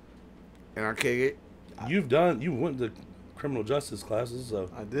 And I kick it. You went to criminal justice classes, so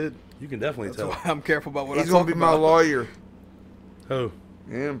I did. you can definitely That's tell. why I'm careful about what He's I gonna talk be my about. lawyer. Oh,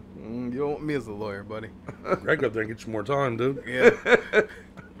 Him. You don't want me as a lawyer, buddy. Greg go up there and get you more time, dude. Yeah.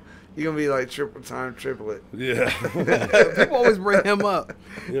 You're gonna be like triple time triplet. Yeah, People always bring him up.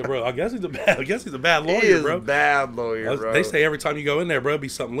 yeah, bro. I guess he's a bad lawyer, He is bro. a bad lawyer, bro. They say every time you go in there, bro, it'd be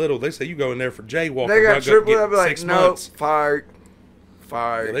something little. They say you go in there for jaywalking. they bro, got go triplet. get I'd be like, 6 nope, months. fired. Yeah,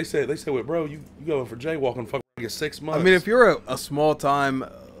 Fired. they say, well, bro, you go in for jaywalking, fuck, get 6 months. I mean, if you're a small time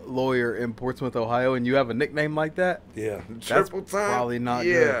lawyer in Portsmouth, Ohio, and you have a nickname like that, yeah, Triple time? probably not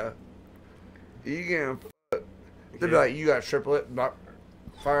Yeah. You getting fucked. They'd be Yeah. like, you got triplet? Not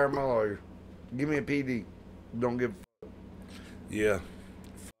fire my lawyer. Give me a PD. Don't give a yeah.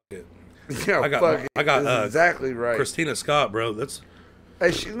 Fuck it. fuck. Yeah, I got- fuck it. I got, That's exactly right. Christina Scott, bro. That's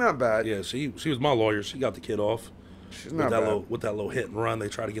Hey, she's not bad. yeah. She was my lawyer. She got the kid off She's with not that bad. with that little hit and run they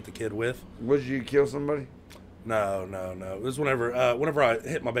try to get the kid with. Would you kill somebody? No. It was whenever I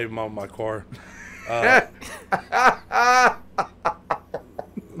hit my baby mom in my car. Yeah,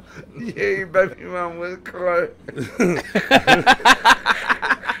 you baby mom with a car.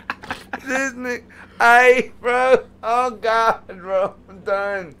 This nigga. Hey, bro. Oh, God, bro. I'm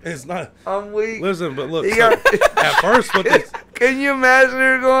done. It's not. I'm weak. Listen, but look. He so got- at first, what they Can you imagine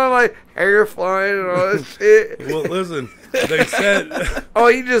her going like hair flying and all this shit? well, listen, they said. Oh,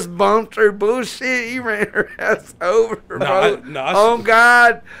 he just bumped her bullshit. He ran her ass over, bro. I Oh,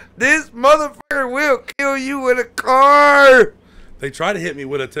 God. This motherfucker will kill you with a car. They tried to hit me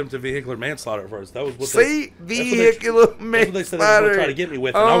with attempted vehicular manslaughter at first. That was what See? they, Vehicular that's what they said they were manslaughter. gonna try to get me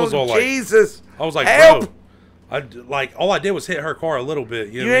with, and I was all like, Jesus. I was like, Help. bro, all I did was hit her car a little bit.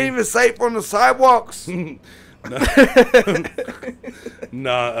 You You know what I ain't mean? even safe on the sidewalks.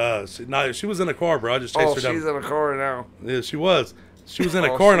 She was in a car, bro. I just chased Oh, her down. she's in a car now. Yeah, she was. She was in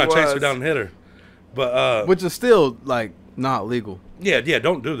a Oh, car, and I she chased her was. down and hit her. But which is still like not legal. yeah,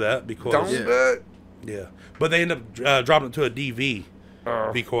 don't do that because Don't Yeah. do it. yeah. But they ended up dropping it to a DV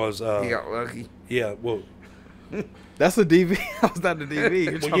Oh, because he got lucky. yeah, well, That's a DV. How's that a DV?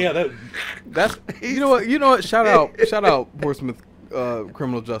 You're well, talking- yeah, that That's you know what? You know what? Shout out Portsmouth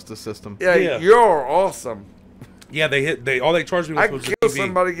criminal justice system. Yeah, Yeah. you're awesome. yeah, they all they charged me I with can was kill a DV.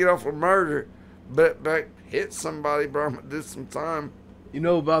 somebody, get off of murder, but hit somebody, bro. I'm gonna do some time. You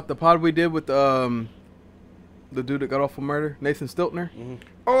know about the pod we did with the dude that got off for murder, Nathan Stiltner?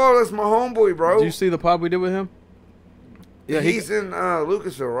 Oh, that's my homeboy, bro. Did you see the pod we did with him? Yeah, He's in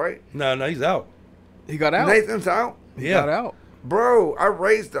Lucasville, right? No, he's out. he got out. Nathan's out, He Yeah. got out. bro. I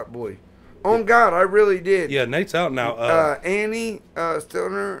raised that boy. On God, I really did. Yeah, Nate's out now. Annie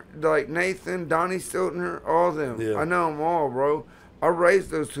Stiltner, like Nathan, Donnie Stiltner, all of them. Yeah. I know them all, bro. I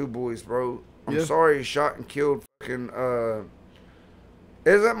raised those two boys, bro. I'm Yeah. sorry he shot and killed fucking.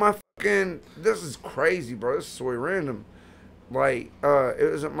 Is that my fucking? This is crazy, bro. This is so random. Like,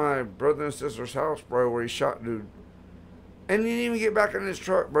 it was at my brother and sister's house, bro, where he shot dude. And he didn't even get back in his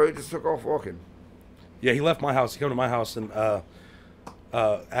truck, bro. He just took off walking. Yeah, he left my house. He came to my house and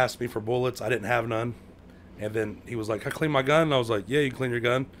asked me for bullets. I didn't have none. And then he was like, "Can I clean my gun?" And I was like, "Yeah, you can clean your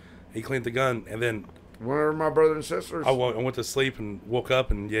gun." He cleaned the gun, and then One of my brother and sisters. I went to sleep and woke up,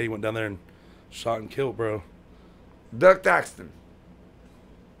 and yeah, he went down there and shot and killed, bro. Doug Daxton.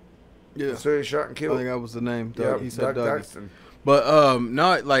 Yeah, So he shot and I killed. think that was the name. Doug. Yep, He said Doug Doug. Daxton. But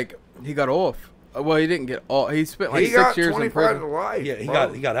not like he got off. Well, he didn't get off. He spent like He 6 got years in 25 to prison. life. Yeah, he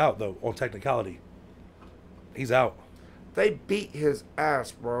bro. got out though on technicality. He's out. They beat his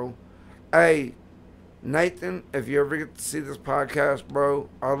ass, bro. Hey, Nathan, if you ever get to see this podcast, bro,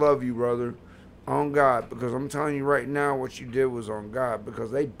 I love you, brother. On God, because I'm telling you right now, what you did was on God,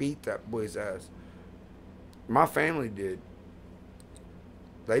 because they beat that boy's ass. My family did.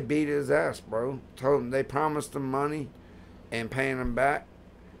 They beat his ass, bro. Told him they promised him money and paying him back,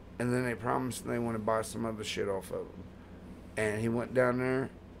 and then they promised they want to buy some other shit off of him. And he went down there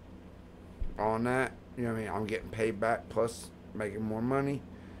on that. You know what I mean? I'm getting paid back plus making more money.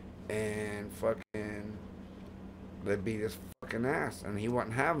 And fucking, they beat his fucking ass. And he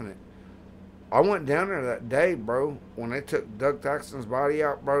wasn't having it. I went down there that day, bro. When they took Doug Daxton's body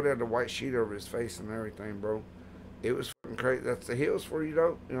out, bro, they had the white sheet over his face and everything, bro. It was fucking crazy. That's the hills for you,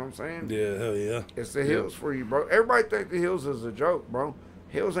 though. You know what I'm saying? Yeah, hell yeah. It's the hills for you, bro. Everybody think the hills is a joke, bro.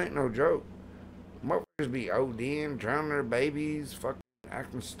 Hills ain't no joke. Motherfuckers be ODing, drowning their babies, fucking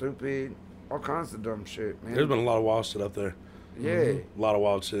acting stupid, all kinds of dumb shit, man. There's been a lot of wild shit up there. Yeah. A lot of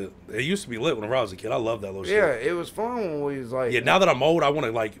wild shit. It used to be lit when I was a kid. I love that little Yeah, shit. it was fun when we was like... Yeah, now that I'm old, I want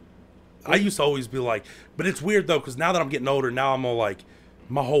to like. I used to always be like, but it's weird though, because now that I'm getting older, now I'm all like,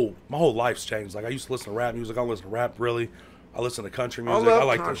 my whole life's changed. Like I used to listen to rap music. I don't listen to rap really, I listen to country I music. love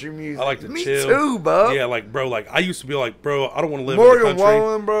like country to, music. I like to Me chill. too, bub. Yeah, like bro, like I used to be like, bro, I don't want to live Morgan in the country.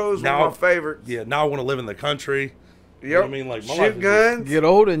 Wallen, bro, is one Now- of my favorites. Yeah, now I want to live in the country. Yep. You know what I mean? Like, my life shoot is guns. Get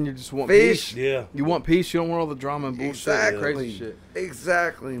old and you just want Fish. peace. Yeah. You want peace. You don't want all the drama and bullshit. and Exactly. Crazy shit.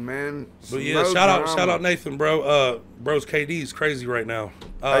 Exactly, man. But yeah, No shout drama. out Nathan, bro. Bro's KD's crazy right now.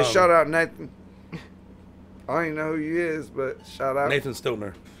 Hey, shout out Nathan. I don't even know who he is, but shout out. Nathan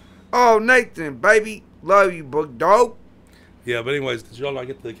Stiltner. Oh, Nathan, baby. Love you, bug dog. Yeah, but anyways, did y'all not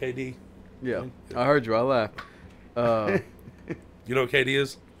get the KD? Yeah. I heard you. I laughed. You know what KD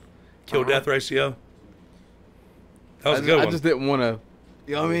is? Kill Uh-huh. death ratio. That was I a good one. just didn't want to,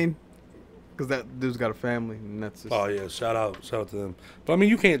 you know what I mean? Because that dude's got a family, and that's just. Oh yeah, shout out to them. But I mean,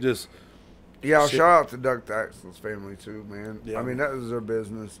 you can't just. Yeah, Shit. shout out to Doug Thaxton's family, too, man. Yeah. I mean, that was their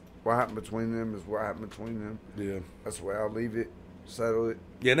business. What happened between them is what happened between them. Yeah. That's the way I'll leave it. Settle it.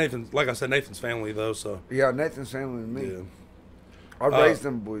 Yeah, Nathan's like I said, Nathan's family though. So Yeah, Nathan's family and me. yeah. I raised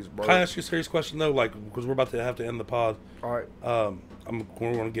them boys, bro. Can I ask you a serious question though? Like, because we're about to have to end the pod. All right.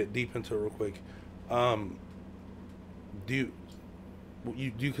 We're going to get deep into it real quick. Do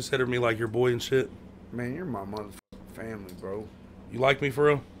you consider me like your boy and shit? Man, you're my motherfucking family, bro. You like me for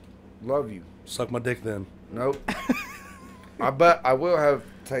real? Love you. Suck my dick then. Nope. I will have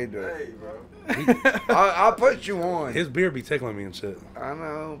Tay do it. Hey, bro. I'll put you on. His beard be tickling me and shit. I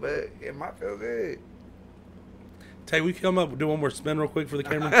know, but it might feel good. Tay, we come up do one more spin real quick for the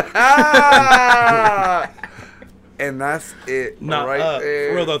camera. Ah! And that's it Nah, right there.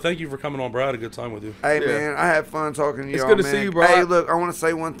 for real though, thank you for coming on, bro. I had a good time with you. Hey, Yeah. man, I had fun talking to you. It's good to see you, bro. Hey, look, I want to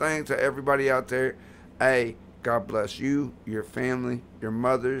say one thing to everybody out there. Hey, God bless you, your family, your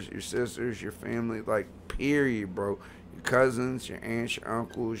mothers, your sisters, your family, like, period, bro. Your cousins, your aunts, your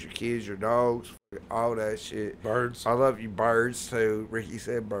uncles, your kids, your dogs, all that shit. Birds. I love you, birds, too. Ricky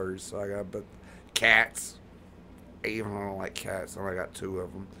said birds, so I got but cats. Even I don't like cats, I only got 2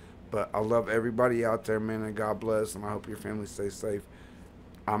 of them. But I love everybody out there, man, and God bless, and I hope your family stays safe.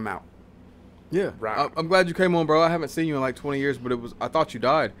 I'm out. Yeah. Right. I'm glad you came on, bro. I haven't seen you in like 20 years, but I thought you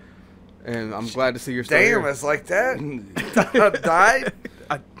died. And I'm glad to see you're still Damn, here. it's like that. Died.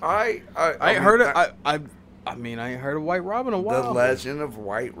 I I ain't heard it. I mean, I ain't heard of White Robin in a while. The Legend of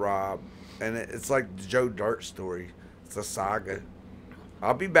White Rob, and it's like the Joe Dirt story. It's a saga.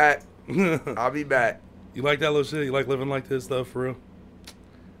 I'll be back. I'll be back. You like that little shit? You like living like this though, for real?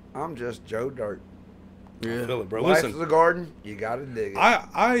 I'm just Joe Dirt. I Yeah. feel it, bro. Life's Listen, a garden. You gotta dig it.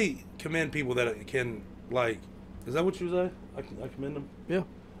 I commend people that can like. Is that what you say? I commend them. Yeah.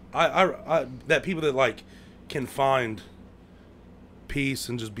 I that people that like can find peace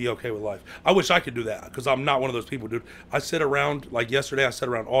and just be okay with life. I wish I could do that because I'm not one of those people, dude. I sit around like yesterday. I sat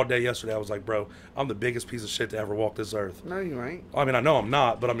around all day yesterday. I was like, bro, I'm the biggest piece of shit to ever walk this earth. No, you ain't. I mean, I know I'm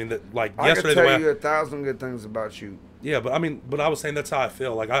not, but I mean that like I yesterday. can the way tell you 1,000 good things about you. yeah, but I mean, but I was saying that's how I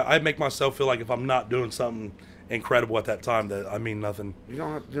feel. Like I make myself feel like if I'm not doing something incredible at that time, that I mean nothing. You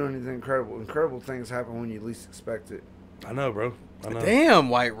don't have to do anything incredible. Incredible things happen when you least expect it. I know, bro. I know. Damn,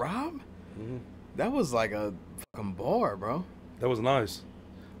 White Rob. Mhm. That was like a fucking bar, bro. That was nice.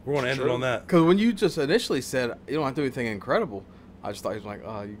 We're going to end it True. on that. Because when you just initially said you don't have to do anything incredible, I just thought he was like,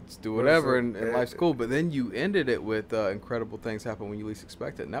 oh, you just do Well, whatever so- and yeah. life's cool. But then you ended it with incredible things happen when you least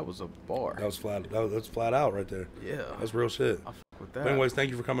expect it, and that was a bar. That was flat. That's flat out right there. Yeah. That's real shit. I fuck with But that. anyways,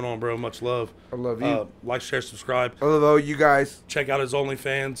 thank you for coming on, bro. Much love. I love you. Like, share, subscribe. I love all you guys. Check out his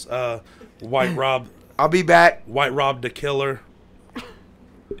OnlyFans. White Rob. I'll be back. White Rob the Killer.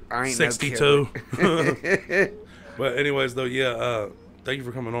 I ain't 62. No killer. But anyways, though, yeah. Thank you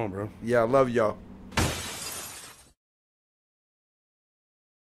for coming on, bro. Yeah, I love y'all.